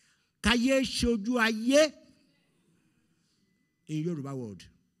 kaye shoju aye in Yoruba word.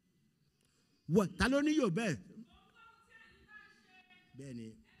 What? Taloni yo be.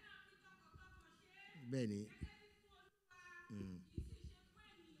 Benny. Benny.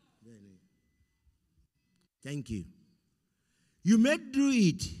 Benny. Thank you. You may do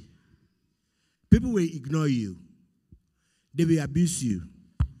it. People will ignore you. They will abuse you.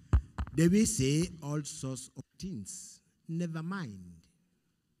 They will say all sorts of things. Never mind.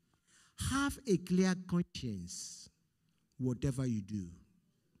 Have a clear conscience, whatever you do.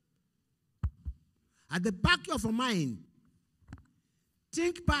 At the back of your mind,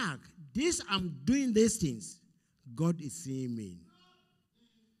 Think back. I'm doing these things. God is seeing me.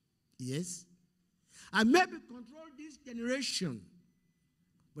 Yes. I maybe control this generation,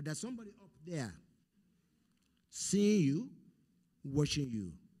 but there's somebody up there seeing you, watching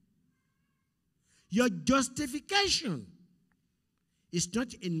you. Your justification is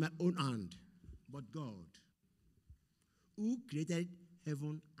not in my own hand, but God, who created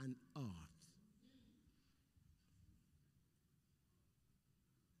heaven and earth.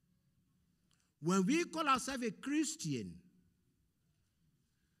 When we call ourselves a Christian,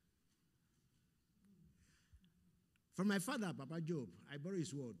 from my father, Papa Job, I borrow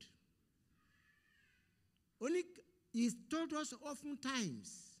his word. Only he told us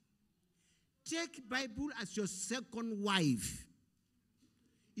oftentimes, take Bible as your second wife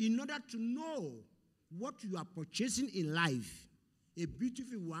in order to know what you are purchasing in life. A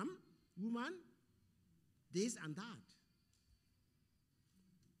beautiful woman, this and that.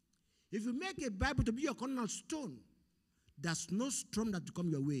 If you make a Bible to be your cornerstone, there's no storm that will come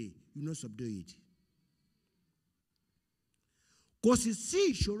your way. You not subdue it. Because you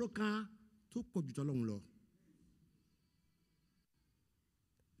see, Shoroka to Kobitolong.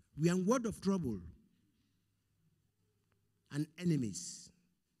 We are in world of trouble and enemies.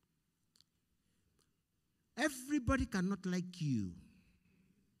 Everybody cannot like you.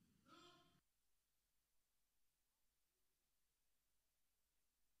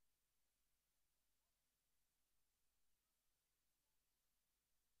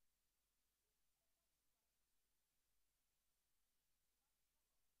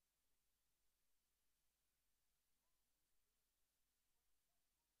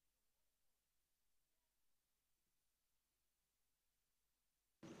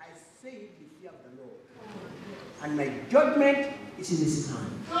 I say the fear of the Lord. And my judgment is in his hand.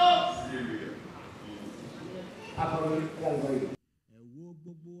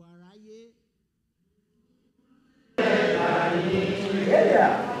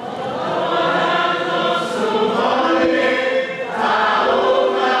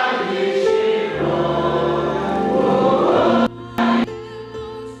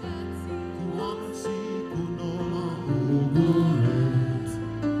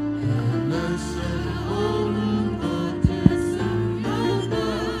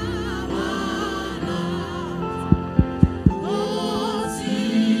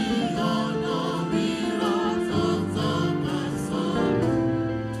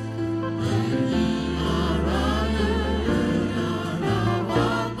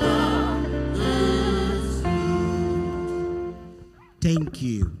 Thank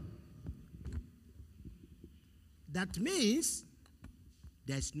you. That means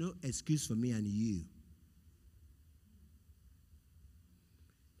there's no excuse for me and you.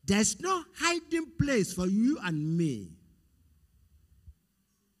 There's no hiding place for you and me.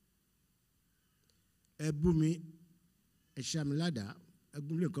 Ebumi, Eshamlada,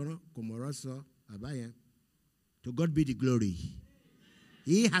 Ebumi Komoroso, Abayan. To God be the glory.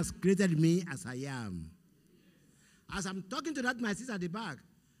 He has created me as I am. As I'm talking to that my sister at the back,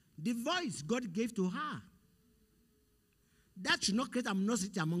 the voice God gave to her, that should not create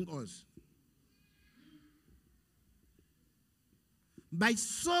animosity among us. By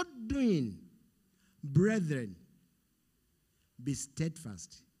so doing, brethren, be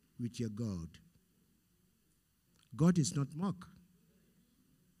steadfast with your God. God is not mocked.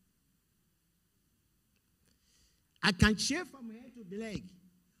 I can share from head to the leg.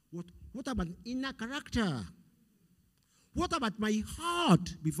 What about inner character? What about my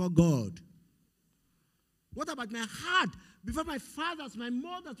heart before God? What about my heart before my fathers, my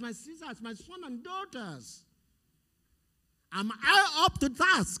mothers, my sisters, my sons and daughters? Am I up to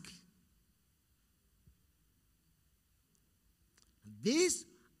task? This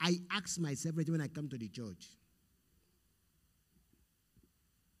I ask myself every time when I come to the church.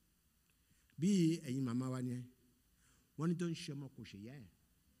 Be a mama one. One don't show more kushe.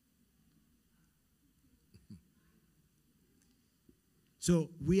 So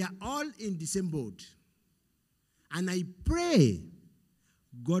we are all in the same boat. And I pray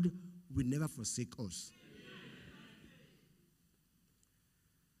God will never forsake us.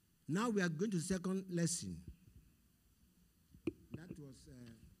 Now we are going to the second lesson. That was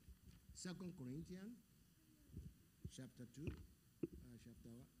 2 Corinthians chapter 2,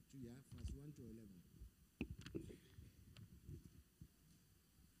 verse 1 to 11.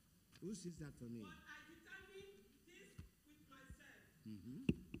 Who says that for me? That I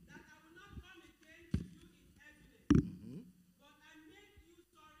will not come again to you in heaviness, but I make you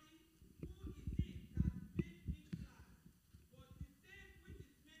sorry. Who is it that made me glad? But the same which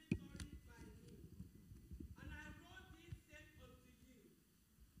is made sorry by me. And I wrote this same unto you,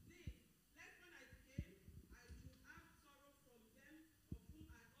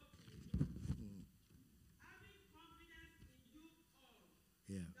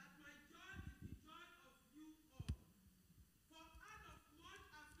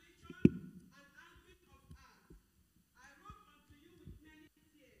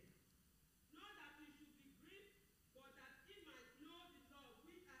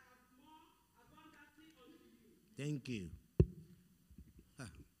 Thank you.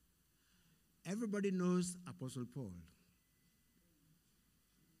 Everybody knows Apostle Paul.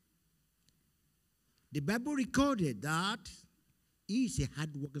 The Bible recorded that he is a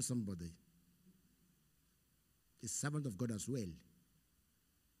hard-working somebody, a servant of God as well.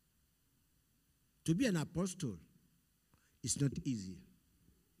 To be an apostle is not easy.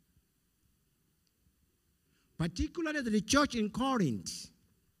 Particularly the church in Corinth,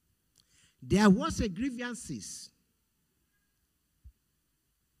 there was a grievances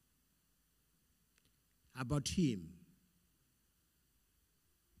about him.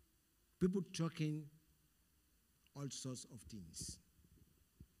 People talking all sorts of things.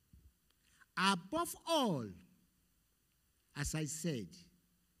 Above all, as I said,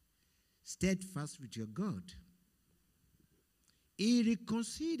 steadfast with your God. He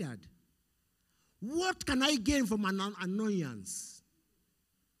reconsidered, what can I gain from an annoyance?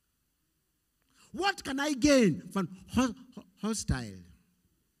 What can I gain from hostile?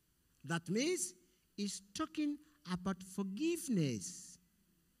 That means he's talking about forgiveness.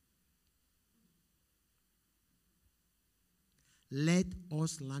 Let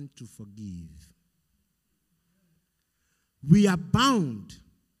us learn to forgive. We are bound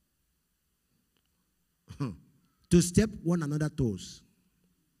to step one another's toes,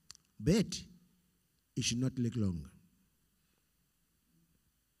 but it should not take long.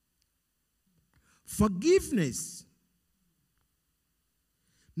 Forgiveness,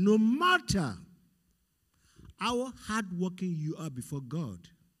 no matter how hardworking you are before God,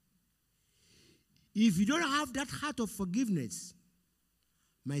 if you don't have that heart of forgiveness,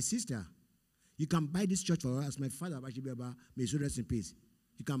 my sister, you can buy this church for us. My father, may so rest in peace.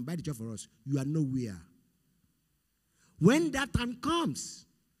 You can buy the church for us. You are nowhere. When that time comes,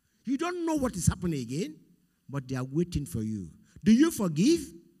 you don't know what is happening again, but they are waiting for you. Do you forgive?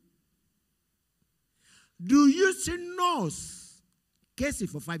 Do you see nurse Casey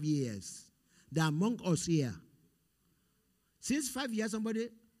for 5 years? They are among us here. Since 5 years, somebody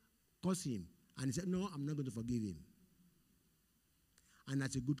calls him, and he said, no, I'm not going to forgive him. And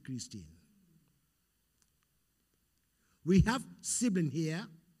as a good Christian. We have siblings here.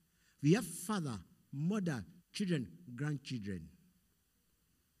 We have father, mother, children, grandchildren.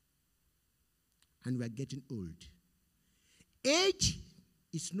 And we are getting old. Age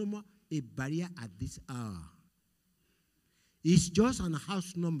is no more a barrier at this hour. It's just an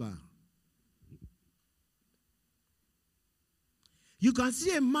house number. You can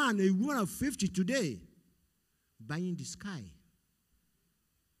see a man, a woman of 50 today, buying the sky.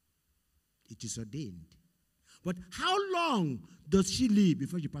 It is ordained. But how long does she live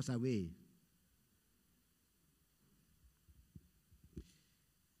before she passes away?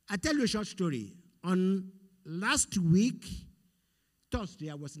 I tell you a short story. On last week, Thursday,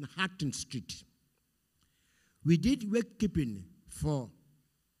 I was in Hatton Street. We did wakekeeping for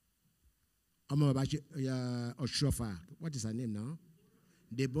Oshofa. What is her name now?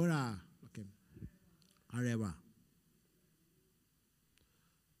 Deborah. Okay. Arewa.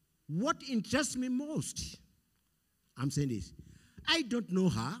 What interests me most, I'm saying this, I don't know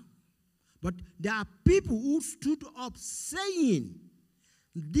her, but there are people who stood up saying,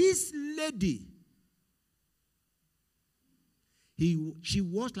 this lady, she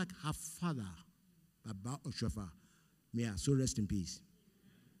was like her father, Baba Oshofa. May her soul rest in peace.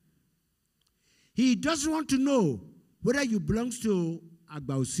 He doesn't want to know whether you belong to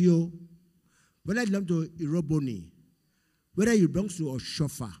Agbausio, whether you belong to Iroboni, whether you belong to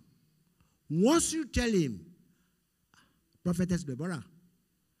Oshofa. Once you tell him, Prophetess Deborah,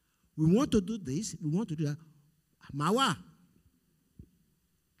 we want to do this, we want to do that, Mawa,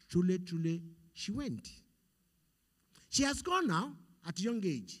 truly, she went. She has gone now at a young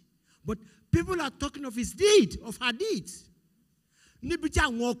age. But people are talking of his deed, of her deeds. We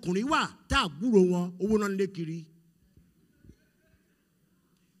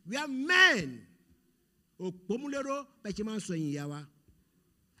are men.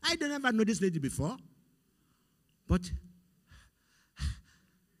 I don't ever know this lady before. But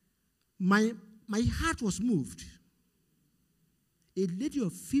my heart was moved. A lady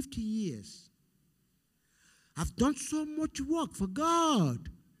of 50 years. I've done so much work for God.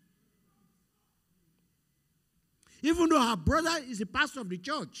 Even though her brother is a pastor of the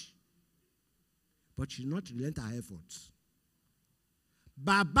church. But she not relent her efforts.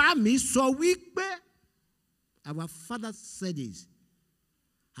 Baba mi so weak. Our father said this.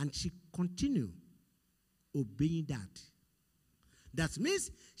 And she continued obeying that. That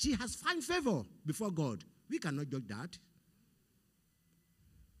means she has found favor before God. We cannot judge that.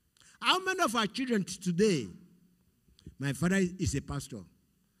 How many of our children today, my father is a pastor.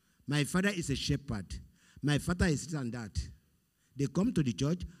 My father is a shepherd. My father is this and that. They come to the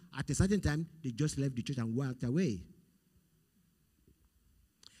church. At a certain time, they just left the church and walked away.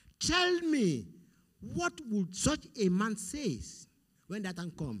 Tell me, what would such a man say when that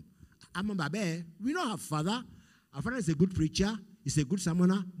time come? I'm a babe. We don't have father. Our father is a good preacher. He's a good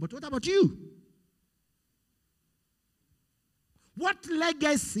sermoner. But what about you? What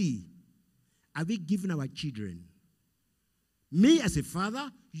legacy are we giving our children? Me as a father,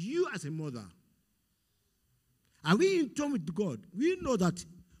 you as a mother. Are we in tune with God? We know that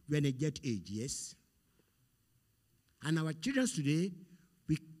when they get age, yes. And our children today,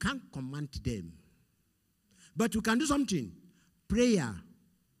 we can't command them. But we can do something. Prayer,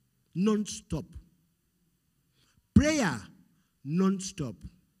 non-stop. Prayer, non-stop.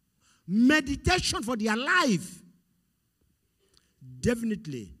 Meditation for their life.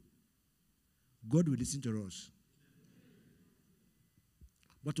 Definitely, God will listen to us.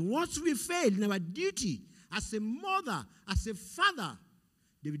 But once we fail in our duty, as a mother, as a father,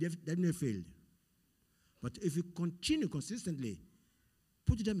 they will definitely fail. But if we continue consistently,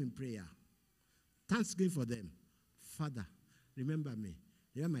 put them in prayer, thanksgiving for them. Father, remember me.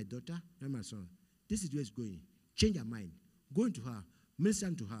 Remember my daughter, remember my son. This is where it's going. Change your mind. Go into her.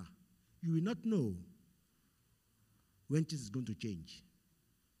 Minister to her. You will not know when this is going to change.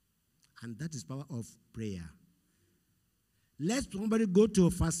 And that is power of prayer. Let somebody go to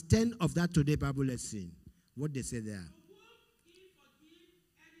verse 10 of that today Bible lesson. What they say there.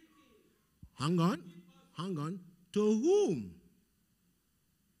 Hang on. To whom?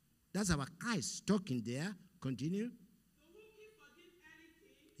 That's our eyes talking there. Continue. To whom he forgive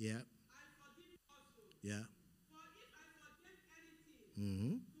anything, Yeah. I forgive also. Yeah. For if I forgive anything,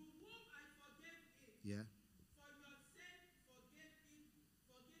 Mm-hmm. to whom I forgave it, Yeah. for your sake forgive I it in the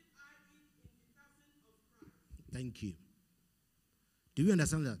person of Christ. Thank you. Do you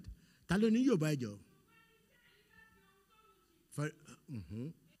understand that? Taloni yo baijo. For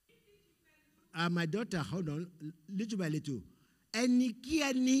my daughter, hold on, little by little. Any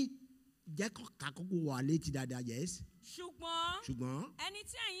jẹ́kọ̀ kakoko wà létí dáadáa, yes. ṣùgbọ́n ẹni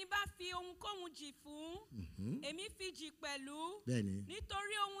tí ẹ̀yin bá fi ohunkóhun jì fún, èmi fi jì pẹ̀lú. Bẹ́ẹ̀ni.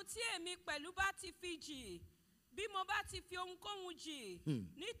 Nítorí ohun tí èmi pẹ̀lú bá ti fi jì, bí mo bá ti fi ohunkóhun jì,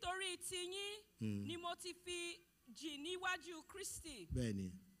 nítorí tiyín ni mo ti fi jì níwájú Kristi.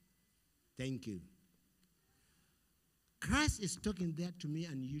 Bẹ́ẹ̀ni. Thank you. Christ is talking there to me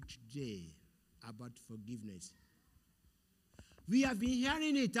and you today about forgiveness. We have been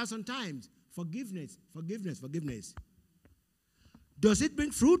hearing it 1,000 times. Forgiveness, forgiveness, forgiveness. Does it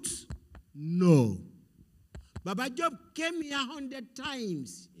bring fruits? No. Baba Job came here 100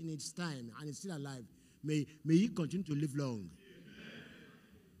 times in its time and is still alive. May he continue to live long.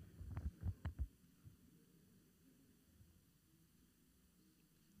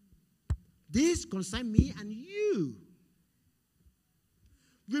 This concerns me and you.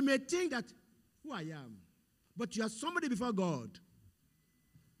 We may think that, who I am, but you are somebody before God.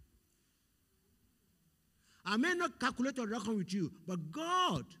 I may not calculate or reckon with you, but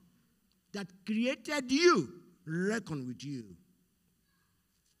God that created you reckon with you.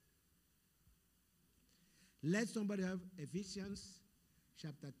 Let somebody have Ephesians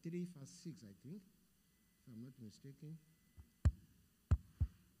chapter 3, verse 6, I think, if I'm not mistaken.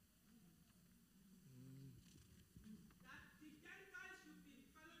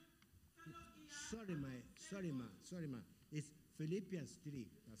 Sorry, ma. It's Philippians 3,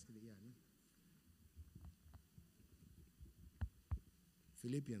 verse 3. Yeah, no?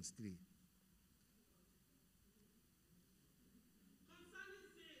 Philippians 3. Concerning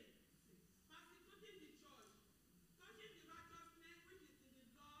sin, persecuting the church, touching the righteousness which is in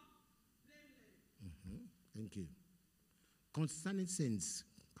the law, blameless. Thank you. Concerning sins,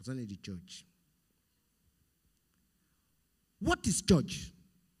 concerning the church. What is church?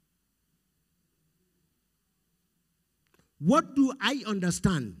 What do I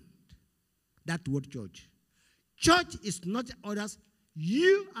understand that word church? Church is not others.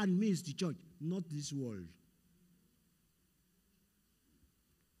 You and me is the church, not this world.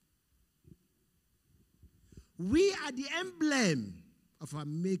 We are the emblem of our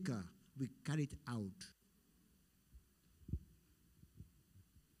Maker. We carry it out.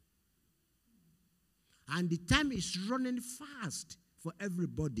 And the time is running fast for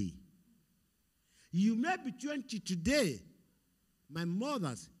everybody. You may be 20 today, my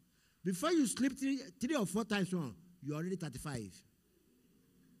mothers. Before you sleep three or four times more, you're already 35.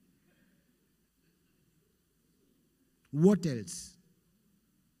 What else?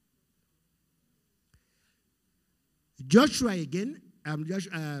 Joshua again,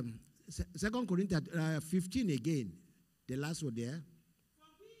 2 Corinthians 15 again, the last one there. For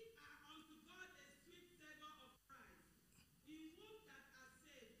we are unto God a sweet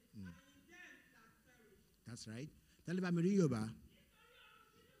That's right. Tell him I'm a Yoruba.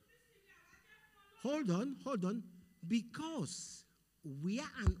 Hold on. Because we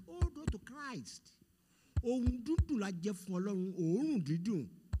are an order to Christ. What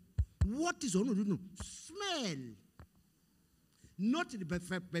is orun? Smell. Not the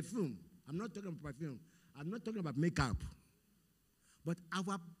perfume. I'm not talking about perfume. I'm not talking about makeup. But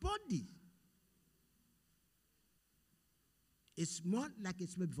our body is more like it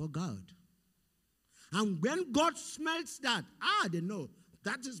smells before God. And when God smells that, they know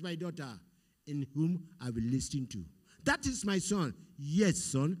that is my daughter in whom I will listen to. That is my son. Yes,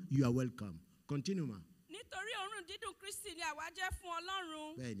 son, you are welcome. Continue, ma. Nítorí òórùn dídùn Kristi ni àwa jẹ́ fún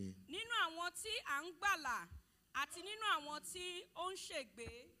Ọlọ́run. Bẹ́ẹ̀ni. Nínú àwọn tí à ń gbàlà àti nínú àwọn tí ó ń ṣègbé.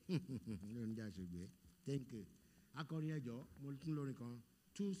 Thank you. Akọrin ẹjọ́, mo tún lórí kan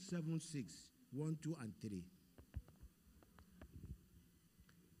 276 1, 2, and 3.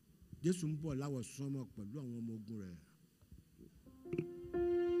 Jésù ń bọ̀ láwọ̀ sánmọ̀ pẹ̀lú àwọn ọmọ ogun rẹ̀.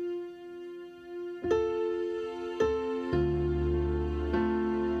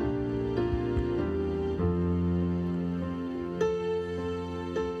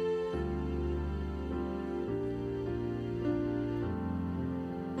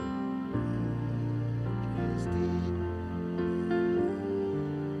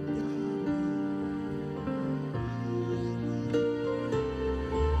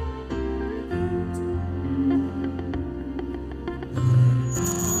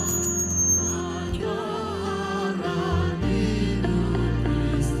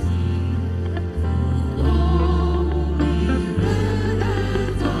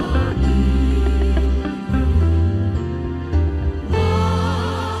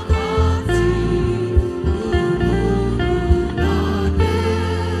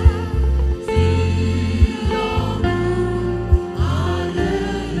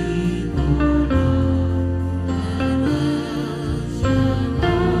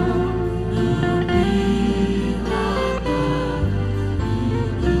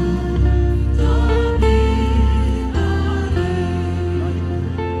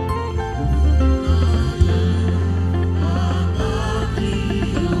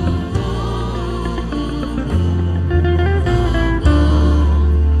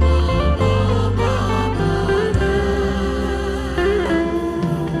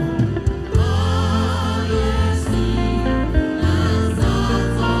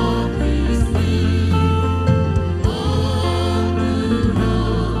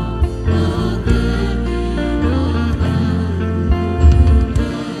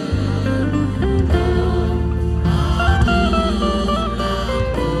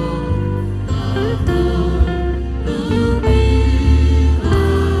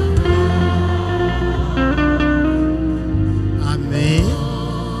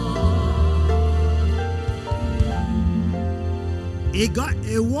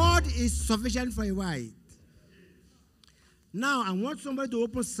 A word is sufficient for a while. Now, I want somebody to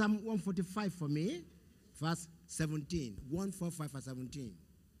open Psalm 145 for me, verse 17. 145 verse 17.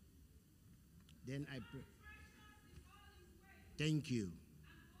 Then I pray. Thank you.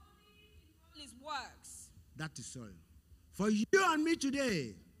 His works. That is all. For you and me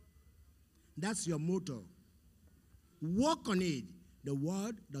today, that's your motto. Walk on it. The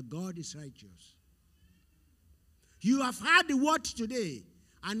word, the God is righteous. You have heard the word today,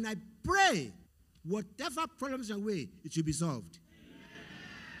 and I pray whatever problems are away, it will be solved.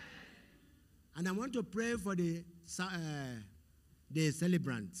 And I want to pray for the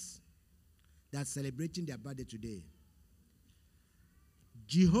celebrants that are celebrating their birthday today.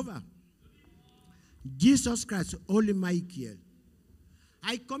 Jehovah, Jesus Christ, Holy Michael,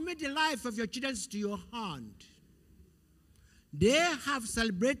 I commit the life of your children to your hand. They have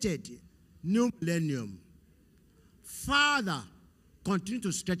celebrated new millennium. Father, continue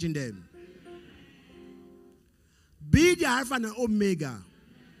to strengthen them. Be the Alpha and Omega.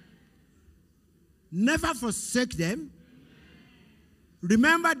 Never forsake them.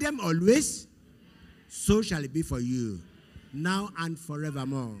 Remember them always. So shall it be for you, now and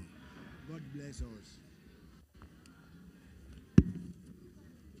forevermore. God bless us.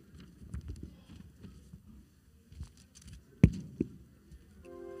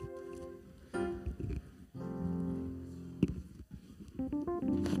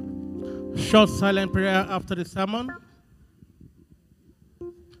 Short silent prayer after the sermon.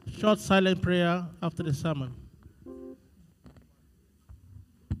 Short silent prayer after the sermon.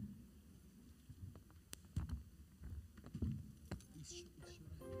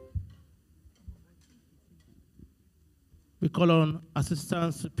 We call on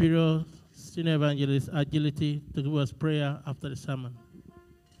Assistant Superior Senior Evangelist Agility to give us prayer after the sermon.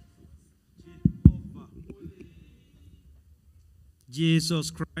 Jehovah,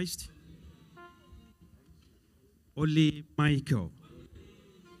 Jesus Christ, Holy Michael.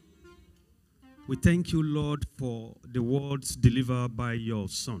 We thank you, Lord, for the words delivered by your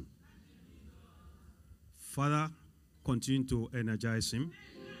Son. Father, continue to energize him.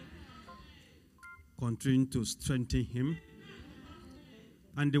 Continue to strengthen him.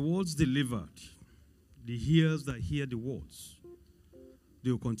 And the words delivered, the ears that hear the words,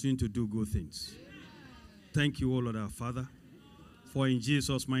 they will continue to do good things. Thank you, O Lord our Father. For in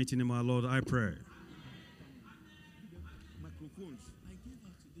Jesus' mighty name, our Lord, I pray.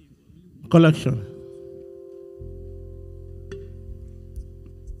 Collection.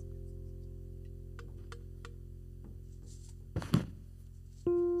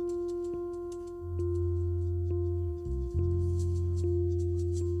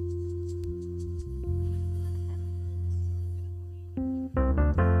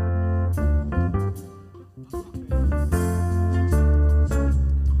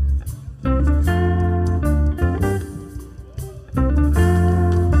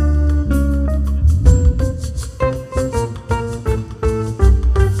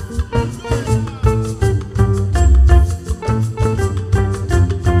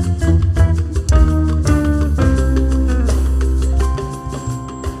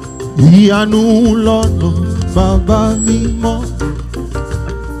 Ìyanu lọ́nà bàbá mímọ́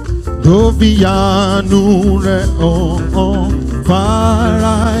tó fi ìyanu rẹ̀ hàn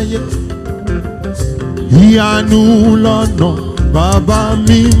fáráyé. Ìyanu lọ́nà bàbá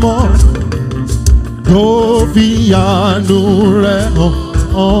mímọ́ tó fi ìyanu rẹ̀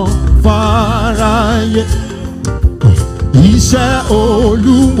hàn fáráyé. Iṣẹ́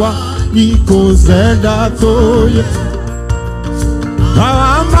Olúwa ni kò sẹ́dá tó yẹ.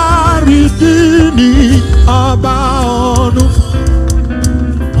 Bàbá máa rí kíni ọba ọ̀run,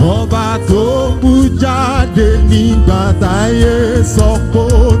 ọba tó mú jáde nígbà táyé sọ pé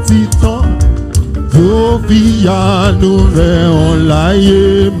ó ti tán, tó fi ìyanu rẹ̀ hàn láyé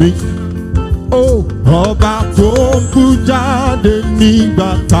mi. Ọba tó mú jáde nígbà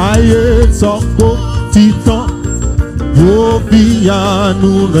táyé sọ pé ó ti tán, tó fi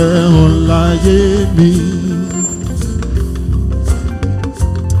ìyanu rẹ̀ hàn láyé mi.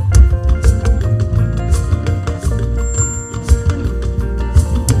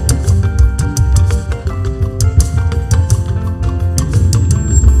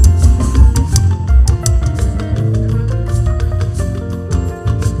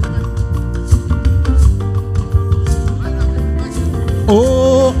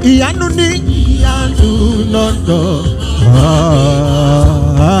 Ìyanu ní ìyanu lọ́dọ̀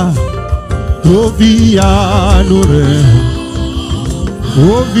tó fi ìyanu rẹ̀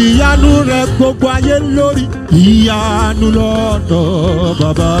ó fi ìyanu rẹ̀ gbogbo ayé lórí. Ìyanu lọ́dọ̀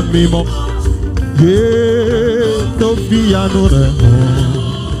bàbá mímọ́ tó fi ìyanu rẹ̀ hàn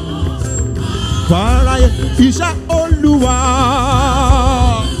fáráyé. Iṣẹ́ Olúwa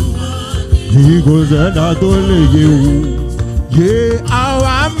ni kò sẹ́dá tó lè yé o.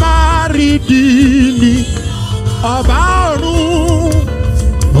 Àwa máa rí dìní ọba ọ̀run,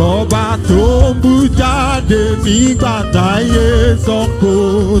 ọba tó ń bú jáde nígbà táyé sọ kó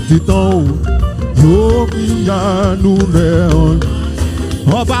ti tán o, yóò fi ìyanu rẹ̀ hàn.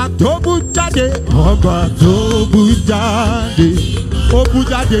 Ọba tó bú jáde, ọba tó bú jáde, ó bú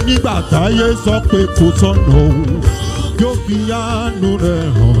jáde nígbà táyé sọ pé kò sọ̀nà o, yóò fi ìyanu rẹ̀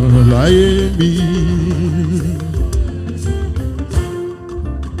hàn láyé mi.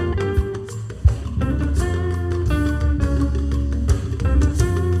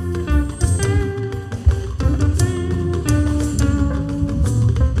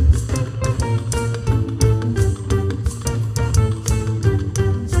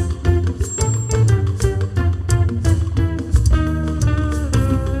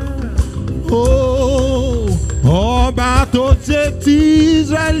 Ọba tó ṣe ti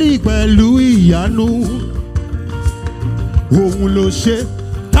Ísírẹ́lì pẹ̀lú ìyanu, òun ló ṣe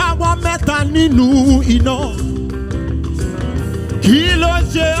táwọn mẹ́ta nínú iná. Kí ló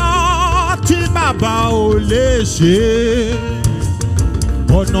ṣe ọ́ tí bàbá ò lè ṣe?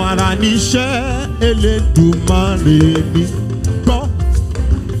 Ọ̀nà àrà níṣẹ́ Elédùmarè mi gbọ́.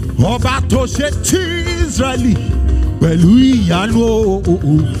 Ọba tó ṣe ti Ísírẹ́lì pẹ̀lú ìyanu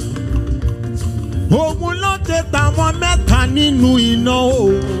òun ló ṣe táwọn mẹ́ta nínú iná o.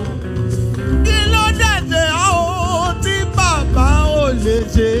 Kí ló dé ṣe ọ́ tí bàbá ò lè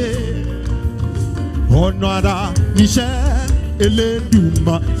ṣe? Ọ̀nà àrà níṣẹ́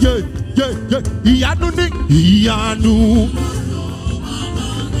Elédùmarè ìyanu ní ìyanu.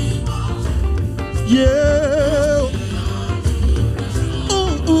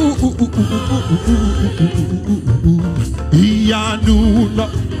 ìyanu náà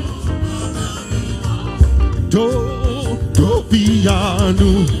tó fi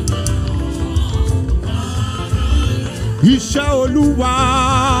ìyanu iṣẹ́ Olúwa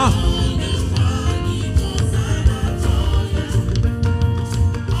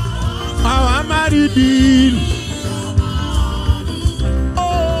àwọn amárìdí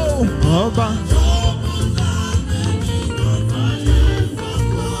ọba.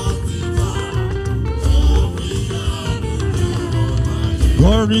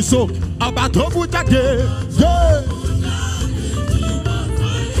 Orin sókè ọba tó bú jáde yé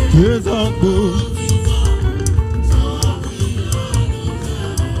kézọ́gbó.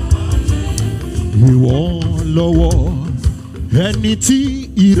 Ìwọ lọ́wọ́ ẹni tí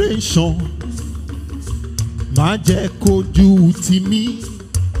ire ń ṣàn má jẹ́ kójú tì mí.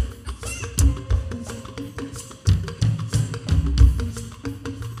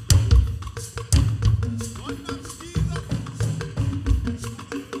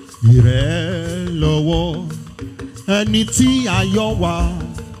 Ìrẹ́ lọ́wọ́ ẹni tí ayọ̀ wá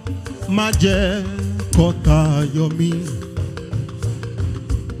má jẹ́ kọ́ta yọ mí.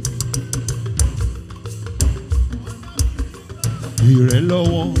 Ìrẹ́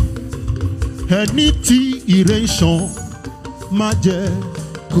lọ́wọ́ ẹni tí ire ń ṣàn má jẹ́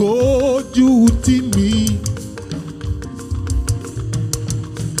kójú tì mí.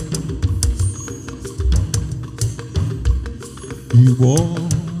 Ìwọ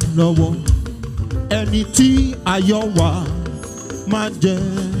lọ́wọ́ ẹni tí ayọ̀ wá má jẹ́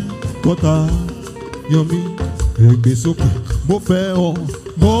kọ́ta yọ mí. Ẹgbẹ́ sókè mo fẹ́ ọ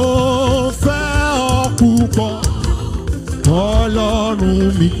púpọ̀ Ọlọ́run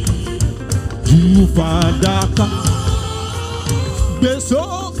mi jù fàdákà. Gbé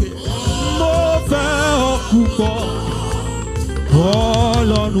sókè mo fẹ́ ọ púpọ̀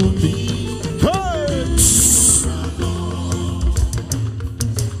Ọlọ́run mi.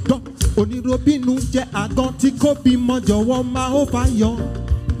 Onírobínú jẹ́ àgàn tí kò bímọ jọ̀wọ́ máa ó fàyọ.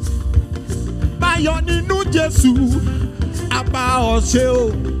 Báyọ̀ nínú Jésù àbá ọ̀ṣẹ́ o.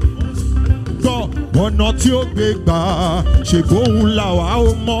 Gbọ́ ọ̀nà tí ó gbé gbà ṣe bóun làwa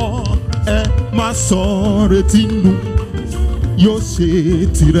ó mọ̀ ẹ má sọ retí nù yóò ṣe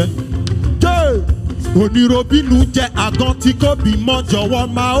tirẹ̀. Onírobínú jẹ́ àgàn tí kò bímọ jọ̀wọ́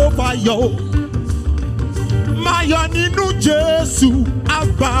máa ó fàyọ o. Máyọ̀ nínú Jésù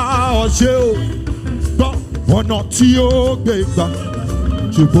àbá ọ̀ṣẹ́ o. Gbọ́ ọ̀nà tí ó gbé gbà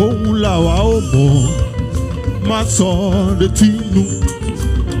ṣùgbọ́n òun làwa ó mọ̀ má sọ retí nù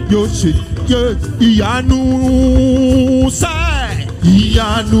yóò ṣe yé ìyanu sẹ́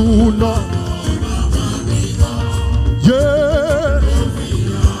ìyanu náà yé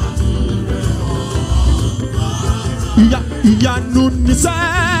ìyanu ní sẹ́.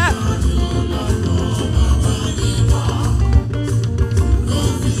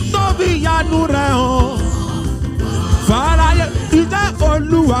 Ìyanu rẹ̀ hàn fàráyé ìjẹ́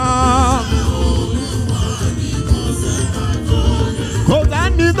Olúwa kò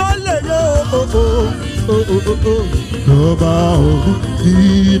sẹ́ni tó lè yé ọba òun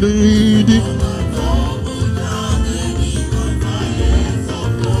ìrìndí.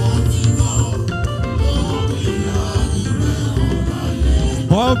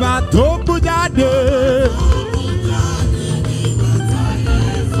 Ọba tó bú jáde.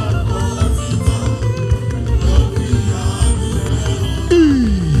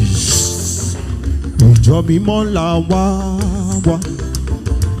 Ìjọ mímọ́ là wá wá.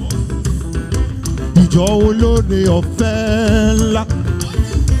 Ìjọ olóore ọ̀fẹ́ ńlá.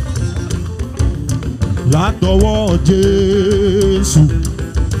 Látọwọ́ Jésù.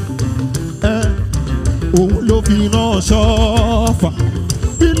 Òun ló fi rán ṣọ́fà.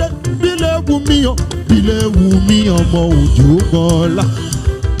 Bílẹ̀ wù mí o, bílẹ̀ wù mí ọmọ òjò gbọ́lá.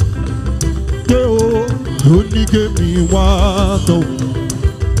 Ké o, ló ní kémi wá tọ̀.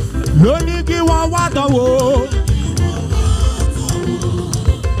 Lóní kí wọ́n wá dánwò.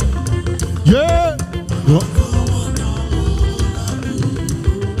 Yé.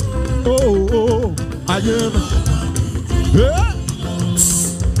 Ayé mi.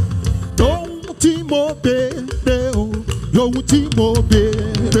 Ohun tí mo béèrè o, ohun tí mo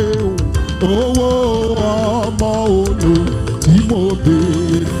béèrè o, owó ọmọ olò tí mo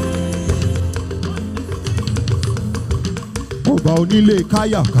béèrè. Ọba onílé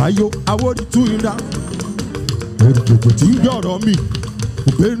káyàkáyó awórí tú ira òjòjò tí ń yọ̀rọ̀ mi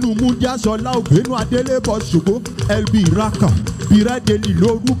òbẹ́nu múdíásọ́lá òbẹ́nu adélébọ̀ ṣògo lb raka bírẹ́dẹ́lì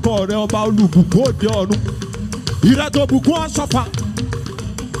lórúkọ rẹ ọba olùbùkún òde ọ̀run ìrẹ́tò bùkún ọ̀ṣọ́fà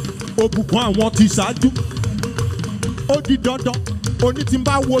òbùkún àwọn ti ṣáájú ó di dandan Oní tí ń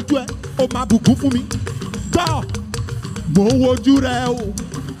bá wojú ẹ, ó máa bùkún fún mi. Gbọ́, mo wojú rẹ o,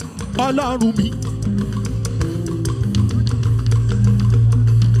 Ọlọ́run mi.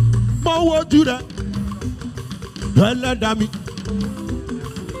 Mo wojú rẹ, Ẹlẹ́dàá mi.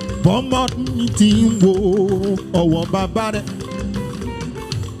 Bọ́mọ mi ti ń wo ọwọ́ bàbá rẹ̀.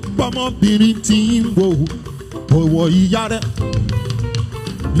 Bọ́mọbìnrin ti ń wo ọwọ́ ìyá rẹ̀.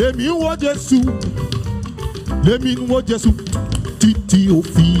 Lèmi ń wo Jésù, lèmi ń wo Jésù títí ó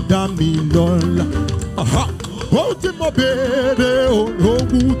fi dá mi lọ́lá. Ohun tí mo béèrè,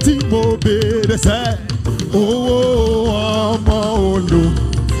 ohun tí mo béèrè sẹ́, owó ọmọ olò.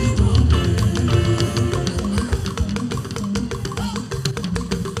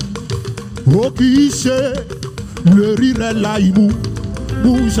 Ó kì í ṣe lérí rẹ̀ láì mú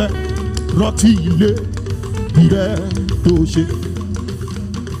múṣẹ, rántí ilé rẹ̀ tó ṣe.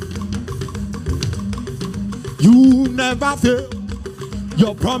 You never fail,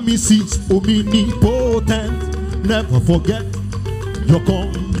 your promises omnipotent, never forget your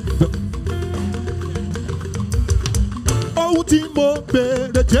comfort. Ohun tí mo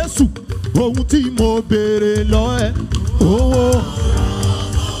béèrè Jésù, ohun tí mo béèrè lọ ẹ, owó.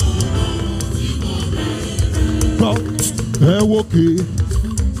 Ẹ wòkè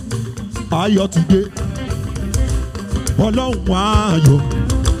ayọ̀ ti dé, Ọlọ́run ayọ̀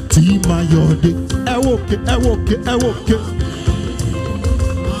tí máa yọ̀ dé. Ẹ wòkè, ẹ wòkè, ẹ wòkè.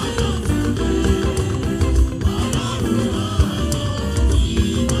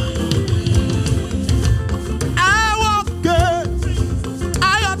 Ẹ wòkè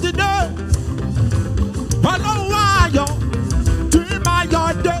ayọ̀ ti dé, Ọlọ́run ayọ̀ tí máa yọ̀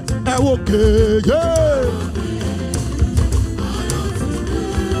dé. Ẹ wòkè yé.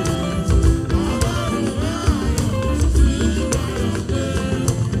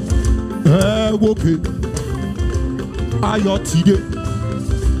 Ẹ wòkè ayọ̀ ti dé,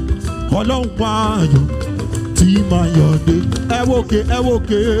 Ọlọ́run ayọ̀ tí máa yọ̀ dé. Ẹ wòkè, ẹ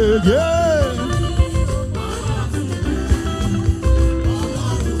wòkè yé.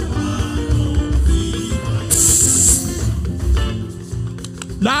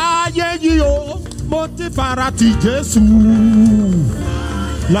 Láyé yìí o, mo ti fara ti Jésù.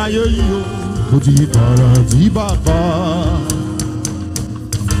 Láyé yìí o, mo ti fara ti Bàbá.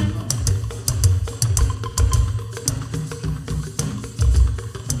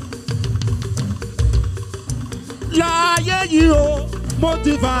 Láyé yìí o, mo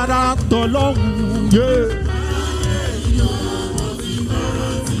ti fara t'Ọlọ́run yé.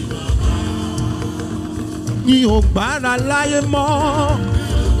 Mi ò gbára láyé mọ́.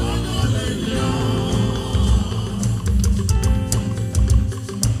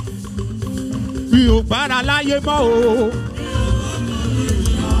 Mi ò gbára láyé mọ́ o.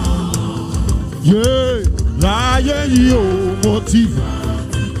 Yé, láyé yìí o, mo ti fà.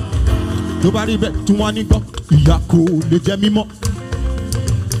 Tó bá rí bẹ́ẹ̀ tí wọ́n ní gbọ́, ìyà kò lè jẹ mí mọ́,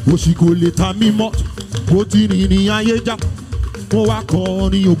 òṣì kò lè ta mí mọ́. Mo ti rìnrìn ayé já, mo wá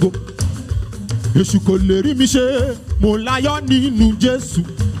kọrin ògo. Èṣù kò lè rí mi ṣe, mo láyọ̀ nínú Jésù.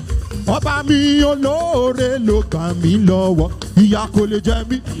 Ọba mi olóore ló gbà mí lọ́wọ́. Ìyà kò lè jẹ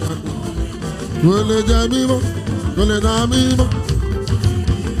mí, Kò lè jẹ mí mọ́, kò lè dá mí mọ́.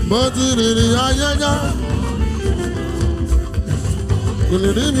 Mo ti rìnrìn ayé já, kò lè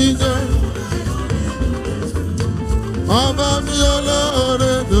rí mi jẹ. Ọba mi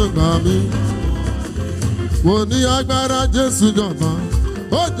olóore ló gbà mí. Mo ní agbára Jésù jọba,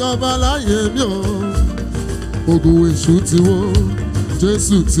 ó jọba láyé mi o. Ogun èṣù ti wó,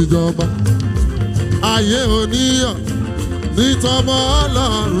 Jésù ti jọba. Ayé oníyàn ní tọmọ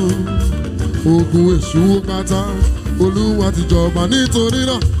Ọlọ́run. Ogun èṣù pátá, Olúwa ti jọba. Nítorí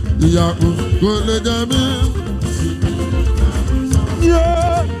náà, ìyà kò lè jẹ mí.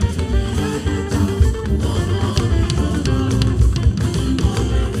 Yeah.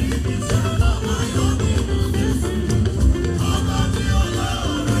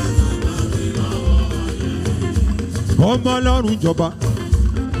 Ọmọ Ọlọ́run jọba,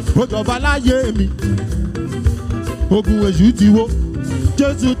 ó jọba láyé mi. Ogun èṣù ti wó,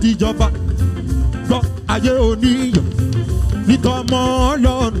 Jésù ti jọba. Gbọ́ ayé oníyàn nítọ́mọ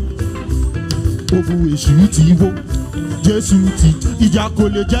Ọlọ́run. Ogun èṣù ti wó, Jésù ti, ìjà kò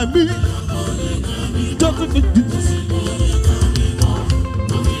lè jẹ mí.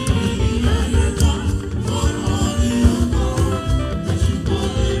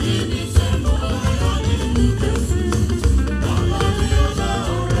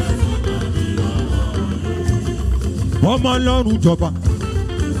 Ọmọ Ọlọ́run jọba,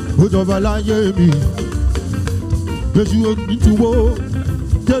 ó jọba láyé mi. Èṣù ti wó,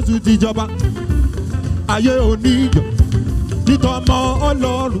 Jésù ti jọba. Ayé oníyàn títọ́mọ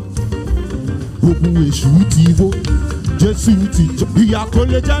ọlọ́run ogun èṣù ti wó jésù ti jọ ìyà kò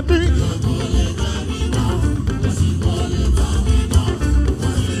lè jẹ mí.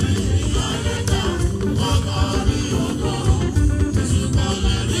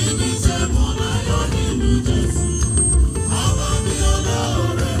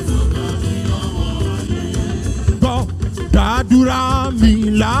 gbọ́ dàdúrà mi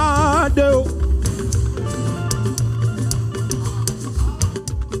ládé o.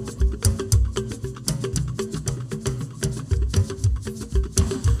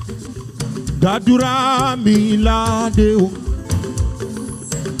 Dàdúrà mi ládé o.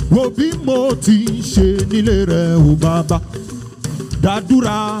 Wo bí mo ti ṣe nílé rẹ̀ o bàbá.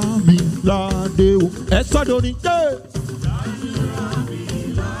 Dàdúrà mi ládé o. Ẹ sọ́dọ̀ ní jẹ́.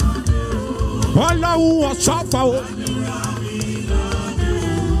 Ọlọ́run ọ̀ṣọ́fà o.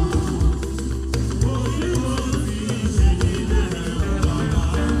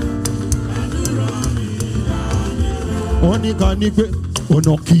 Wọ́n ní ká ní pé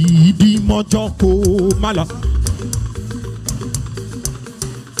ọ̀nà kì í di mọ́jọ́ kó má la.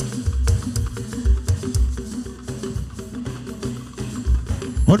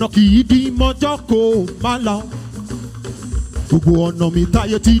 ọ̀nà kì í di mọ́jọ́ kó má la. gbogbo ọ̀nà mi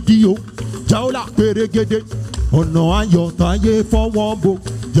táyé ti di o jẹ́ ó là pérégedé. ọ̀nà ayọ̀ táyé fọwọ́ bo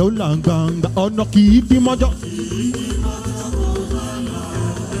jẹ́ ó là ń gbangba. ọ̀nà kì í di mọ́jọ́.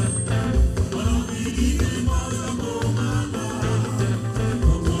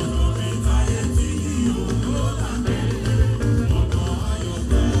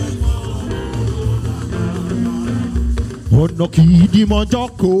 ọ̀nà kì í di mọ́jọ́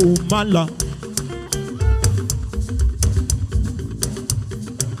kó má la.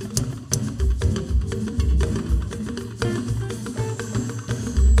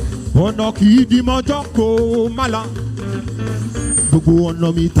 ọ̀nà kì í di mọ́jọ́ kó má la. gbogbo ọ̀nà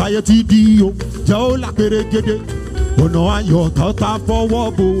mi táyé ti di o jẹ́ ó là pérégedé. ọ̀nà ayọ̀ tọ́ta fọwọ́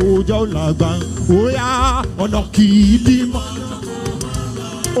bò jẹ́ ó là gbà. óyá ọ̀nà kì í di mọ́.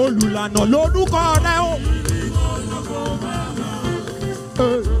 olùlànà lórúkọ rẹ o.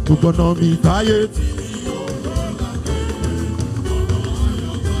 gbogbo ọ̀nà mi táyé.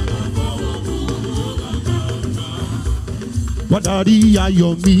 wọ́n darí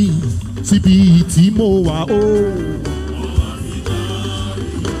ayọ̀ mi síbi tí mo wà o.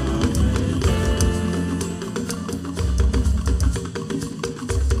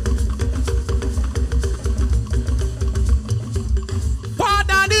 wọ́n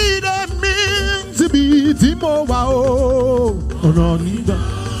darí ire mi síbi tí mo wà o. ọ̀nà nígbà.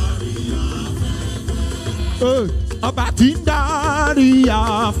 ọba tí ń darí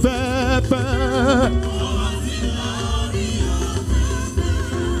afẹ́fẹ́.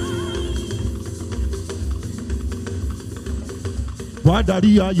 wá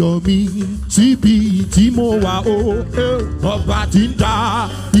darí ayọ̀ mi síbi tí mo wà o. ọba tí ń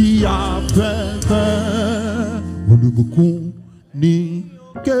darí afẹ́fẹ́. olùbùkún ní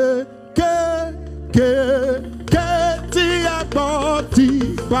kékéké tí ẹ gbọ́ ti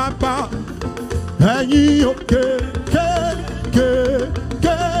bàbá. ẹ̀yin òkè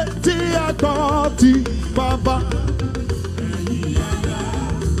kékéké tí ẹ gbọ́ ti bàbá.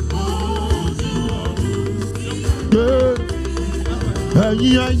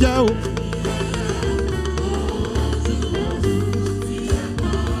 ẹ̀yin ẹyẹ o.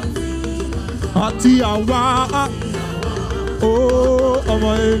 àti àwa ọmọ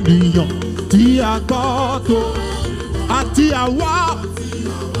ènìyàn tí a gbọ́ tó. àti àwa.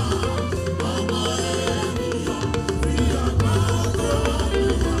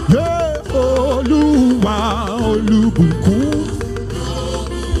 Olúwa olùbùkún.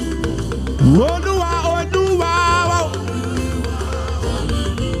 Olúwa Olúwa.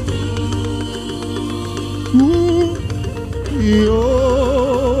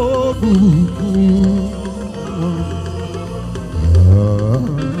 Yóò bùkún.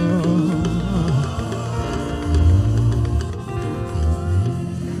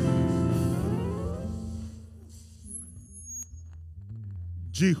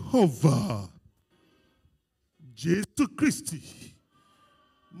 Jehovah, Jésù Kristi,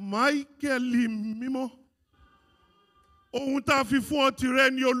 Máíkẹ́lì mímọ́, ohun tá a fi fún ọ tìrẹ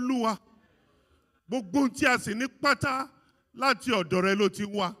ni Olúwa, gbogbo ohun tí a sì ní pátá láti ọ̀dọ̀ rẹ ló ti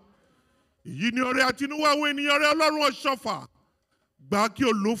wá. Èyí ni ọrẹ àtinúwá àwọn ènìyàn rẹ Ọlọ́run ọ̀ṣọ́fà, gbà kí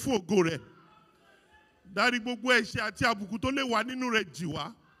o lò fún ògo rẹ. Dárí gbogbo ẹ̀ṣẹ̀ àti àbùkù tó lè wà nínú rẹ jì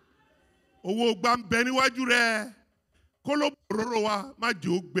wá. Owó gbà ń bẹ níwájú rẹ. Kólóbó òróró wa má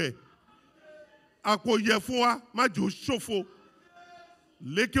jẹ́ ó gbẹ. Àpò ìyẹ̀fun wa má jẹ́ ó ṣòfò.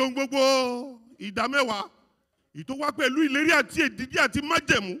 Lékè ohun gbogbo ìdámẹ́wàá ìtò wá pẹ̀lú ìlérí àti èdìdí àti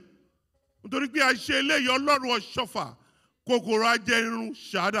májẹ̀mú nítorí pé a ṣe eléyìí ọlọ́run ọ̀ṣọ́fà kòkòrò ajẹrun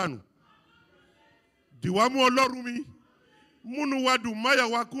ṣàádànù dìwà mú ọlọ́run mi múnú wa dùn máyà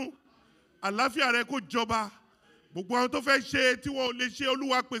wa kún àlàáfíà rẹ kó jọba gbogbo àwọn tó fẹ́ ṣe tí wọn ò lè ṣe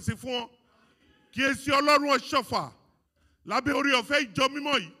olúwa pèsè fún wọn kí èsì ọlọ́run ọ̀ṣọ́fà lábẹ́ orí ọ̀fẹ́ ìjọ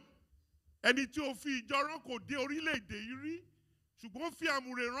mímọ́ yìí ẹni tí ó fi ìjọ rán kò dé orílẹ̀-èdè yìí rí ṣùgbọ́n ó fi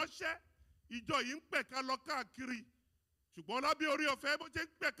àmùrè ránṣẹ́ ìjọ yìí ń pẹ̀ka lọ káàkiri ṣùgbọ́n lábẹ́ orí ọ̀fẹ́ bó ṣe ń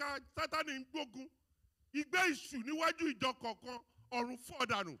pẹ̀ka sátánì ń gbógun igbé ìṣù níwájú ìjọ kọ̀ọ̀kan ọ̀run fọ́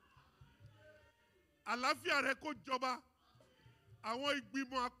dànù àlàáfíà rẹ kó jọba àwọn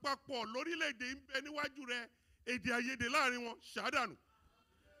ìgbìmọ̀ àpapọ̀ lórílẹ̀‐èdè ń bẹ níwájú rẹ èdè àìyedè láàrin wọn ṣàdánù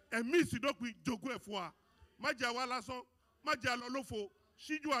ẹ̀mí ìsìndópin jogún ẹ̀ fún wa má jẹ́ àwa lásán má jẹ́ àlọ́ lófo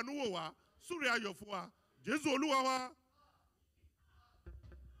ṣíjú àánú wò wá súre ayọ̀ fún wa Jésù Olúwa wa.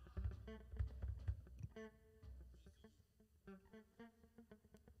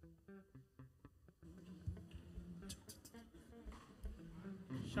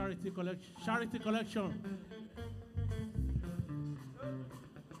 Charity collection. Charity collection.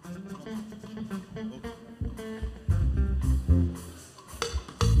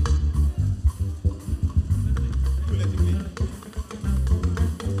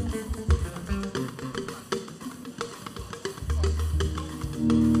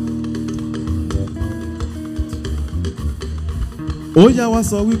 Ó yá wá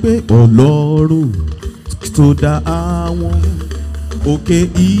sọ wípé Ọlọ́run tó dá àwọn òkè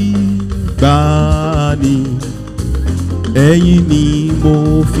ìgbàanì ẹ̀yin ni mo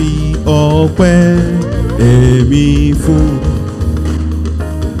fi ọpẹ́ ẹ̀mí fún.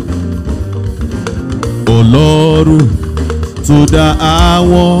 Ọlọ́run tó dá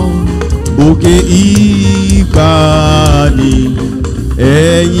àwọn òkè ìgbàanì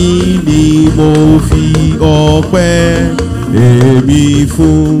ẹ̀yin ni mo fi ọpẹ́ ẹ̀mí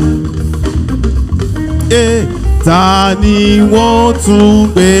fún. Ta ni wọ́n tún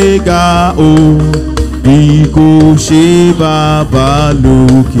gbé ga o bí kò ṣe bàbá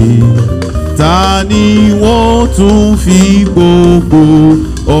lókè? Ta ni wọ́n tún fi gbogbo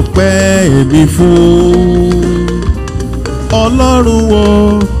ọpẹ́ mi fún? Ọlọ́run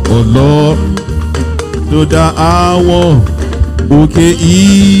wọn, Ọlọ́run tó dá àwọn òkè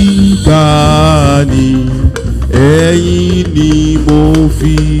ìgbàanì ẹ̀yin ni mo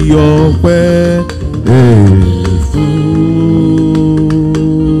fi ọpẹ́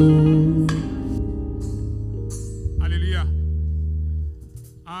Hallelujah.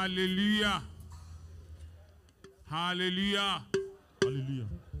 Hallelujah. Hallelujah. Hallelujah.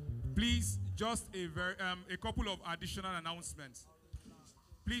 Please, just a couple of additional announcements.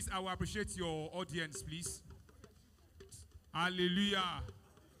 Please, I will appreciate your audience, please. Hallelujah.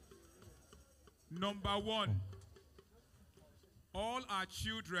 Number one, all our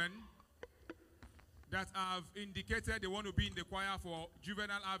children that have indicated they want to be in the choir for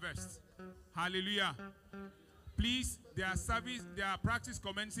juvenile harvest. Hallelujah. Please, their practice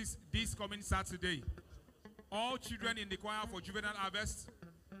commences this coming Saturday. All children in the choir for juvenile harvest,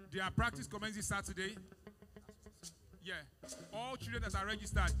 their practice commences Saturday. Yeah. All children that are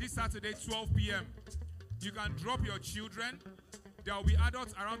registered this Saturday, 12 p.m. You can drop your children. There will be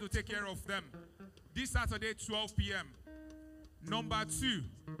adults around to take care of them. This Saturday, 12 p.m. Number two,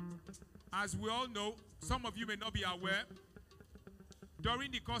 as we all know, some of you may not be aware,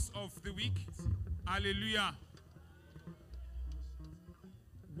 during the course of the week, hallelujah,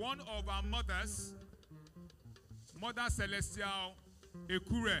 one of our mothers, Mother Celestial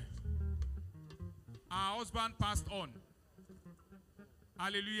Ekure, our husband passed on.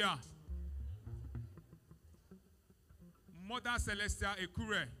 Hallelujah. Mother Celestial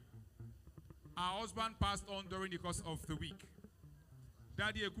Ekure, our husband passed on during the course of the week.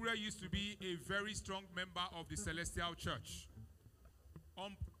 Daddy Ekure used to be a very strong member of the Celestial Church.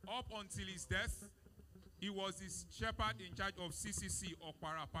 Up until his death, he was his shepherd in charge of CCC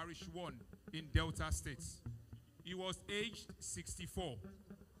Okpara Parish 1 in Delta State. He was aged 64.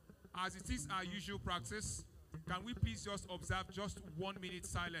 As it is our usual practice, can we please just observe just 1 minute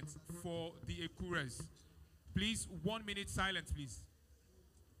silence for the Ekures? Please, 1 minute silence, please.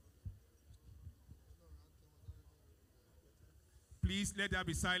 Please, let there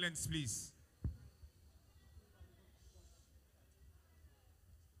be silence, please.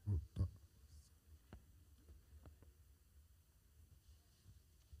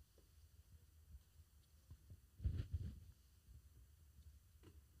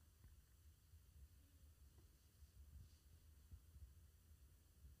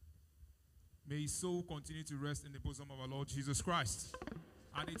 May his soul continue to rest in the bosom of our Lord Jesus Christ.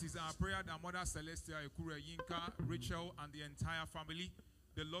 And it is our prayer that Mother Celestia, Ekure, Yinka, Rachel, and the entire family,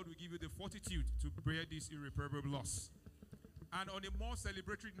 the Lord will give you the fortitude to bear this irreparable loss. And on a more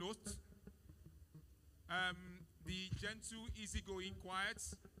celebratory note, the gentle, easygoing, quiet,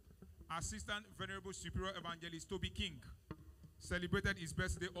 Assistant Venerable Superior Evangelist Toby King celebrated his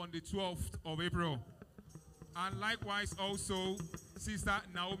birthday on the 12th of April. And likewise also, Sister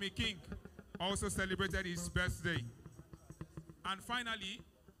Naomi King also celebrated his birthday. And finally,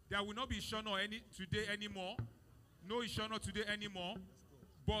 there will not be Ishono today anymore. No Ishono today anymore.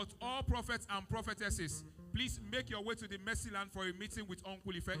 But all prophets and prophetesses, please make your way to the Mercy Land for a meeting with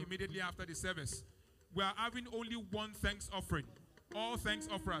Uncle Ife immediately after the service. We are having only one thanks offering. All thanks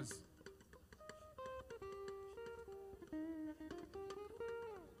offerers.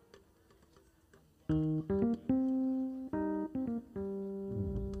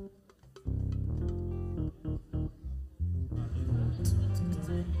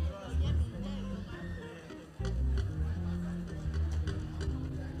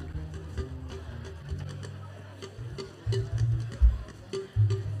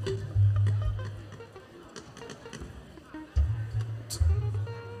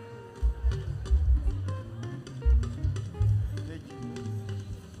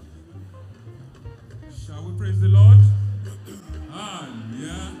 Shall we praise the Lord?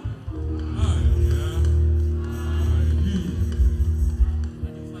 Hallelujah. Hallelujah.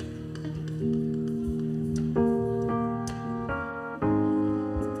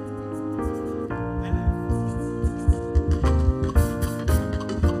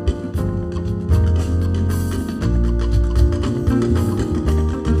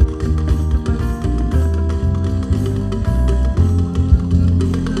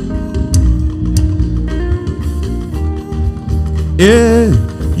 Yeah,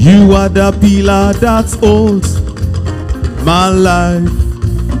 you are the pillar that holds my life.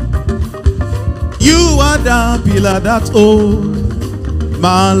 You are the pillar that holds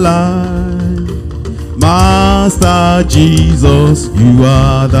my life. Master Jesus, you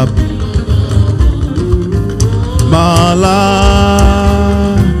are the my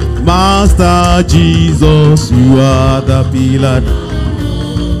life. Master Jesus, you are the pillar.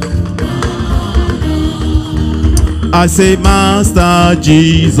 I say, Master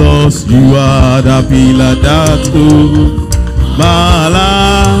Jesus, you are the pillar that holds my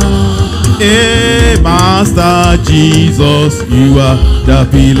life. Hey, Master Jesus, you are the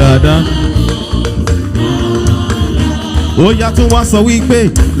pillar that. Ó yá tún wá sọ wípé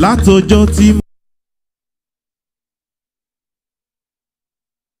látọjọ́ tí mo.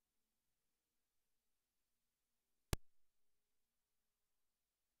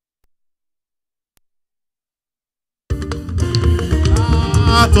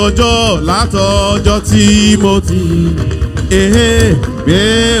 látọjọ́ tí mo ti gbé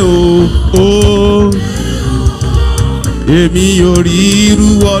o èmi ò rí irú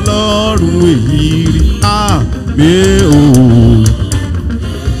Ọlọ́run èyí rí gbé o.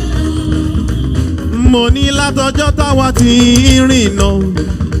 mo ní látọjọ́ táwa ti rìn náà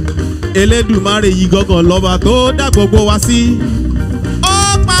Elédùmarè yìí gangan lọ́ba tó dá gbogbo wa sí. ó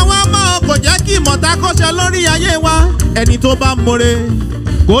pa wá mọ́ kò jẹ́ kí ìmọ̀ta kó ṣe lórí ayé wa ẹni tó bá mọ̀re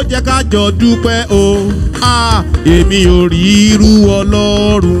kó jẹ́ ká jọ dúpẹ́ o. èmi ò rí irú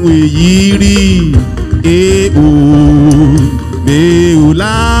Ọlọ́run èyí rí mi ò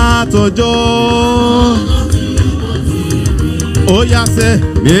látọjọ́ ó yá sẹ́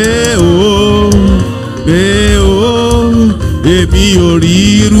èmi ò rí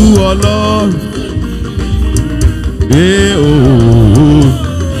irú Ọlọ́run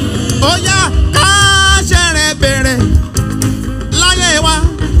ó yá káṣẹ́ rẹ̀ bẹ̀rẹ̀ láyé wa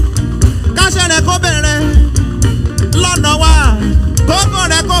káṣẹ́ rẹ̀ kó bẹ̀rẹ̀ lọ́nà wa kókó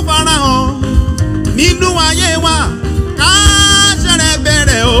rẹ̀ kó farahàn nínú ayé wa káṣẹ́ rẹ̀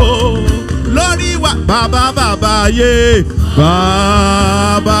bẹ̀rẹ̀ o lórí wa bàbá yé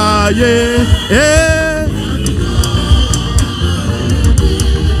bàbá yé.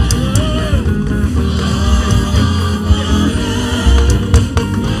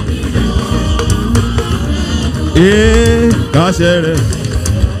 káṣẹ́ rẹ̀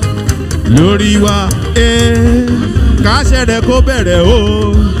lórí wa káṣẹ́ rẹ̀ kó bẹ̀rẹ̀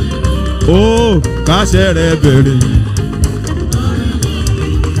o káṣẹ́ rẹ̀ bẹ̀rẹ̀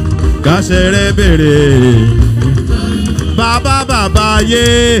káṣẹ́ rẹ̀ bẹ̀rẹ̀ bàbá yé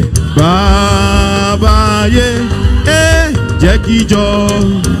jẹ́ kíjọ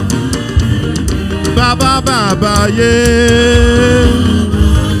bàbá yé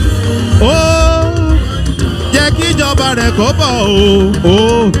jẹ́ kíjọba rẹ̀ kó bọ̀ o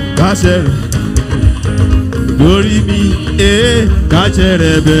káṣẹ́ rẹ̀ lórí mi káṣẹ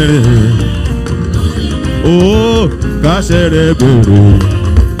rẹ bẹ̀rẹ̀ káṣẹ rẹ bẹ̀rẹ̀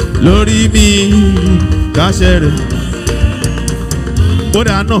lórí mi káṣẹ rẹ. Ó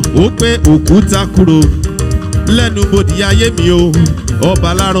dáná ó pé òkúta kúrò lẹ́nu bodì ayé mi o ọba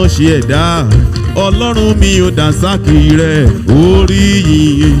aláránṣẹ́ ẹ̀dá ọlọ́run mi ò dànsákì rẹ̀ orí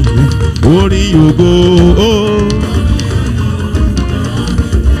yìí orí ògo.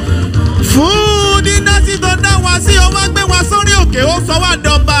 Fún dídá sí tó dá wa sí ó wá gbé wa sórí òkè ó sọ wá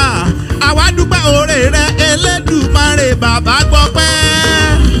dọba àwa dúpẹ́ oore rẹ̀ Elédùmarè bàbá gbọ́pẹ́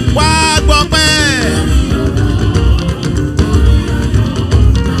wá gbọ́pẹ́.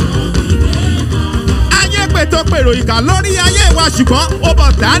 Tó pèrò ìkà lórí ayé wa ṣùgbọ́n ó bọ̀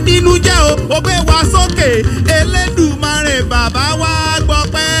tá nínú jẹ́ o ó gbé wa sókè Elédùmarè bàbá wa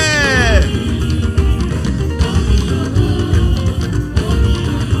gbọ́pẹ́.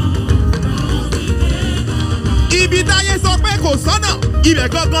 Ibi táyé sọ pé kò sọ́nà ibẹ̀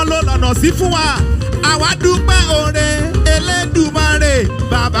gangan ló lọ́nà sí fún wa àwa dúpẹ́ oore Elédùmarè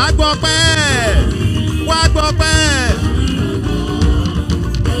bàbá gbọ́pẹ́ wá gbọ́pẹ́.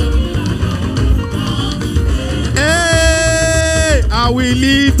 I will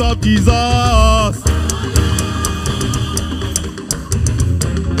lift up Jesus.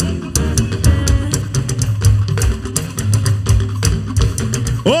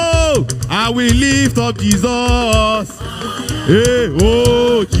 Oh, I will lift up Jesus. Hey,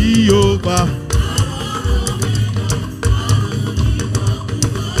 oh, Jehovah.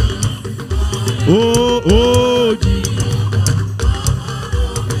 Oh, Jehovah.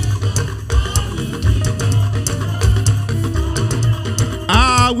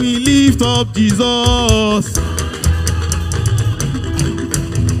 I will lift up Jesus.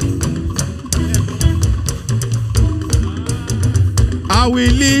 I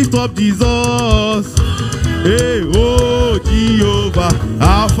will lift up Jesus. Hey, oh Jehovah,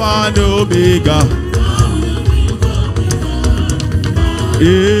 Alpha and Omega.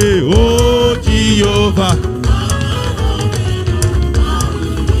 Hey, oh Jehovah.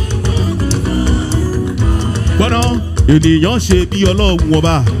 Bueno. Ènìyàn ṣe bí ọlọ́run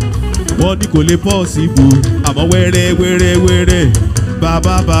ọba wọ́n ní kò lè pọ́ọ̀sìbù àmọ́ wẹ́rẹ́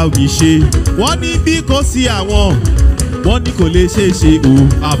bàbá bá wí ṣe wọ́n ní bí kò sí àwọn wọ́n ní kò lè ṣe é ṣe o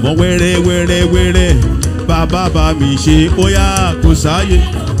àmọ́ wẹ́rẹ́ bàbá bá mi ṣe ó yá kò sáyé.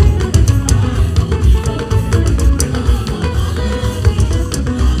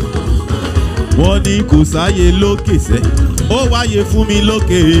 Wọ́n ní kò sáyé lókè sẹ́ ó wáyé fún mi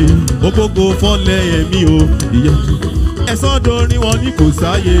lókè ó gbogbo fọ́lẹ̀ ẹ̀mí o ìyẹn. Ẹ̀sán dorin wọn ní kò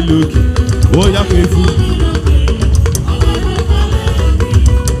sáyé lókè ó yá pé fún.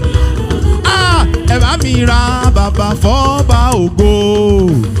 Ẹ bá mi ra bàbá fọ́ba ògo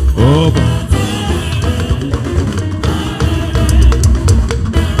ọba.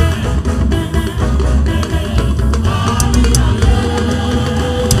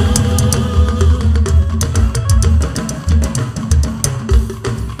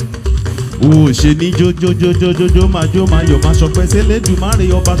 Ó ṣe ní jójójójójójó máa jó máa yọ̀ máa ṣọpẹ́ s'Elédùmarè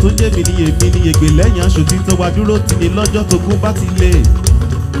ọba tó jẹ́ mi ní èmi ní ègbè lẹ́yìn aṣọ tí tó wá dúró tì ní lọ́jọ́ tó gún bá ti lé.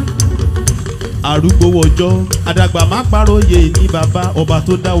 Arúgbó wọjọ́ àdàgbà má paróyè ní bàbá ọba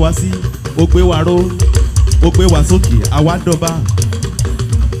tó dá wa sí ó gbé wa ró ó gbé wa sókè àwa dọba.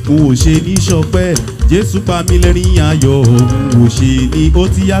 Ó ṣe ní ṣọpẹ́ Jésù pa mí lẹ́rìn ayọ̀ ó ṣe ní ó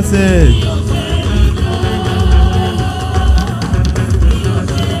ti yá sẹ́ẹ̀.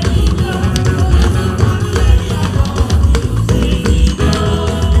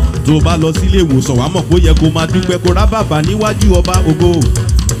 Tó bá lọ sílé ìwòsàn wàá mọ̀ kó yẹ kó máa dúpẹ́ kó rá bàbá níwájú ọba ògo.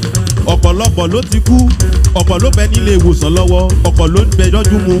 Ọ̀pọ̀lọpọ̀ ló ti kú ọ̀pọ̀ ló bẹ nílé ìwòsàn lọ́wọ́ ọ̀pọ̀ ló ń bẹ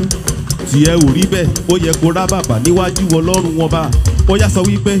lọ́jú mu tí ẹ ò rí bẹ́ẹ̀ ó yẹ kó rá bàbá níwájú ọlọ́run ọba. Ó yá sọ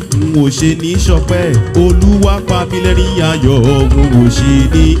wípé n ò ṣe ní ṣọpẹ́ Olúwa pa mí lẹ́rìn ayọ̀ n ò ṣe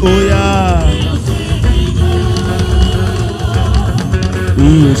ní ó yá. N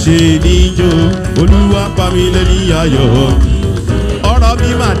ò ṣe ní jó Olúwa pa mí lẹ́rìn ayọ̀. Ọ̀rọ̀ mi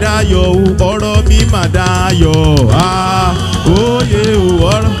mà dayọ̀ o ọ̀rọ̀ mi mà dayọ̀ òye o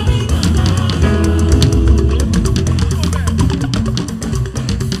ọ̀rọ̀.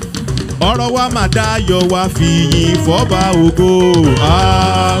 Ọ̀rọ̀ wa mà dayọ̀ wa fìyìn fọ́ba ògo.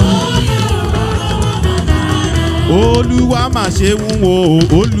 Olúwa mà ṣeun o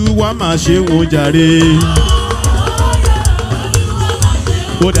Olúwa mà ṣeun jàre.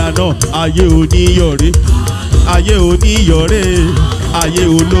 Ó dáná ayé oníyọ̀rẹ́ ayé oníyọ̀rẹ́ ayé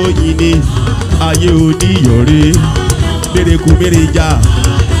olóyin ni ayé oníyọ̀rẹ́ mẹ́rẹ̀kú mẹ́rẹ̀já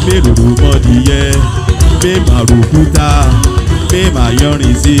mẹ́rọ̀rọ̀ mọ́dìyẹ mẹ́màrúkúta mi máa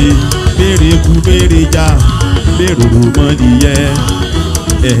yọrin sí béèrè kú béèrè já béèrè rò mọ́ nìyẹn.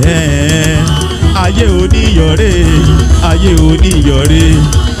 Ayé oníyọ̀rẹ́ ayé oníyọ̀rẹ́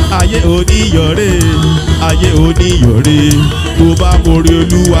ayé oníyọ̀rẹ́ ayé oníyọ̀rẹ́ tó bá mórí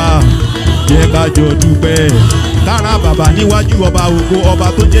olúwa jẹ́ ká jọ dúpẹ́. Kára bàbá níwájú ọba ògo ọba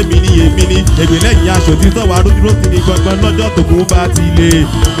tó jẹ́ mi ní èmi ní ègbè lẹ́yìn aṣọ tí sọ́wọ́ arúgbó ti ní gbọ̀ngbọ̀n lọ́jọ́ tó kó bá ti lé.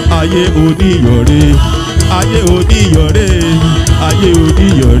 Ayé oníyọ̀rẹ́ ayé oníyọ̀rẹ́ ayé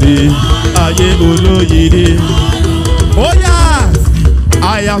oníyọ̀rẹ́ ayé olóyèrè. Oh yes,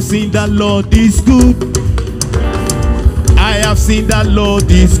 I have seen that Lord is good. I have seen that Lord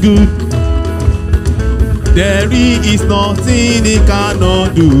is good. There is nothing he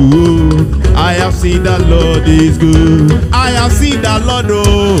cannot do. I have seen that Lord is good. I have seen that Lord,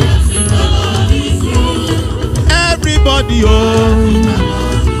 oh. Everybody, oh.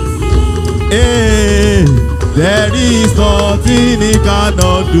 Hey, there is nothing he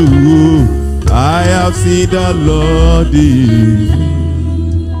cannot do. I have seen that Lord is good.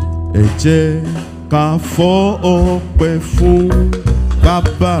 Ẹ jẹ́ ká fọ́ ọpẹ́ fún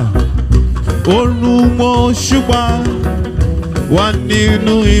Bàbá. Olúmọ ṣùgbọ́n wà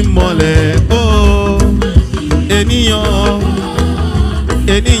nínú ìmọ̀lẹ̀.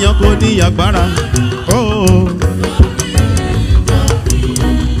 Ènìyàn kò ní agbára.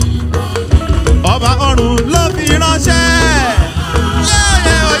 Ọba ọ̀run ló fi ránṣẹ́.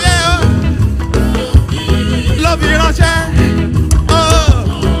 Ló fi ránṣẹ́.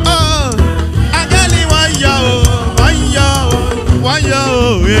 Áńgẹ́lì wọ́n yọ o, wọ́n yọ o, wọ́n yọ o.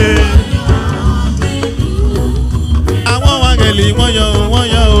 Àwọn áńgẹ́lì wọ́n yọ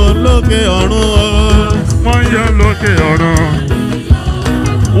o lókè ọ̀run o. Wọ́n yọ lókè ọ̀run.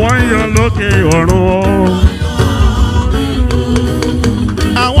 Wọ́n yọ lókè ọ̀run o.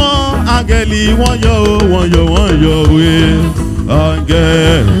 Àwọn áńgẹ́lì wọ́n yọ o, wọ́n yọ o.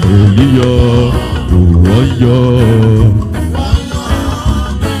 Áńgẹ́lì yọ, wọ́n yọ.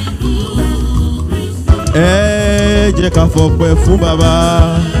 Ẹ jẹ́ ká fọpẹ́ fún Bàbá.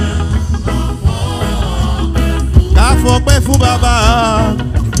 Ká fọpẹ́ fún Bàbá.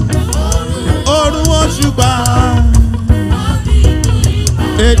 Òru òṣùpá.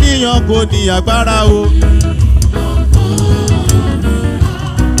 Ènìyàn kò ní agbára o.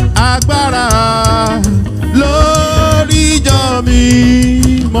 Agbára lórí ìjọ mi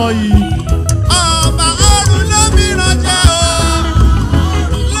mọ́ yìí. Ọba ọ̀run ló mi ránṣẹ́ o.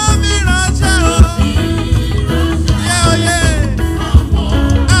 Ló mi ránṣẹ́ o.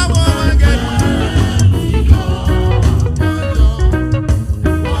 Àwọn áńgẹ́lì.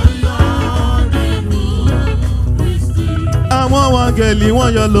 Àwọn áńgẹ́lì wọ́n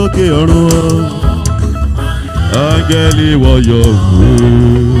yọ lókè ọ̀run. Áńgẹ́lì wọ́n yọ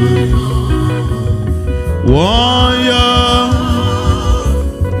wọ́n yọ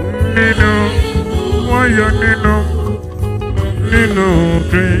Nínú, wọ́n yọ nínú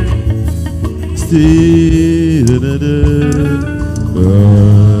Kristi.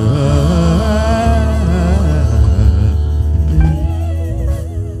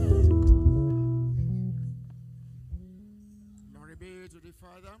 Glory be to the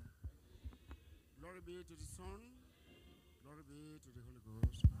Father. Glory be to the Son. Glory be to the Holy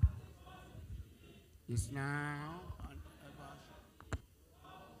Ghost. It's now and ever.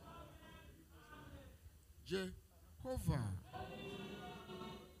 Jehovah.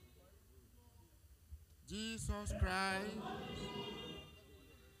 Jesus Christ.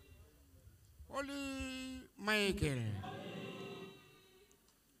 Holy Michael.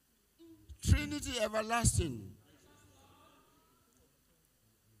 Trinity everlasting.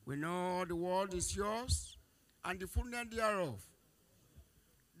 We know the world is yours and the fullness thereof.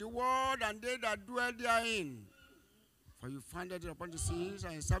 The world and they that dwell therein. For you founded it upon the seas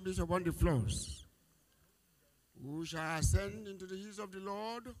and established upon the floors. Who shall ascend into the hills of the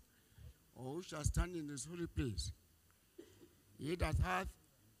Lord? Or who shall stand in his holy place? He that hath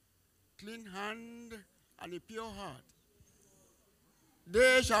clean hand and a pure heart,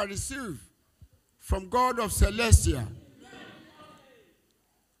 they shall receive from God of Celestia.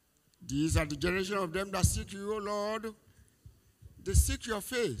 These are the generation of them that seek you, O Lord. They seek your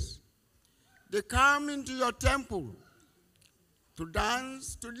face. They come into your temple to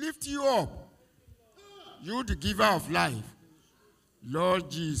dance, to lift you up. You, the giver of life, Lord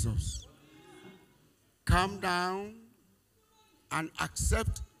Jesus, come down and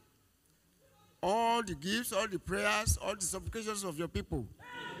accept all the gifts, all the prayers, all the supplications of your people.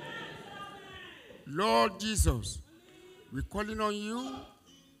 Lord Jesus, we're calling on you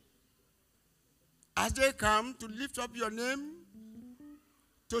as they come to lift up your name,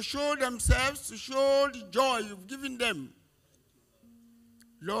 to show themselves, to show the joy you've given them.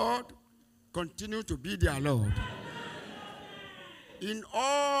 Lord, continue to be their Lord. In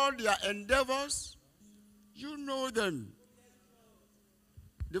all their endeavors, you know them.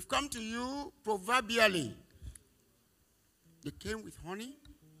 They've come to you proverbially. They came with honey,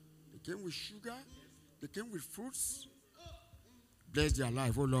 they came with sugar, they came with fruits. Bless their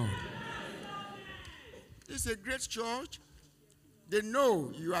life, oh Lord. It's a great church. They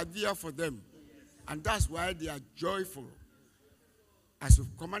know you are there for them. And that's why they are joyful. As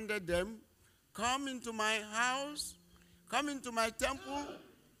you've commanded them, come into my house, come into my temple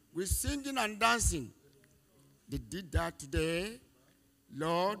with singing and dancing. They did that today.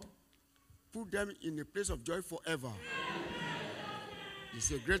 Lord, put them in a place of joy forever.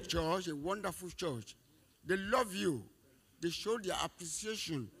 It's a great church, a wonderful church. They love you. They show their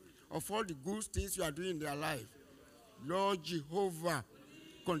appreciation of all the good things you are doing in their life. Lord Jehovah,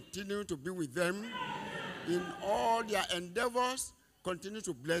 continue to be with them in all their endeavors. Continue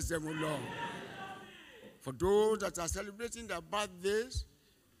to bless them, O Lord. For those that are celebrating their birthdays,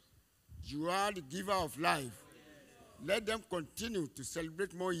 you are the giver of life. Let them continue to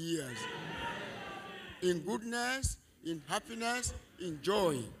celebrate more years. In goodness, in happiness, in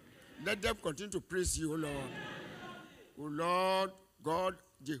joy. Let them continue to praise you, O Lord. O Lord, God,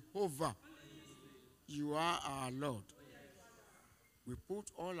 Jehovah, you are our Lord. We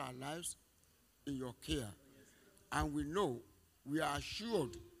put all our lives in your care. And we know, we are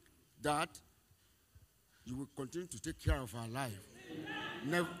assured that you will continue to take care of our life.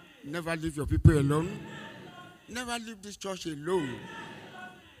 Never leave your people alone. Never leave this church alone.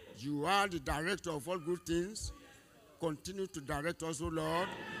 You are the director of all good things. Continue to direct us, O Lord.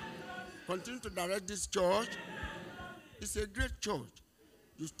 Continue to direct this church. It's a great church.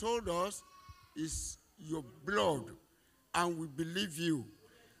 You told us it's your blood, and we believe you.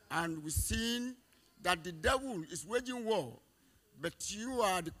 And we've seen that the devil is waging war, but you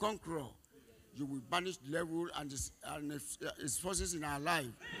are the conqueror. You will banish the devil and his forces in our life.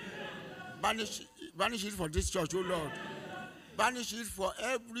 Banish it for this church, oh Lord. Banish it for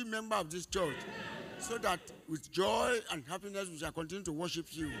every member of this church, so that with joy and happiness we shall continue to worship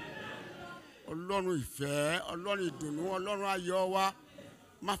you. Ọlọ́run ìfẹ́, Ọlọ́run ìdùnnú, Ọlọ́run ayọ̀ wa,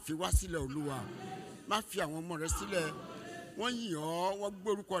 má fi wá sílẹ̀ Olúwa, má fi àwọn ọmọ rẹ sílẹ̀. Wọ́n yìn ọ́, wọ́n gbé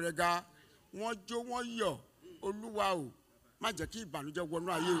orúkọ rẹ ga, wọ́n jó, wọ́n yọ̀. Olúwa o, má jẹ́ kí ìbànújẹ́ wọnú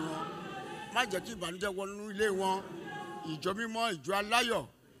ayé wọn, má jẹ́ kí ìbànújẹ́ wọnú ilé wọn. Ìjọ mímọ́, ìjọ aláyọ̀,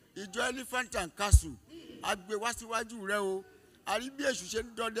 ìjọ Elephant and Castle, a gbé wá síwájú rẹ o. A rí bí èṣù ṣe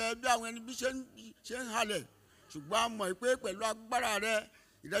ń dọdẹ, bí àwọn ẹni bí ṣe ń halẹ̀. Ṣùgbọ́n a mọ̀ pé pẹ̀lú agbára rẹ,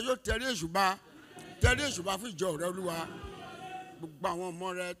 ìdájọ́ tẹ̀lé èṣùbà fún ìjọ rẹ Olúwa. Gbogbo àwọn ọmọ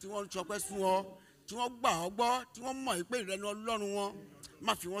rẹ tí wọ́n ń sọpẹ́ fún ọ, tí wọ́n gbà ọ́ gbọ́, tí wọ́n mọ̀ pé ìrẹ́ni Ọlọ́run wọn,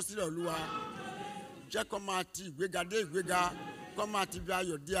 má fi wọ́n sílẹ̀ Olúwa. Jẹ́ kó máa ti ìgbéga dé ìgbéga, kó máa ti bí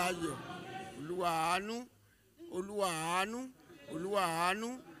ayọ̀ dé ayọ̀. Olúwa àánú, Olúwa àánú, Olúwa àánú,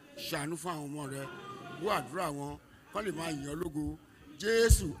 ṣàánú fún àwọn ọmọ rẹ. Gbọ́ àdúrà wọn, kó lè máa yìn ọ́ lógo.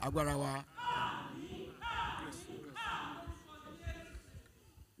 Jésù agbára wa.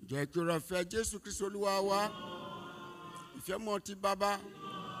 Jẹ́ kí ọ̀rọ̀ fẹ́ Jésù Kristi Olúwa wa, ìfẹ́ mọ́ ti Bàbá,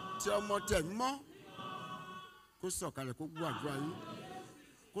 ti Ọmọ tẹ̀mí mọ́, kó sọ̀kalẹ̀ kó gbọ́ àdúrà yín,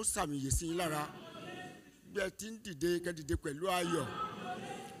 kó sàmì ìyè sí yín lára. Bí ẹ ti ń dìde, kẹ́ dìde pẹ̀lú ayọ̀.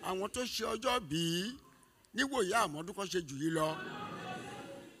 Àwọn tó ṣe ọjọ́ bíi níwòye àmọ́dún kan ṣe jù yín lọ.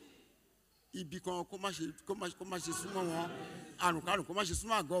 Ibi kan kó má ṣe súnmọ́ wọn, àrùnkárùn kó má ṣe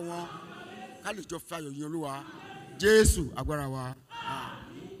súnmọ́ àgọ́ wọn. Ká lè jọ fẹ́ ayọ̀ yín Olúwa. Jésù agbára wa.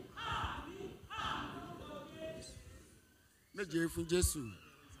 Méje fún Jésù.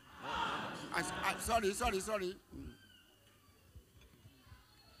 Sorry.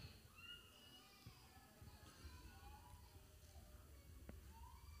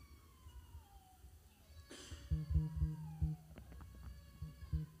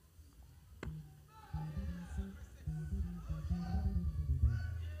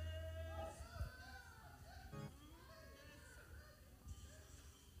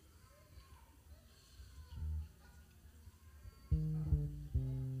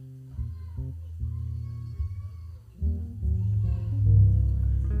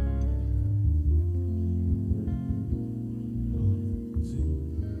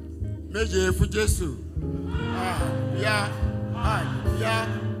 Méje fún Jésù. Hallelujah, hallelujah,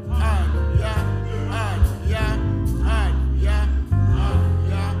 hallelujah, hallelujah, hallelujah,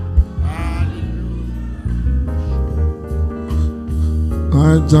 hallelujah, hallelujah.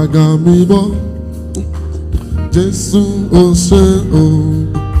 Àjàgà mi bọ́, Jésù ó ṣe o,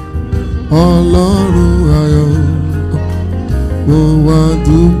 Ọlọ́run ayọ̀, mo wá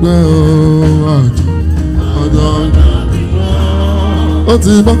dúpẹ́ o, àjàgà mi bọ́. ó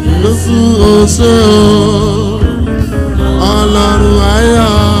ti bọ́ Jésù ó ṣe o Ọlọ́run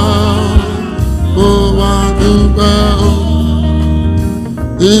ayọ̀ ó wá dúpẹ́ o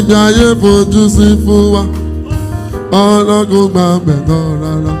ibi ayé fojú sí fún wa Ọlọ́run gbà bẹ̀tọ̀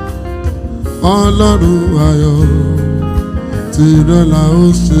rárá Ọlọ́run ayọ̀ tìrẹ là ó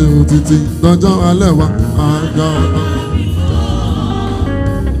ṣe òtítì lọ́jọ́ alẹ́ wa àjọ ọ̀nà.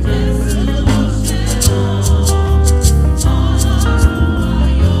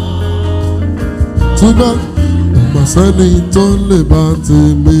 ṣùgbọ́n kò sẹ́ni tó lè bá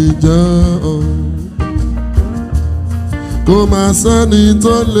tèmi jẹ́ o kò má sẹ́ni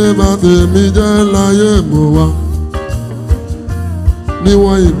tó lè bá tèmi jẹ́ láyé mo wá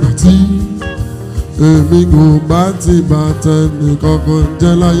níwọ̀n ìgbà tí èmi kò bá ti bá tẹnì kankan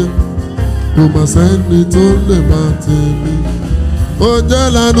jẹ́ láyé kò má sẹ́ni tó lè bá tèmi ó jẹ́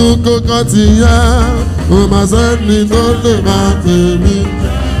lánú kókó ti yá kò má sẹ́ni tó lè bá tèmi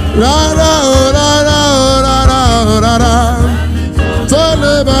rárá o rárá o rárá o rárá tó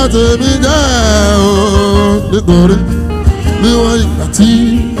lè bá tèmi jẹ́ o nítorí níwọ̀n ìgbà tí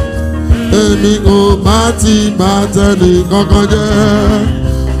èmi kò bá ti bá tẹnì kankan jẹ́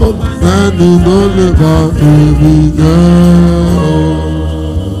ó má sẹ́ni tó lè bá tèmi jẹ́ o.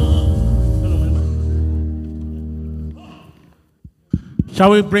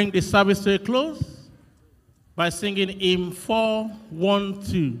 Shall we bring the service to a close by singing hymn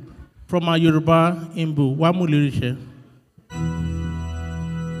 412 from our Yoruba hymn, Wamu Lirishe.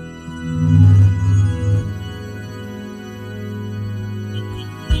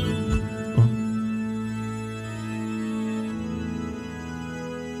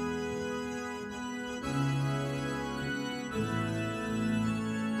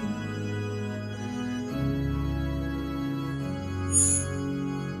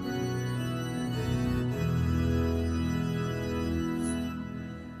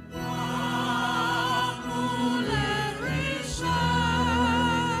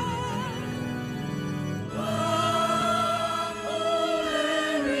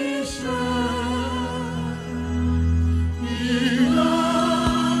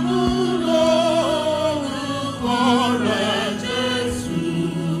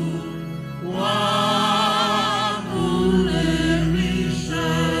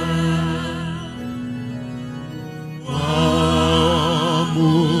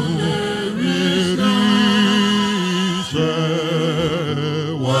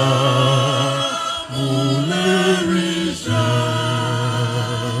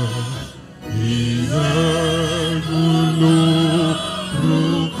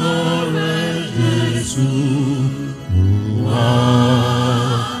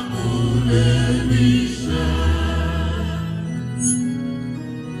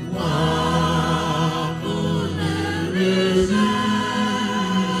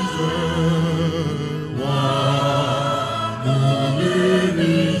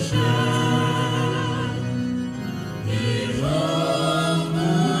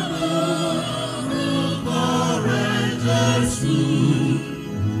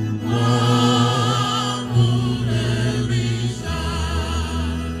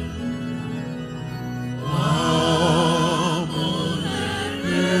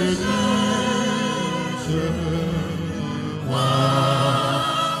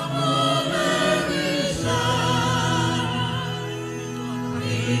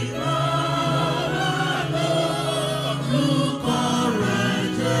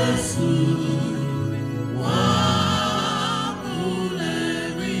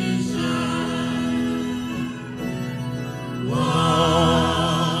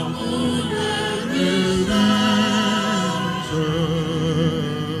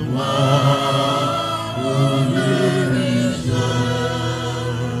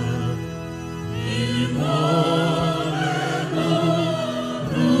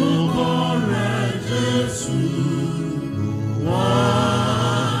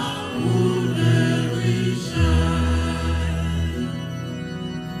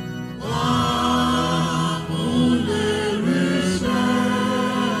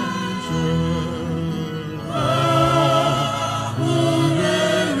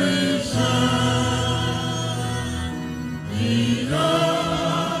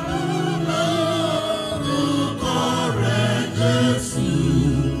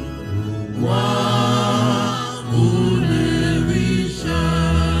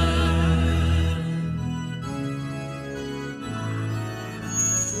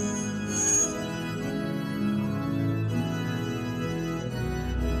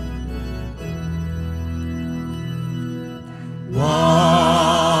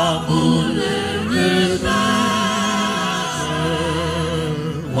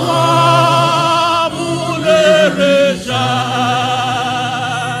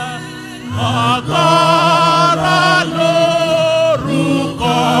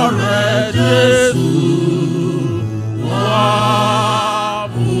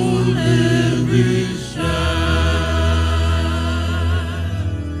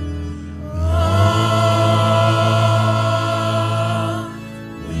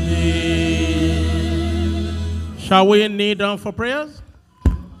 Shall we kneel down for prayers?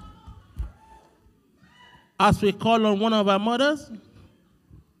 As we call on one of our mothers,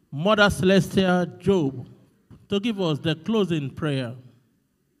 Mother Celestia Job, to give us the closing prayer.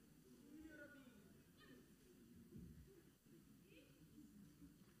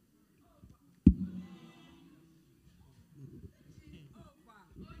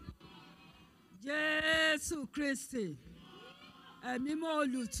 Jésù Kristi, ẹ̀mí mọ́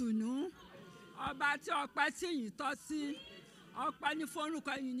olùtùnú, ọba tí ọpẹ́ tí yìí tọ́ sí, ọpẹ́ ní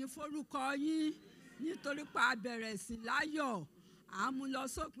forúkọ yìí ní forúkọ yín, nítorí pa abẹ̀rẹ̀ sí láyọ̀,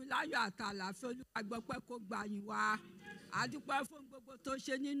 àmúlọsópin láyọ̀ àtàlàfẹ́ Olúwa gbọ́pẹ́ kó gbà yín wá. Adúpẹ́ fún gbogbo tó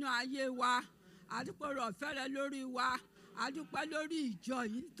ṣe nínú ayé wa, adúpẹ́ rọ̀ fẹ́rẹ̀ lórí wa, adúpẹ́ lórí ìjọ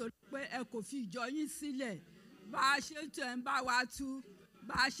yìí nítorí pé ẹ kò fi ìjọ yín sílẹ̀. Bá a ṣe ń tẹ̀ ń bá wa tú,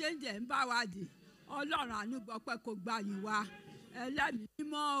 bá a ṣe ń dẹ̀ ń bá wa dì, Ọlọ́run àánú gbọ́pẹ́ kó gbà yín wá. Ẹlẹ́mìí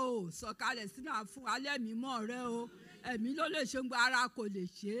mímọ́ o, sọ̀kalẹ̀ sínú àfún alẹ́mìí mọ́ rẹ o, ẹ̀mí ló lè ṣe ń gba ara kò lè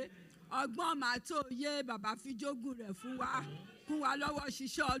ṣe é. Ọgbọ́n màá tó yé bàbá fi jogún rẹ̀ fún wa, kún wa lọ́wọ́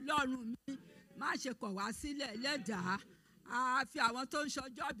ṣiṣẹ́ Ọlọ́run mi, má ṣe kọ̀ wá sílẹ̀ lẹ́dàá. A fi àwọn tó ń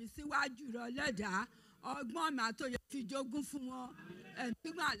ṣọjọ́ bí síwájú rẹ lẹ́dàá, ọgbọ́n màá tó yẹ fi jogún fún wọn,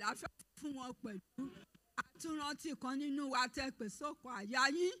 ẹ̀mí gbọ́n àlàáfíà fún wọn pẹ̀lú. Àtúrántí kan nínú wa tẹ́ pè sóko àyà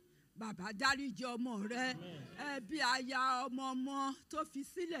yín, bàbá dáríjì ọmọ rẹ, ẹbí aya ọmọ ọmọ tó fi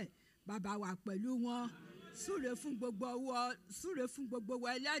sílẹ̀, bàbá wà pẹ̀lú wọn. Súre fún gbogbo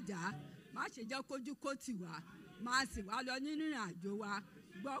wa ẹlẹ́dàá, má ṣe jẹ́ kójú kó tì wá, má sì wá lọ nínú ìrìn àjò wa,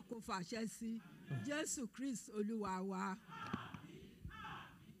 gbọ́ kó fàṣẹ sí Jésù Kristi Olúwa wa.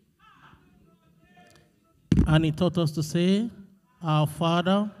 And he taught us to say, Our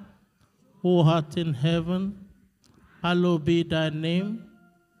Father, who art in heaven, hallowed be thy name.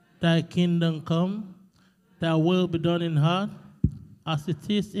 Thy kingdom come, thy will be done in earth as it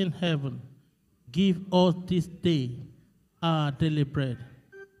is in heaven. Give us this day our daily bread,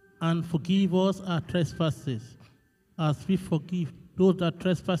 and forgive us our trespasses, as we forgive those that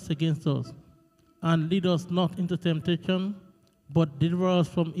trespass against us. And lead us not into temptation, but deliver us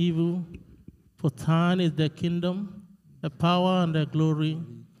from evil. For thine is the kingdom, the power, and the glory,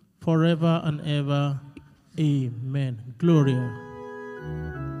 forever and ever. Amen. Gloria.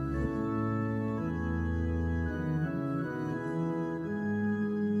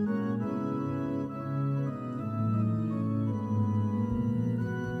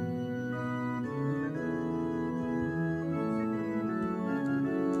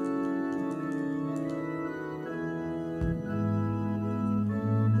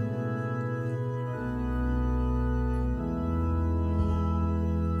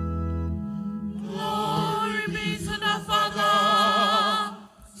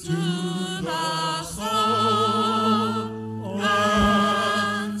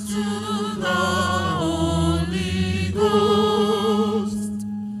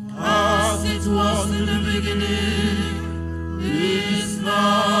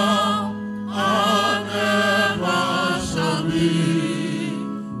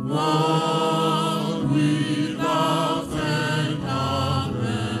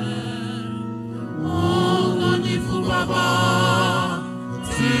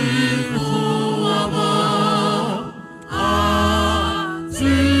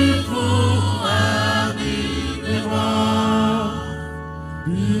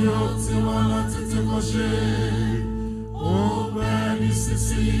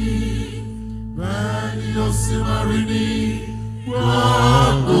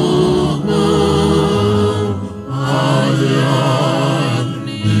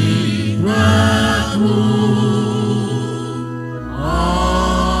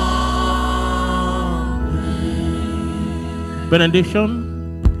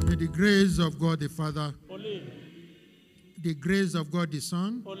 Benediction. May the grace of God the Father, the grace of God the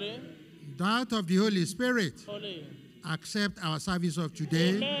Son, that of the Holy Spirit, accept our service of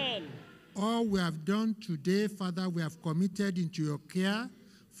today. Amen. All we have done today, Father, we have committed into your care.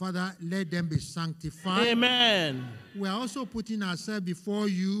 Father, let them be sanctified. Amen. We are also putting ourselves before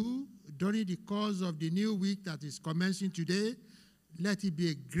you during the course of the new week that is commencing today. Let it be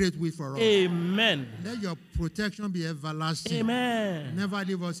a great week for us. Amen. Let your protection be everlasting. Amen. Never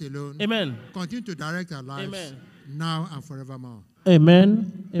leave us alone. Amen. Continue to direct our lives. Amen. Now and forevermore.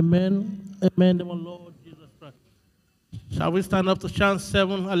 Amen. Amen. Amen. The Lord Jesus Christ. Shall we stand up to chant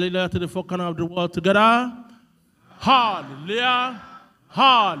 7 hallelujah to the four corners of the world together? Hallelujah.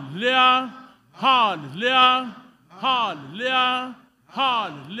 Hallelujah. Hallelujah. Hallelujah.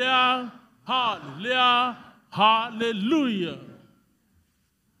 Hallelujah. Hallelujah. Hallelujah.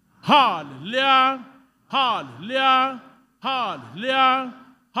 Hallelujah. Hallelujah. Hallelujah.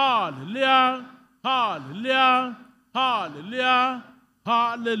 Hallelujah. Hallelujah. Hallelujah.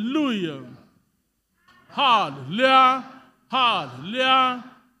 Hallelujah. Hallelujah. Hallelujah.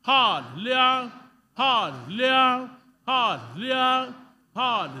 Hallelujah. Hallelujah. Hallelujah.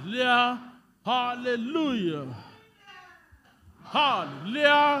 Hallelujah. Hallelujah.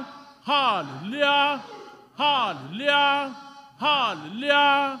 Hallelujah. Hallelujah. Hallelujah.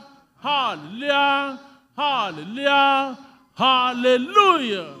 Hallelujah. Hallelujah. Hallelujah.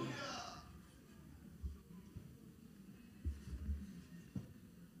 Hallelujah.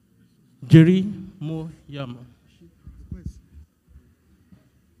 Jerry Moyama.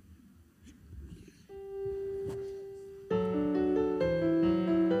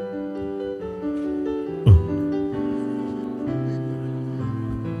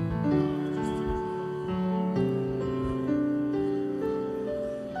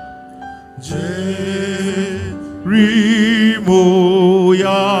 Jerimoyama,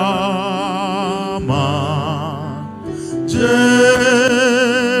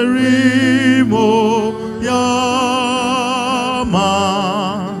 Jerimoyama,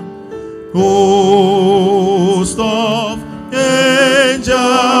 host of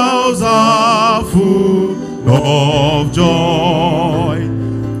angels are full of joy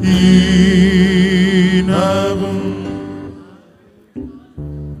in heaven.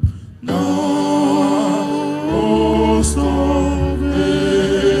 Host of angels,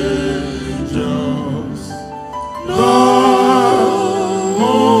 the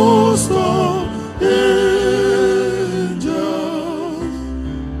host of angels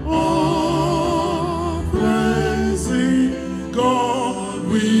are praising God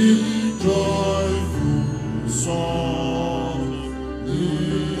with joyful song in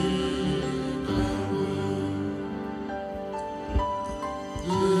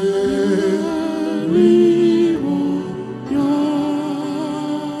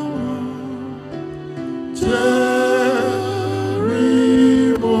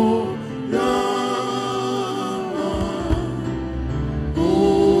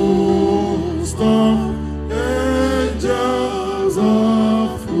Host of angels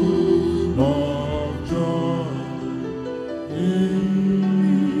are full of joy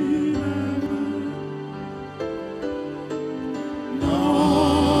in heaven.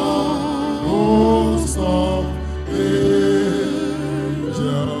 Host of angels,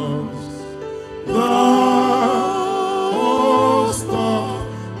 the host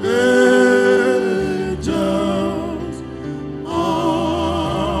of angels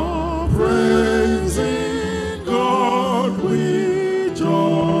are praising God with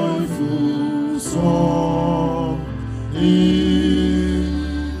joyful song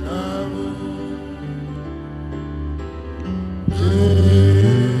in heaven.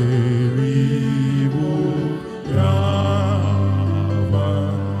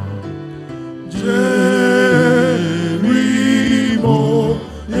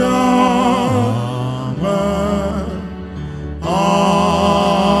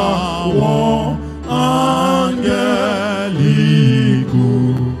 Àwọn áńgẹ́lì kò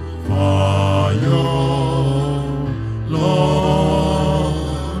fàyọ lọ́run.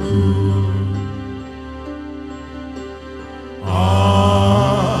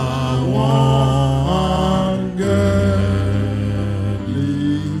 Àwọn áńgẹ́lì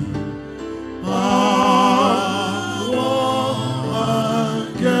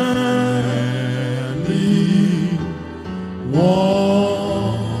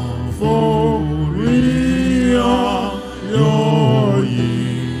wọ́n forí ayọ̀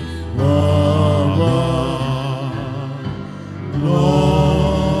yìn Baba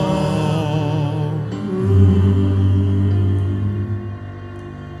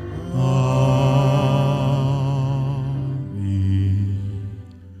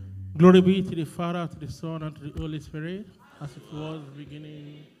Glory be to the Father, to the Son, and to the Holy Spirit, as it was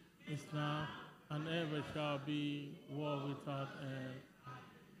beginning, is now, and ever shall be, world without end.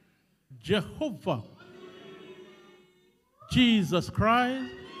 Jehovah, Jesus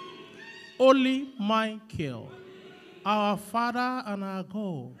Christ, Holy Michael, our Father and our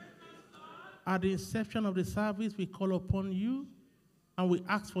God, at the inception of the service, we call upon you and we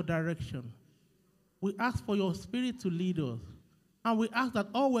ask for direction. We ask for your Spirit to lead us. And we ask that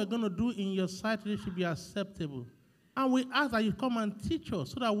all we're going to do in your sight today should be acceptable. And we ask that you come and teach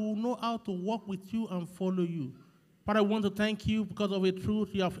us so that we will know how to walk with you and follow you. But I want to thank you because of the truth.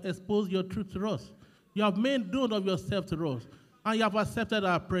 You have exposed your truth to us. You have made known of yourself to us. And you have accepted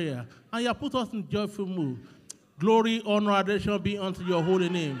our prayer. And you have put us in joyful mood. Glory, honor, adoration be unto your holy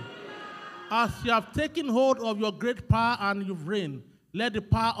name. As you have taken hold of your great power and you've reigned, let the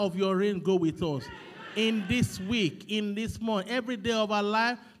power of your reign go with us. In this week, in this month, every day of our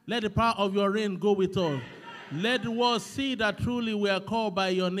life, Let the power of your reign go with us. Let the world see that truly we are called by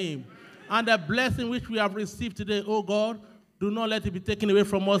your name. And the blessing which we have received today, O God, do not let it be taken away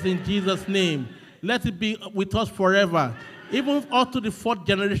from us in Jesus' name. Let it be with us forever, even up to the 4th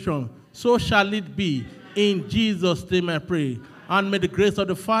generation. So shall it be. In Jesus' name I pray. And may the grace of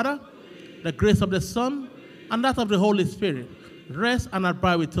the Father, the grace of the Son, and that of the Holy Spirit rest and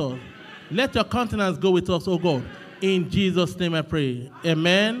abide with us. Let your countenance go with us, O God. In Jesus' name I pray.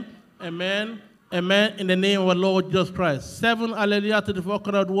 Amen, amen, amen. In the name of our Lord Jesus Christ. 7 hallelujah to the 4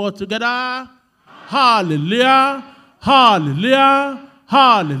 cornered word together. Hallelujah, hallelujah,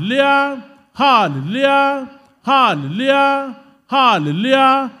 hallelujah, hallelujah, hallelujah,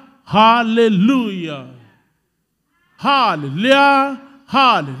 hallelujah, hallelujah. Hallelujah,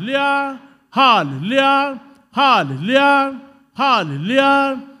 hallelujah, hallelujah, hallelujah,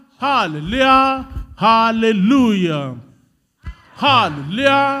 hallelujah, hallelujah, hallelujah.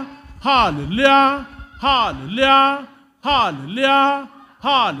 Hallelujah, hallelujah, hallelujah, hallelujah,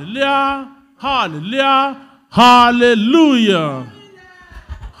 hallelujah, hallelujah, hallelujah.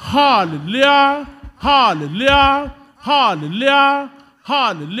 Hallelujah, hallelujah, hallelujah,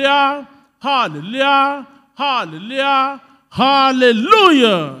 hallelujah, hallelujah, hallelujah,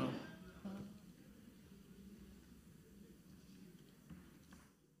 hallelujah.